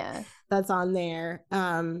 that's on there.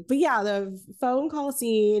 But yeah, the phone call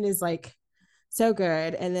scene is like so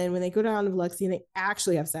good. And then when they go down to Biloxi and they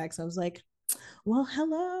actually have sex, I was like, well,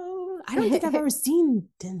 hello. I don't think I've ever seen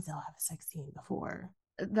Denzel have a sex scene before.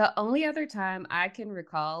 The only other time I can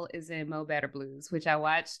recall is in Mo Better Blues, which I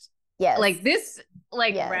watched. Yes. Like this,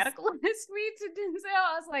 radicalized me to Denzel.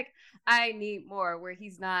 I was like, I need more where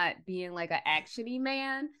he's not being like an actiony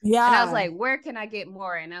man. Yeah. And I was like, where can I get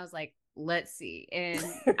more? And I was like, let's see. And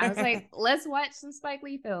I was like, let's watch some Spike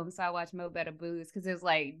Lee films. So I watched Mo Better Blues because it was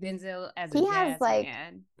like Denzel as a jazz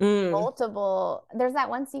man. Multiple. There's that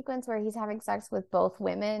one sequence where he's having sex with both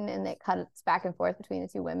women and it cuts back and forth between the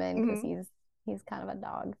two women because he's kind of a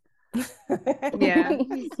dog. Yeah,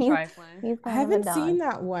 he's trifling. I haven't seen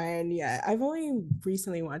that one yet. I've only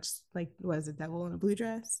recently watched was it Devil in a Blue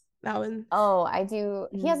Dress? That one. Oh, I do.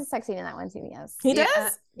 He has a sex scene in that one too. Yes, he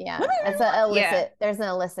does. Yeah, it's an illicit. Yeah. There's an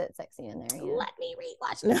illicit sex scene in there. Yeah. Let me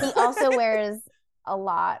rewatch. He also wears a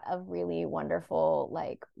lot of really wonderful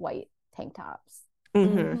like white tank tops.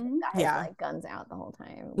 That has like guns out the whole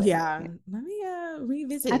time. Let me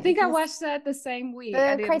revisit. I think I watched that the same week.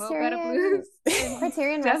 I did Criterion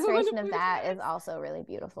restoration of that is also really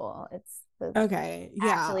beautiful. It's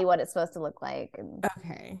actually what it's supposed to look like.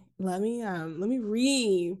 Okay, let me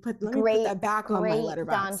put that back on my Letterboxd.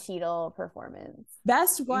 Don Cheadle performance,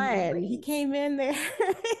 best one. He came in there,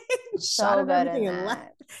 and shot up everything and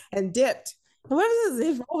left and dipped. What was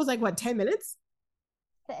his role? Was like 10 minutes?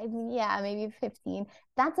 Yeah, maybe 15.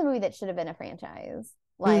 That's a movie that should have been a franchise.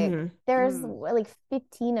 Like there's like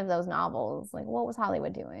 15 of those novels. Like what was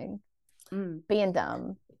Hollywood doing? Being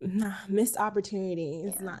dumb. Missed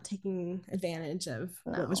opportunities, not taking advantage of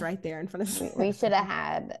what was right there in front of me. We should have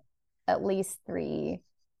had at least 3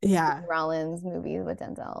 Rollins movies with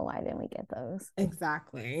Denzel. Why didn't we get those?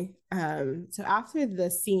 Exactly. So after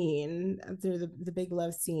the big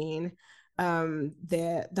love scene,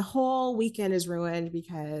 the whole weekend is ruined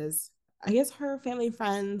because I guess her family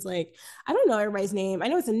friends, like I don't know everybody's name. I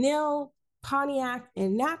know it's Anil, Pontiac,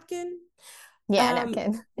 and Napkin.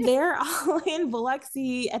 Napkin. They're all in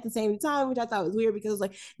Biloxi at the same time, which I thought was weird because it was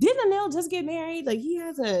like, didn't Anil just get married? Like he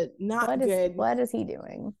has a what is he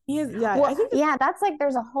doing? He is that's like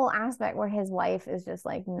there's a whole aspect where his wife is just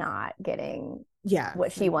like not getting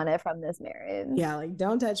what she wanted from this marriage. Yeah, like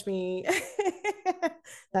don't touch me.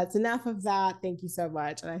 That's enough of that. Thank you so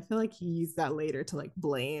much. And I feel like he used that later to like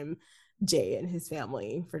blame Jay and his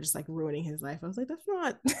family for just like ruining his life. I was like, that's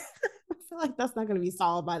not I feel like that's not going to be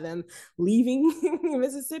solved by them leaving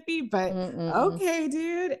Mississippi, but okay,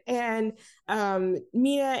 dude. And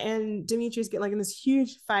Mia and Demetrius get like in this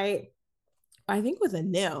huge fight, I think with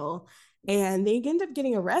Anil, and they end up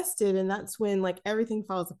getting arrested, and that's when like everything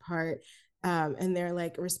falls apart. And their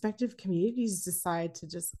like respective communities decide to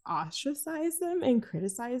just ostracize them and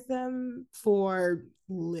criticize them for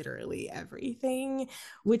literally everything,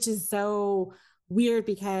 which is so weird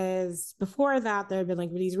because before that there had been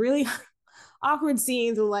like these really awkward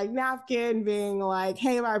scenes with like Napkin being like,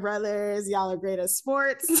 hey, my brothers, y'all are great at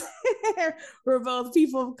sports. We're both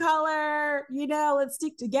people of color, let's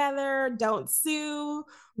stick together. Don't sue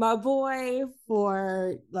my boy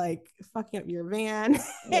for like fucking up your van.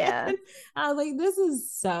 Yeah. I was like, this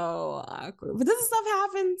is so awkward. But this stuff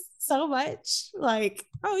happens so much. Like,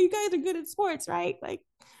 oh, you guys are good at sports, right? Like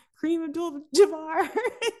Kareem Abdul-Jabbar.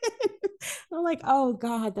 I'm like, oh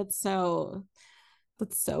God, that's so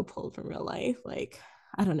pulled from real life. Like,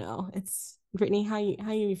 I don't know. It's Brittany, how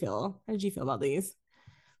you feel? How did you feel about these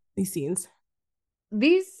scenes?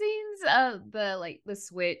 These scenes of the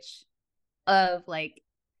switch of like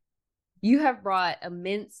you have brought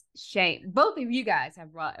immense shame. Both of you guys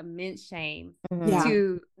have brought immense shame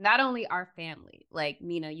to not only our family. Like,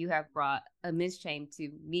 Mina, you have brought immense shame to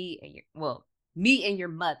me and your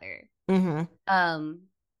mother.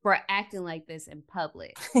 For acting like this in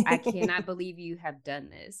public. I cannot believe you have done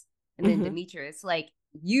this. And then Demetrius, like,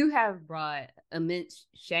 you have brought immense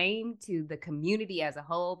shame to the community as a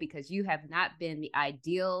whole because you have not been the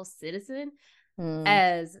ideal citizen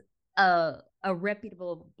as a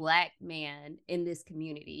reputable Black man in this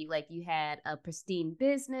community. Like, you had a pristine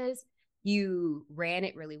business, you ran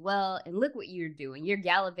it really well, and look what you're doing. You're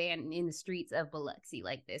gallivanting in the streets of Biloxi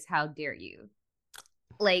like this. How dare you?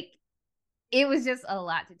 Like, it was just a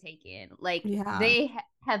lot to take in. Like, they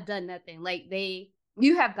have done nothing. Like,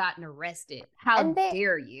 you have gotten arrested. How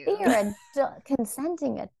dare you? They are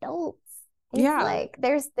consenting adults. It's like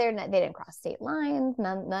they didn't cross state lines.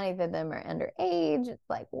 None of them are underage. It's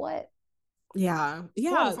like, what? Yeah.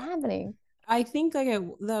 What is happening? I think like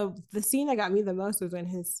the scene that got me the most was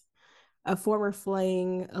when a former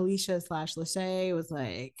fling, Alicia / Lachey, was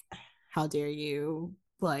like, how dare you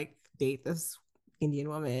like date this Indian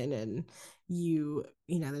woman, and there's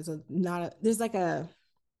like a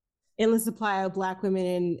endless supply of Black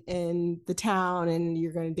women in the town, and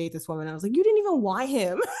you're going to date this woman. I was like, you didn't even want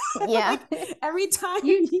him. Yeah. Like, every time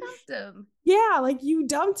you dumped him. Yeah, like you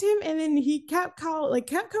dumped him, and then he kept coming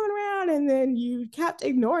around, and then you kept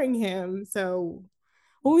ignoring him. So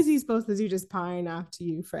what was he supposed to do? Just pine after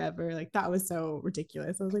you forever? Like, that was so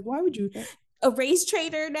ridiculous. I was like, why would you a race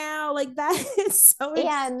traitor now? Like, that is so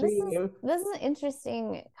extreme. This is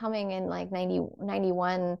interesting coming in like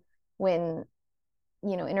 91 when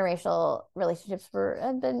interracial relationships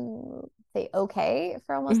have been okay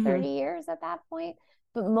for almost 30 years at that point,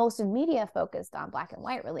 but most of media focused on Black and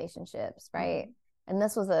white relationships, right? And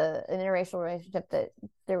this was an interracial relationship that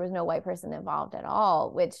there was no white person involved at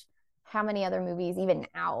all, which how many other movies even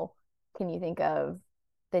now can you think of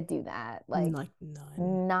that do that? Like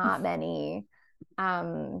none. Not many.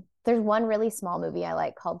 There's one really small movie I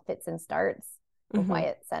like called Fits and Starts with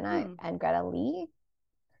Wyatt Cenac and Greta Lee.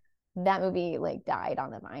 That movie like died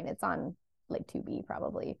on the vine. It's on like Tubi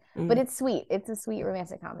probably, but it's sweet. It's a sweet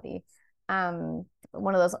romantic comedy. One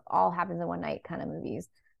of those all happens in one night kind of movies.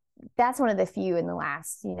 That's one of the few in the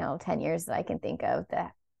last 10 years that I can think of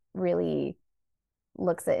that really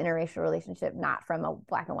looks at interracial relationship not from a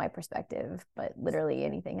Black and white perspective, but literally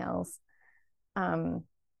anything else. So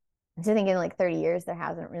I think in like 30 years there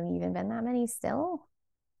hasn't really even been that many still.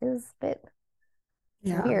 It was a bit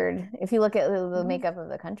weird. If you look at the makeup of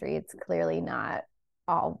the country, it's clearly not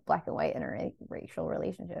all Black and white interracial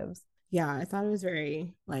relationships. Yeah, I thought it was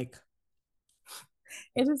very like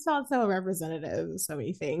it just felt so representative of so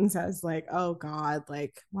many things. I was like, oh God,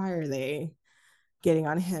 like why are they getting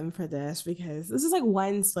on him for this? Because this is like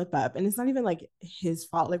one slip up and it's not even like his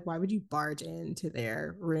fault. Like, why would you barge into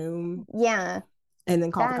their room? Yeah. And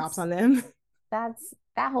then call the cops on them? That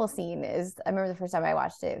whole scene is, I remember the first time I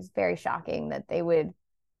watched it, it was very shocking that they would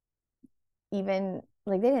even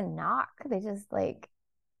like, they didn't knock. They just go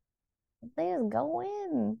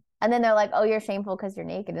in. And then they're like, oh, you're shameful because you're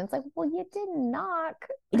naked. And it's like, well, you didn't knock.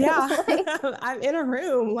 Yeah. Like, I'm in a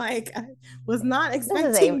room. Like, I was not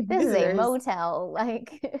expecting this is a motel.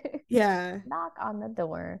 Like, yeah. Knock on the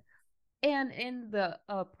door. And in the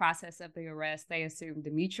process of the arrest, they assumed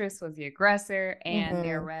Demetrius was the aggressor and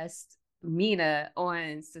they arrest Mina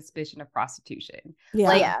on suspicion of prostitution.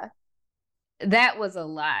 Yeah. That was a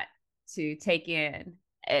lot to take in.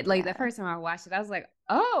 The first time I watched it, I was like,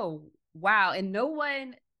 oh, wow. And no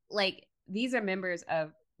one, like, these are members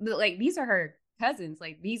of, like, these are her cousins.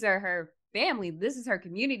 Like, these are her family. This is her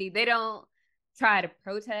community. They don't try to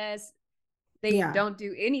protest. They don't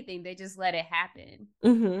do anything. They just let it happen.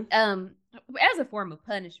 As a form of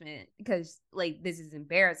punishment, because like this is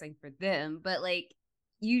embarrassing for them. But like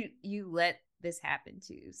you let this happen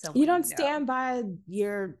to someone. You don't stand by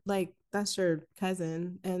your that's your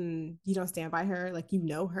cousin, and you don't stand by her. Like, you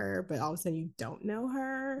know her, but all of a sudden you don't know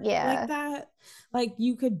her. Yeah, like that. Like,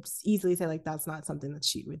 you could easily say like that's not something that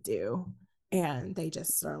she would do. And they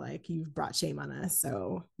just are like, you've brought shame on us,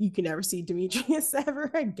 so you can never see Demetrius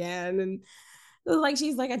ever again. And like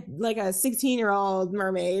she's like a 16-year-old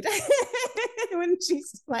mermaid when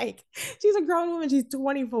she's a grown woman. She's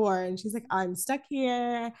 24 and she's like, I'm stuck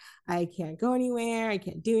here. I can't go anywhere. I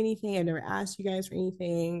can't do anything. I've never asked you guys for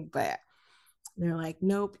anything. But they're like,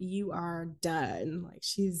 nope, you are done. Like,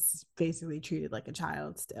 she's basically treated like a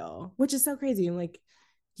child still, which is so crazy. And like,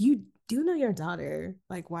 you do know your daughter.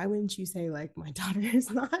 Like, why wouldn't you say like, my daughter is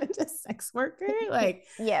not a sex worker? Like,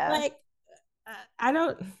 like I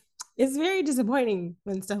don't. It's very disappointing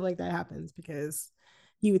when stuff like that happens, because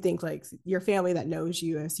you would think like your family that knows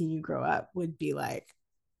you and seen you grow up would be like,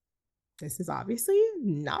 this is obviously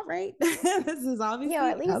not right. This is obviously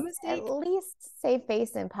a mistake. At least save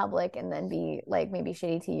face in public and then be like maybe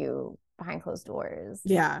shitty to you behind closed doors.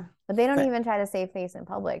 Yeah. But they don't even try to save face in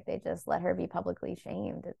public. They just let her be publicly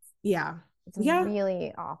shamed. It's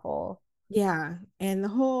really awful. Yeah. And the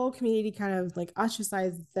whole community kind of like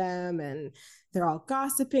ostracizes them, and they're all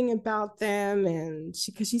gossiping about them. And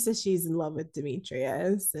because she says she's in love with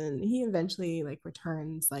Demetrius, and he eventually like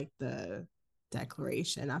returns like the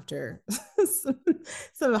declaration after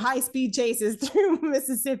some high-speed chases through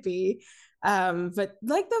Mississippi. But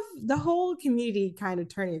like the whole community kind of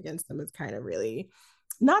turning against them is kind of really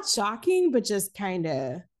not shocking, but just kind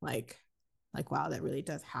of like wow, that really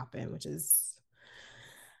does happen, which is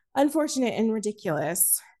unfortunate and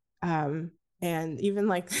ridiculous. And even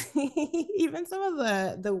like even some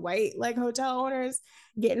of the white like hotel owners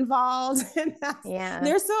get involved, and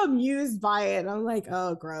they're so amused by it. I'm like,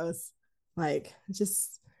 oh, gross. Like,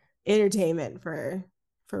 just entertainment for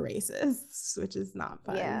racists, which is not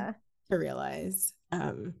fun to realize.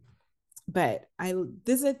 But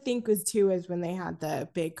this I think was too is when they had the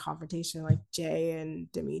big confrontation like Jay and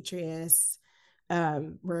Demetrius,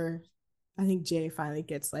 where I think Jay finally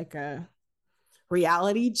gets like a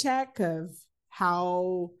reality check of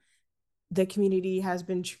how the community has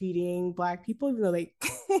been treating Black people, even though like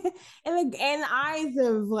and in eyes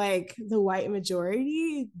of like the white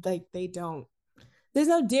majority, like they don't, there's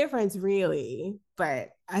no difference really.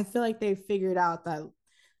 But I feel like they figured out that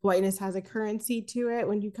whiteness has a currency to it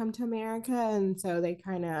when you come to America, and so they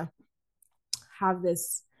kind of have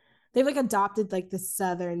this, they've like adopted like the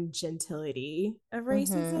Southern gentility of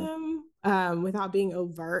racism, without being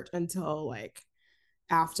overt until like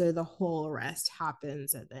after the whole arrest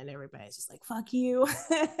happens, and then everybody's just like, fuck you.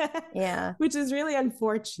 Which is really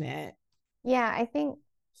unfortunate. I think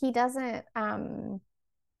he doesn't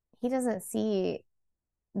see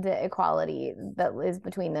the equality that is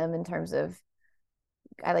between them in terms of,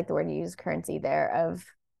 I like the word you use, currency there,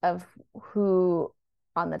 of who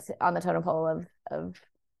on the totem pole of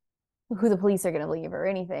who the police are going to believe or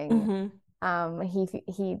anything.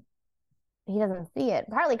 He doesn't see it,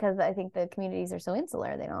 partly because I think the communities are so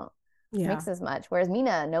insular, they don't mix as much, whereas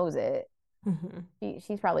Mina knows it.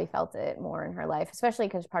 She's probably felt it more in her life, especially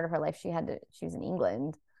because part of her life she was in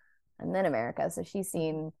England and then America, so she's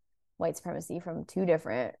seen white supremacy from two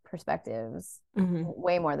different perspectives,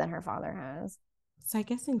 way more than her father has. So I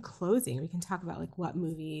guess in closing, we can talk about like what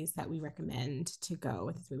movies that we recommend to go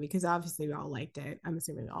with this movie, because obviously we all liked it. I'm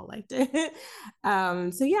assuming we all liked it.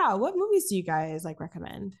 So yeah, what movies do you guys like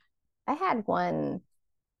recommend? I had one.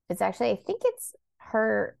 It's actually, I think it's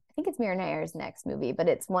Mira Nair's next movie, but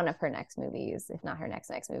it's one of her next movies, if not her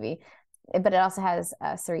next movie. But it also has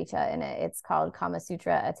Sarita in it. It's called Kama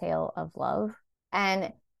Sutra: A Tale of Love,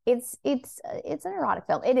 and it's an erotic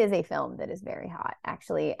film. It is a film that is very hot,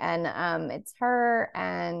 actually, and it's her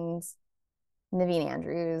and Naveen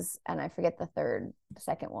Andrews, and I forget the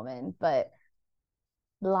second woman, but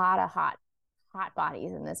a lot of hot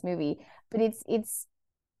bodies in this movie. But it's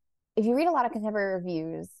if you read a lot of contemporary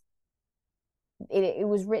reviews, it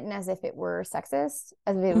was written as if it were sexist,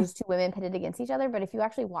 as if it was two women pitted against each other. But if you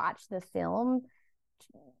actually watch the film,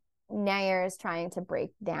 Nair is trying to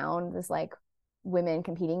break down this like women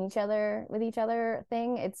competing with each other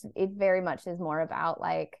thing. It very much is more about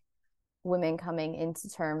like women coming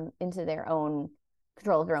into their own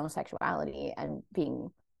control of their own sexuality and being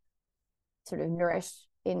sort of nourished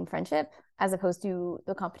in friendship, as opposed to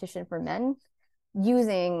the competition for men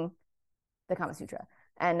using the Kama Sutra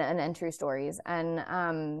and true stories.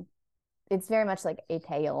 And it's very much like a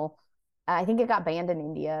tale. I think it got banned in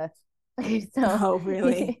India. So, oh,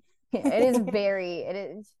 really? It's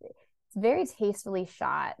very tastefully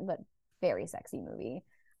shot, but very sexy movie.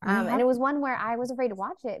 And it was one where I was afraid to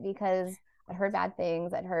watch it because I'd heard bad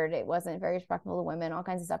things. I'd heard it wasn't very respectful to women, all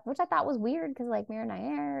kinds of stuff, which I thought was weird because like Mira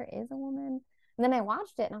Nair is a woman. And then I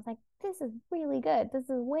watched it and I was like, this is really good. This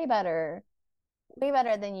is way better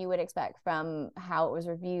than you would expect from how it was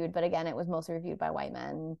reviewed. But again, it was mostly reviewed by white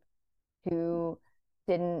men who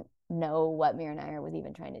didn't know what Mira Nair was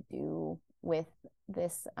even trying to do with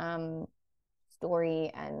this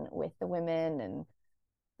story and with the women. And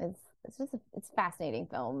it's just it's a fascinating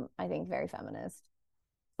film. I think very feminist,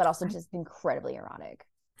 but also just incredibly erotic.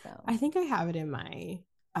 So I think I have it in my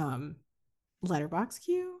Letterboxd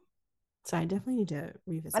queue. So I definitely need to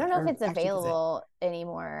revisit. I don't know if it's available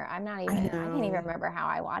anymore. I can't even remember how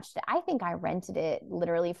I watched it. I think I rented it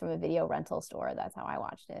literally from a video rental store. That's how I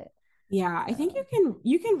watched it. Yeah, I think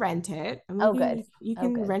you can rent it. Good. You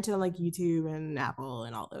can rent it on like YouTube and Apple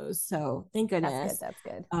and all those. So thank goodness. That's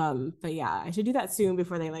good. But yeah, I should do that soon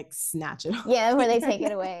before they like snatch it. Yeah, before they take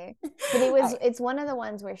it away. But it's one of the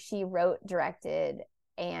ones where she wrote, directed,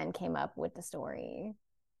 and came up with the story.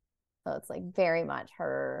 So it's like very much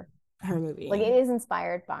her movie. Like it is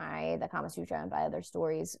inspired by the Kama Sutra and by other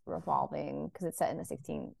stories revolving, because it's set in the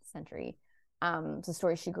 16th century. So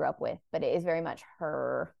stories she grew up with, but it is very much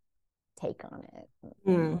her take on it,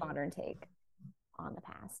 modern take on the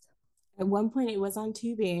past. At one point it was on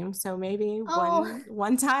Tubi, so maybe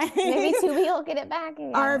one time maybe Tubi will get it back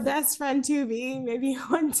again. Our best friend Tubi, maybe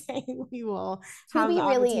one day we will have Tubi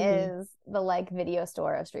really is the like video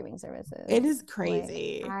store of streaming services. It is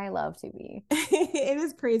crazy. Like, I love Tubi. It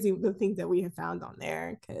is crazy the things that we have found on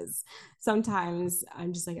there, because sometimes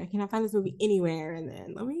I'm just like, I cannot find this movie anywhere, and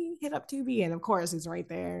then let me hit up Tubi, and of course it's right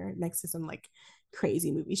there next to some like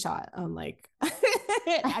crazy movie shot on like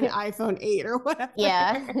an iPhone 8 or whatever.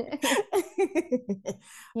 Yeah.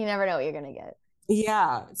 You never know what you're gonna get.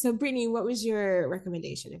 Yeah. So Brittany, what was your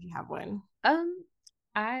recommendation if you have one?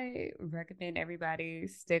 I recommend everybody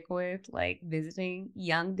stick with like visiting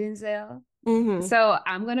young Denzel. Mm-hmm. So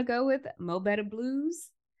I'm gonna go with Mo Better Blues.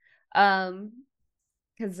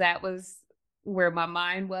 Because that was where my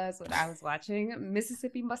mind was when I was watching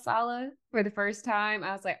Mississippi Masala for the first time.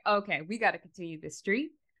 I was like, okay, we got to continue this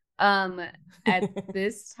streak. At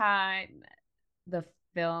this time, the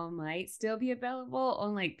film might still be available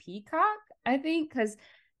on like Peacock, I think, because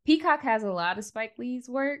Peacock has a lot of Spike Lee's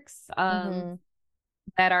works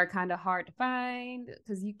that are kind of hard to find,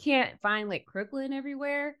 because you can't find like Crooklyn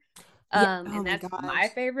everywhere. And that's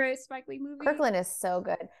my favorite Spike Lee movie. Crooklyn is so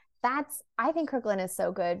good. I think Crooklyn is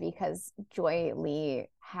so good because Joy Lee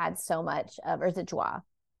had so much of, or is it Joie?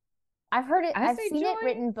 I've heard it. I've seen it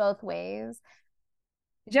written both ways.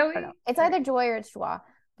 Joey? It's either Joy or it's Joie,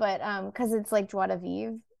 but because it's like joie de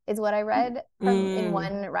vivre is what I read in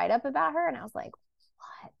one write-up about her, and I was like,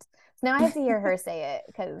 what? So now I have to hear her say it,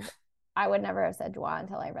 because I would never have said Joie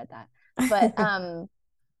until I read that. But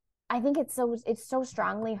I think it's so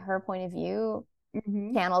strongly her point of view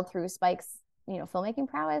channeled through Spike's filmmaking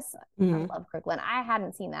prowess. I love Crooklyn. I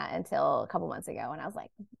hadn't seen that until a couple months ago, and I was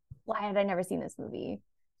like, why had I never seen this movie?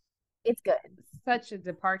 It's good. Such a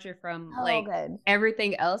departure from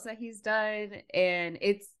everything else that he's done, and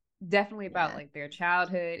it's definitely about like their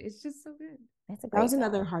childhood. It's just so good. That was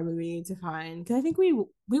another hard movie to find, because I think we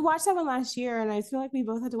watched that one last year, and I feel like we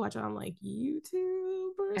both had to watch it on like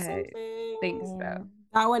YouTube or something. I think so.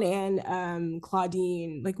 That one and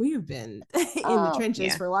Claudine, like we have been in the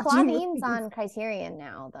trenches for watching. Claudine's on Criterion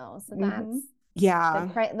now, though, so that's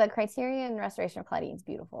the Criterion restoration of Claudine's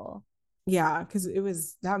beautiful. Yeah,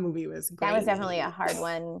 because that movie was great. That was definitely a hard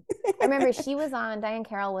one. I remember Diane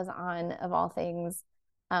Carroll was on, of all things,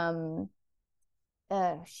 what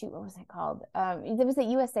was it called? There was a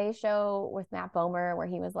USA show with Matt Bomer where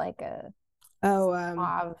he was like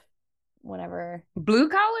whatever. Blue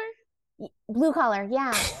Collar,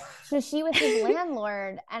 yeah. So she was his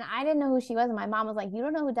landlord, and I didn't know who she was, and my mom was like, you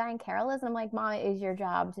don't know who Diane Carroll is? And I'm like, Mom, it is your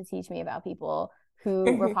job to teach me about people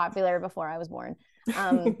who were popular before I was born.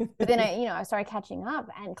 But then I started catching up,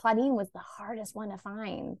 and Claudine was the hardest one to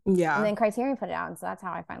find. Yeah. And then Criterion put it out, and so that's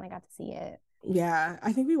how I finally got to see it. Yeah,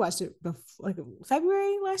 I think we watched it like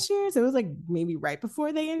February last year, so it was like maybe right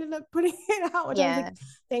before they ended up putting it out. Which I was like,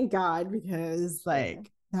 thank God, because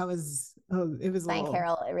that was it was Diane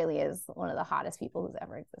Carroll. It really is one of the hottest people who's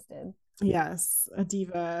ever existed. Yes, a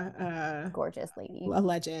diva, gorgeous lady, a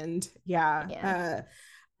legend. Yeah.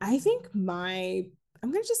 I think I'm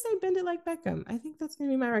gonna just say Bend It Like Beckham. I think that's gonna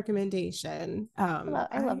be my recommendation. I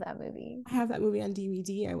love that movie. I have that movie on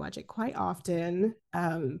DVD. I watch it quite often.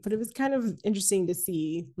 But it was kind of interesting to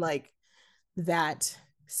see like that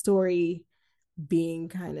story being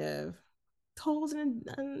kind of told in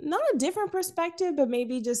not a different perspective, but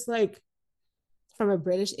maybe just like from a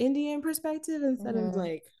British Indian perspective instead of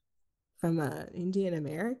like from a Indian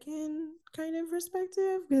American kind of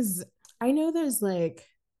perspective. Because I know there's like,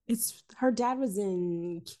 her dad was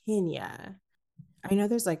in Kenya. I know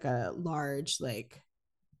there's like a large like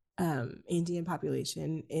Indian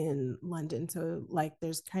population in London, so like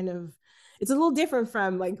there's kind of, it's a little different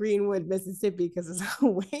from like Greenwood, Mississippi, because it's a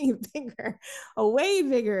way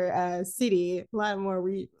bigger city, a lot more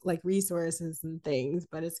resources and things.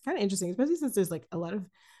 But it's kind of interesting, especially since there's like a lot of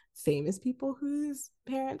famous people whose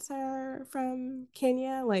parents are from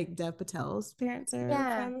Kenya, like Dev Patel's parents are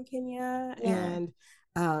from Kenya. And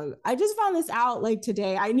I just found this out like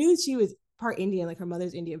today. I knew she was part Indian, like her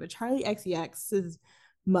mother's Indian, but Charlie XCX's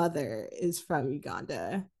mother is from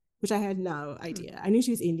Uganda. which I had no idea. I knew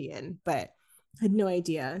she was Indian, but had no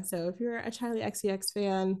idea. So if you're a Charlie XCX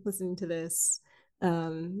fan listening to this,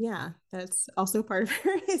 yeah, that's also part of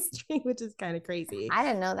her history, which is kind of crazy. I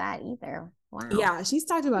didn't know that either. Wow. Yeah, she's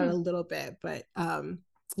talked about it a little bit, but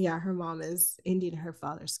yeah, her mom is Indian, her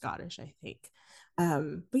father's Scottish, I think.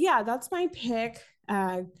 But yeah, that's my pick.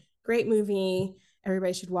 Great movie.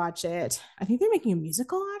 Everybody should watch it. I think they're making a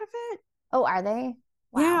musical out of it. Oh, are they?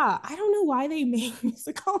 Wow. Yeah, I don't know why they make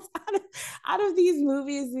musicals out of these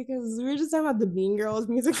movies, because we were just talking about the Mean Girls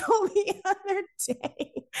musical the other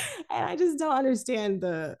day, and I just don't understand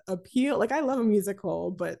the appeal. Like, I love a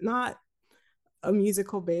musical, but not a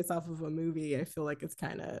musical based off of a movie. I feel like it's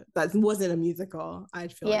kind of, that wasn't a musical. I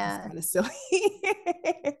feel like it's kind of silly.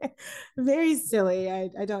 Very silly.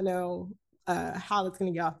 I don't know how it's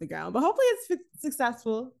going to get off the ground, but hopefully it's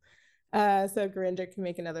successful, so Gurinder can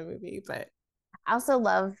make another movie. But I also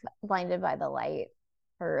love Blinded by the Light,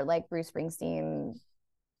 her like Bruce Springsteen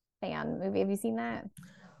fan movie. Have you seen that?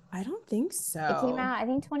 I don't think so. It came out, I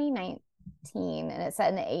think, 2019, and it's set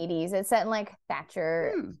in the 80s. It's set in like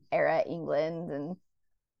Thatcher era England, and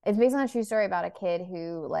it's based on a true story about a kid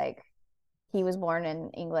who, like, he was born in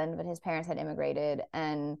England, but his parents had immigrated,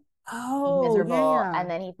 and miserable. Yeah. And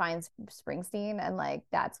then he finds Springsteen, and like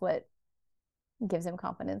that's what gives him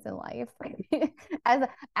confidence in life. as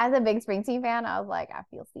a big Springsteen fan, I was like, I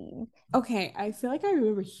feel seen. Okay, I feel like I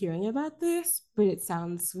remember hearing about this, but it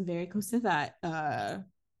sounds very close to that.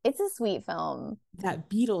 It's a sweet film. That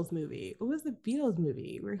Beatles movie. What was the Beatles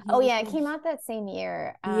movie? It came out that same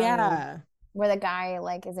year. Yeah. Where the guy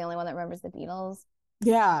like is the only one that remembers the Beatles.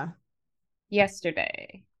 Yeah.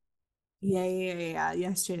 Yesterday. Yeah.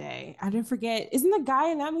 Yesterday. I didn't forget. Isn't the guy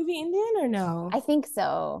in that movie Indian or no? I think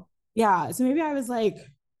so. Yeah. So maybe I was like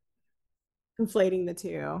conflating the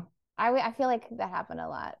two. I feel like that happened a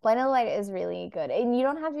lot. Blinded by the Light is really good. And you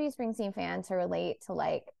don't have to be a Springsteen fan to relate to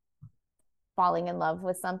like falling in love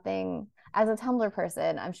with something. As a Tumblr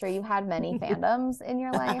person, I'm sure you had many fandoms in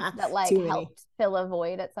your life that like helped fill a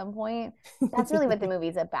void at some point. That's really what the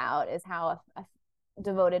movie's about, is how a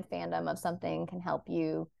devoted fandom of something can help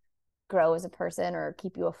you grow as a person or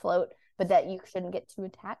keep you afloat, but that you shouldn't get too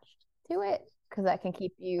attached to it, because that can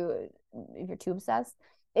keep you, if you're too obsessed.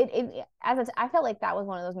 I felt like that was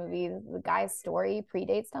one of those movies. The guy's story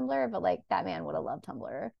predates Tumblr, but like that man would have loved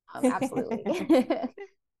Tumblr. Absolutely.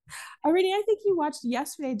 Already, I think you watched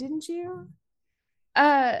Yesterday, didn't you?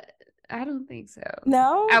 I don't think so.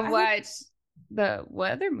 No, I watched the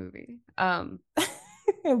other movie?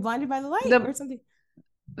 Blinded by the Light or something.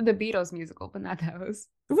 The Beatles musical, but not those.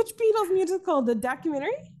 Which Beatles musical? The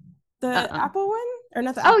documentary? The Apple one? Or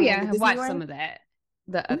not the Apple one? I watched some of that.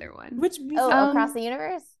 The other one. Which musical? Across the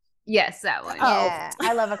Universe? Yes, that one. Yeah,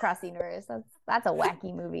 I love Across the Universe. That's a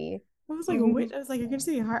wacky movie. I was like, you're gonna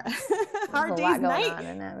see Hard Day's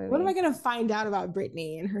Night. What am I gonna find out about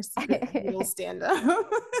Britney and her little stand-up?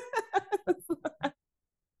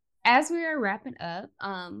 As we are wrapping up,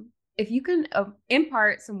 if you can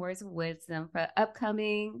impart some words of wisdom for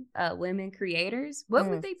upcoming women creators, what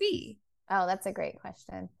would they be? Oh, that's a great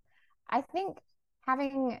question. I think,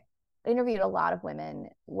 having interviewed a lot of women,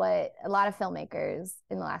 a lot of filmmakers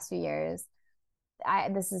in the last few years,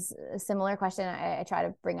 this is a similar question I try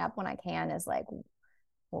to bring up when I can, is like,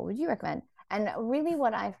 what would you recommend? And really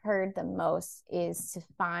what I've heard the most is to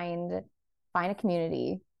find a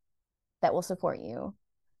community that will support you.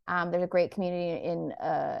 There's a great community in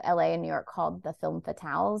LA and New York called the Film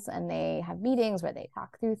Fatales, and they have meetings where they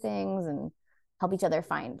talk through things and help each other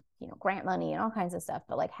find, grant money and all kinds of stuff.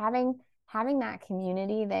 But like having that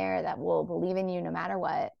community there that will believe in you no matter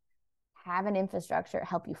what, have an infrastructure,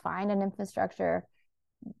 help you find an infrastructure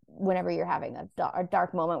whenever you're having a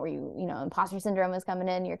dark moment where imposter syndrome is coming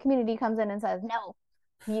in, your community comes in and says, no,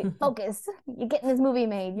 you focus, you're getting this movie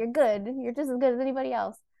made, you're good, you're just as good as anybody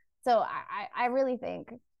else. So I really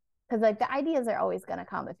think, because like the ideas are always going to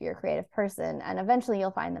come if you're a creative person, and eventually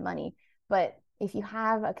you'll find the money. But if you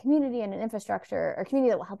have a community and an infrastructure, or a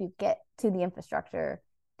community that will help you get to the infrastructure,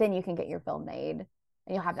 then you can get your film made,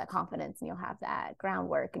 and you'll have that confidence, and you'll have that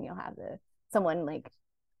groundwork, and you'll have someone like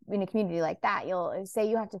in a community like that. You'll say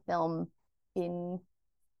you have to film in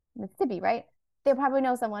Mississippi, right? They'll probably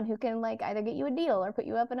know someone who can like either get you a deal or put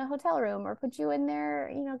you up in a hotel room or put you in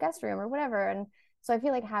their guest room or whatever. And so I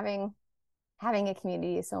feel like having a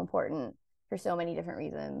community is so important for so many different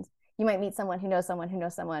reasons. You might meet someone who knows someone who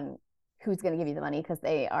knows someone who's going to give you the money because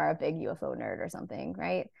they are a big UFO nerd or something,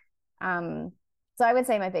 right? So I would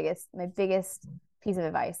say my biggest piece of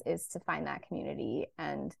advice is to find that community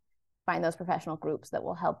and find those professional groups that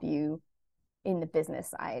will help you in the business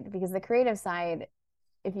side, because the creative side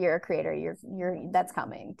if you're a creator, you're that's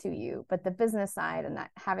coming to you. But the business side and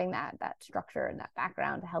that having that structure and that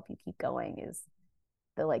background to help you keep going is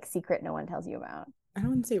the like secret no one tells you about. I don't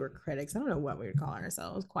want to say we're critics. I don't know what we would call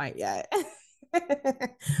ourselves quite yet.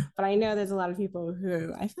 But I know there's a lot of people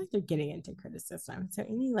who I feel like they're getting into criticism. So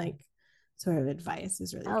any like sort of advice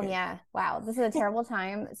is really good. Yeah. Wow. This is a terrible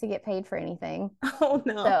time to get paid for anything. Oh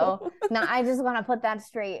no. So now I just want to put that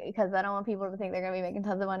straight because I don't want people to think they're going to be making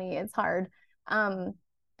tons of money. It's hard.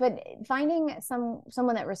 But finding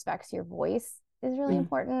someone that respects your voice is really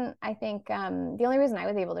important. I think the only reason I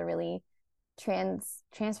was able to really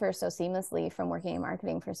transfer so seamlessly from working in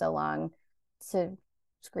marketing for so long to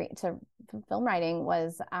film writing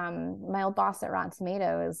was my old boss at Rotten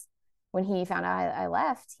Tomatoes. When he found out I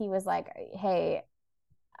left, he was like, hey,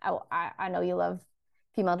 I know you love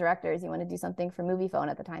female directors. You want to do something for Moviefone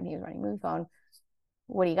at the time. He was running Moviefone.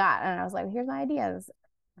 What do you got? And I was like, here's my ideas.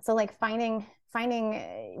 So like finding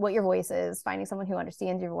what your voice is, finding someone who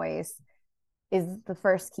understands your voice is the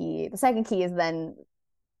first key. The second key is then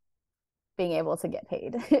being able to get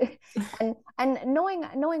paid and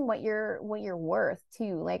knowing what you're worth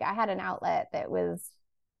too. Like I had an outlet that was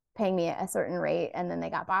paying me a certain rate and then they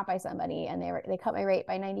got bought by somebody and they cut my rate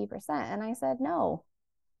by 90%. And I said, no,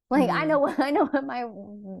 like I know what my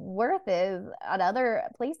worth is at other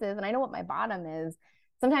places. And I know what my bottom is.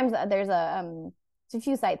 Sometimes there's a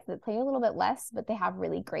few sites that pay a little bit less, but they have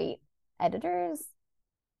really great editors.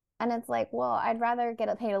 And it's like, well, I'd rather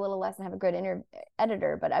get paid a little less and have a good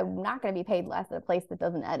editor, but I'm not going to be paid less at a place that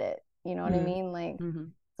doesn't edit. You know what I mean? Like,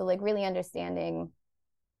 so like really understanding.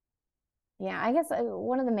 Yeah, I guess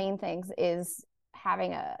one of the main things is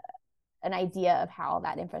having an idea of how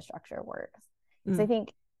that infrastructure works. So I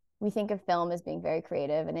think we think of film as being very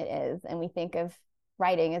creative, and it is. And we think of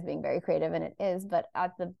writing as being very creative, and it is. But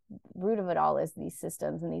at the root of it all is these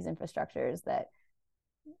systems and these infrastructures that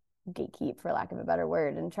gatekeep, for lack of a better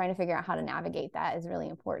word, and trying to figure out how to navigate that is really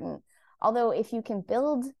important. Although if you can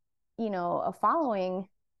build, a following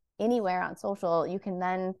anywhere on social, you can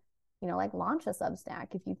then, like launch a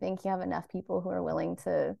Substack if you think you have enough people who are willing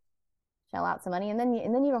to shell out some money, and then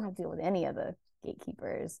you don't have to deal with any of the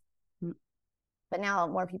gatekeepers. But now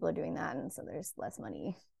more people are doing that, and so there's less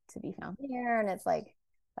money to be found there, and it's like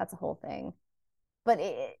that's a whole thing. But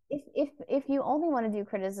if you only want to do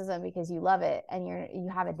criticism because you love it and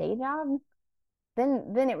you have a day job,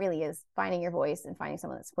 then it really is finding your voice and finding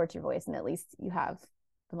someone that supports your voice, and at least you have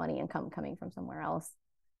the money income coming from somewhere else.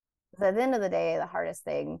 So at the end of the day, the hardest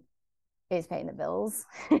thing is paying the bills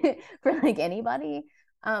for like anybody.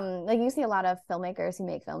 Like you see a lot of filmmakers who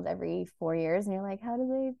make films every 4 years, and you're like, how do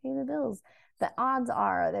they pay the bills? The odds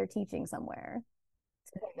are they're teaching somewhere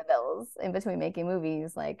to pay the bills in between making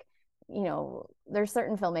movies. Like, there's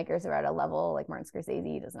certain filmmakers who are at a level like Martin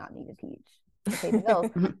Scorsese does not need to teach to pay the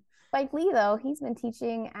bills. Spike Lee, though, he's been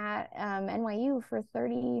teaching at NYU for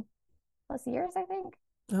 30 plus years, I think.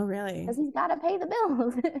 Oh, really? Because he's got to pay the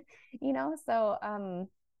bills, So,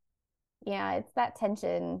 yeah, it's that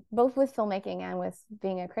tension, both with filmmaking and with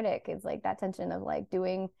being a critic. It's like that tension of like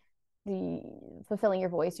fulfilling your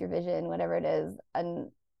voice, your vision, whatever it is,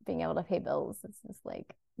 and being able to pay bills. It's just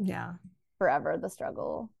like, forever the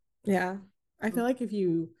struggle. Yeah. I feel like if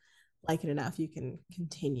you like it enough, you can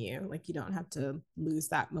continue. Like you don't have to lose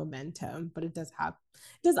that momentum, but it does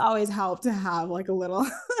always help to have like a little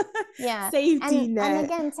safety net. And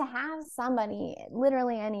again, to have somebody,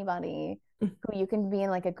 literally anybody who you can be in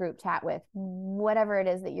like a group chat with, whatever it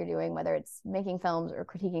is that you're doing, whether it's making films or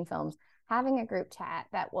critiquing films, having a group chat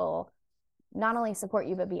that will not only support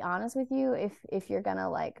you but be honest with you if you're gonna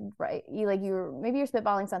like maybe you're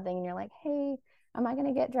spitballing something and you're like, hey, am I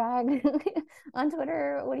gonna get dragged on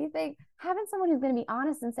Twitter? What do you think? Having someone who's gonna be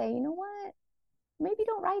honest and say, you know what, maybe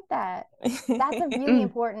don't write that. That's a really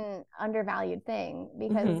important undervalued thing,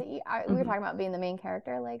 because we were talking about being the main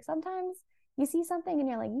character. Like sometimes you see something and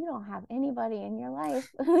you're like, you don't have anybody in your life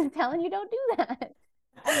who's telling you don't do that.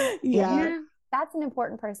 That's an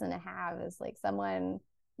important person to have, is like someone,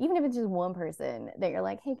 even if it's just one person that you're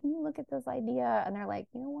like, hey, can you look at this idea? And they're like,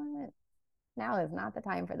 you know what? Now is not the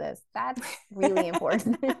time for this. That's really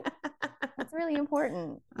important. That's really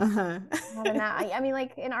important. I mean,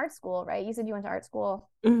 like in art school, right? You said you went to art school.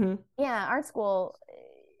 Yeah, art school,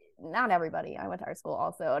 not everybody. I went to art school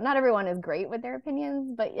also. Not everyone is great with their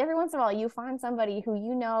opinions, but every once in a while you find somebody who,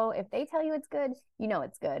 if they tell you it's good,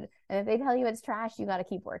 it's good. And if they tell you it's trash, you got to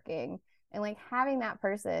keep working. And like having that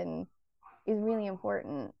person is really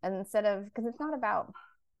important. And because it's not about,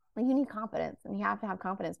 like, you need confidence, and you have to have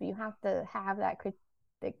confidence, but you have to have that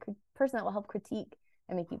person that will help critique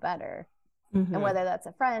and make you better. And whether that's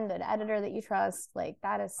a friend, an editor that you trust, like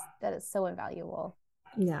that is so invaluable.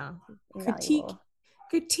 Yeah. invaluable.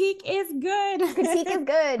 Critique is good. Critique is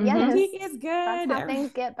good. Yes. Critique is good. That's how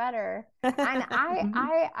things get better. And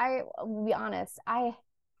I will be honest, I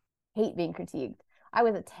hate being critiqued. I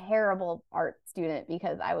was a terrible art student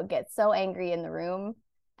because I would get so angry in the room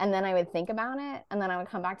and then I would think about it and then I would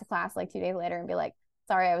come back to class like 2 days later and be like,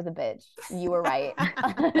 sorry, I was a bitch. You were right.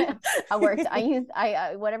 I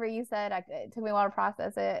whatever you said, it took me a while to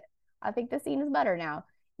process it. I think this scene is better now.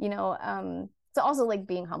 So also like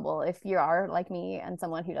being humble. If you are like me and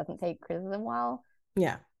someone who doesn't take criticism well,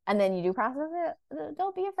 yeah, and then you do process it,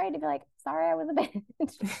 don't be afraid to be like, sorry, I was a bitch.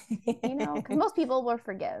 Because most people will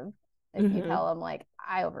forgive if you tell them like,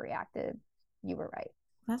 I overreacted. You were right.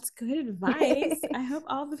 That's good advice. I hope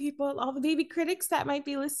all the baby critics that might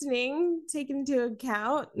be listening, take it into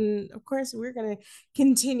account. And of course, we're going to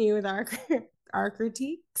continue with our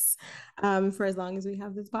critiques for as long as we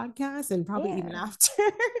have this podcast and probably even after.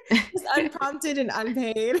 Just unprompted and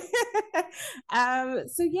unpaid.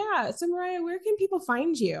 So Marya, where can people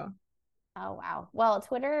find you? Oh, wow. Well,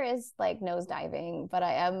 Twitter is like nosediving, but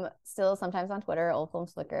I am still sometimes on Twitter, Old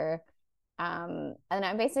Films Flickr. And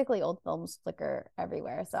I'm basically Old Films Flickr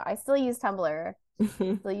everywhere. So I still use Tumblr,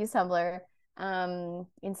 Instagram,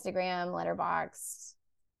 Letterboxd,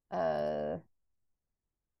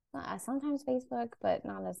 sometimes Facebook, but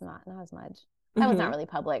not as much. That was not really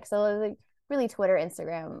public. So like really Twitter,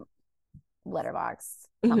 Instagram, Letterboxd,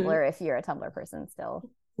 Tumblr, if you're a Tumblr person still.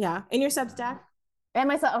 Yeah. And your Substack? And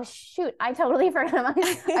myself, oh shoot, I totally forgot.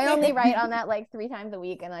 I only write on that like 3 times a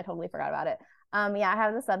week and I totally forgot about it. I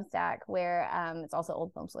have the Substack where it's also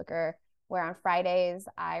Old Films Flickr, where on Fridays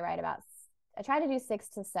I try to do 6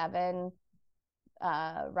 to 7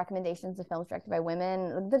 recommendations of films directed by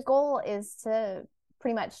women. The goal is to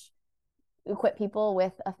pretty much equip people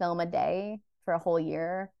with a film a day for a whole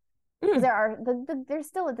year. Because there's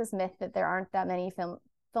still this myth that there aren't that many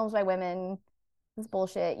films by women. It's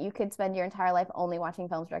bullshit. You could spend your entire life only watching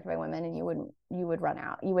films directed by women and you would run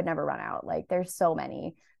out. You would never run out. Like there's so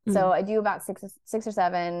many. So I do about 6 or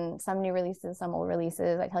 7, some new releases, some old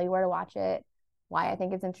releases. I tell you where to watch it, why I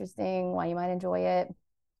think it's interesting, why you might enjoy it.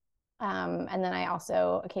 And then I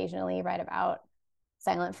also occasionally write about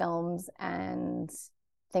silent films and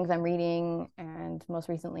things I'm reading, and most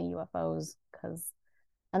recently UFOs, because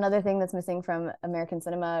another thing that's missing from American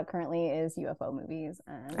cinema currently is UFO movies.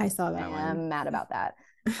 And I saw that one. I'm mad about that.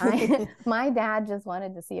 My dad just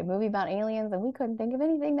wanted to see a movie about aliens and we couldn't think of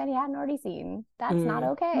anything that he hadn't already seen. That's not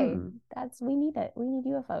okay. We need it. We need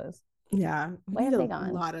UFOs. Yeah. Where have they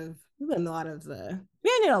gone? We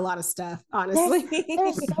need a lot of stuff, honestly.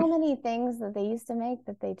 There's so many things that they used to make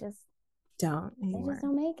that they just don't anymore. They just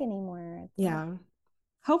don't make anymore.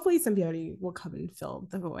 Hopefully somebody will come and fill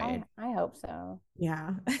the void. I hope so.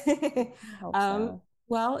 Yeah. I hope so.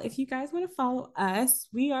 Well, if you guys want to follow us,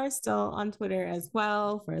 we are still on Twitter as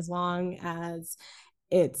well for as long as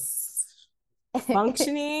it's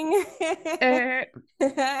functioning.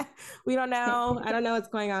 We don't know. I don't know what's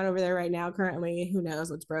going on over there right now. Currently, who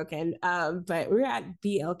knows what's broken. But we're at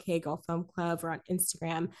BLK Girl Film Club. We're on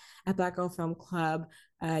Instagram at Black Girl Film Club.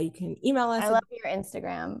 You can email us. I love your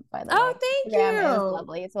Instagram, by the way. Oh, thank Instagram you. Is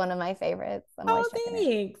lovely. It's one of my favorites.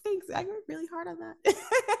 Thanks. I worked really hard on that.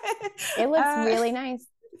 It looks really nice.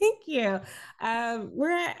 Thank you.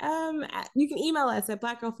 We're at, you can email us at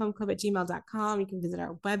blackgirlfilmclub@gmail.com. You can visit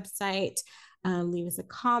our website, leave us a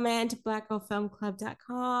comment,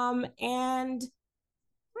 blackgirlfilmclub.com. And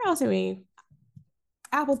where else are we?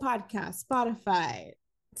 Apple Podcasts, Spotify,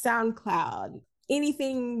 SoundCloud,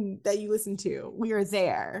 anything that you listen to, we are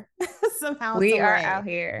there somehow. We are out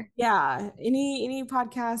here. Yeah. Any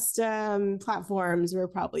podcast platforms, we're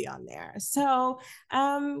probably on there. So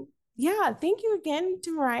thank you again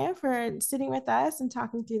to Marya for sitting with us and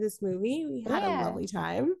talking through this movie. We had a lovely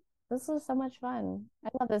time. This was so much fun. I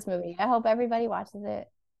love this movie. I hope everybody watches it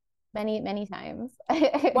many times.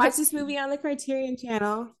 Watch this movie on the Criterion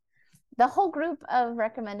channel. The whole group of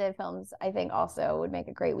recommended films, I think, also would make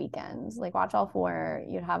a great weekend. Like, watch all 4.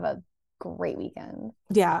 You'd have a great weekend.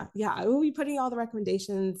 Yeah. We'll be putting all the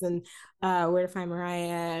recommendations and where to find Marya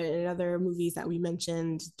and other movies that we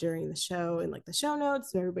mentioned during the show and like the show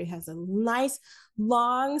notes, so everybody has a nice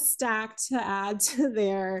long stack to add to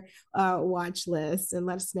their watch list. And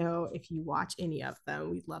let us know if you watch any of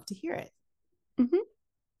them. We'd love to hear it.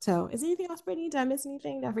 So is there anything else, Brittany? Did I miss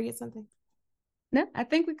anything? Did I forget something? No, I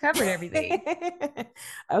think we covered everything.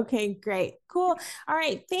 Okay, great. Cool. All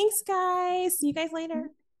right. Thanks, guys. See you guys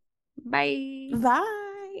later. Bye.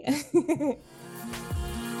 Bye.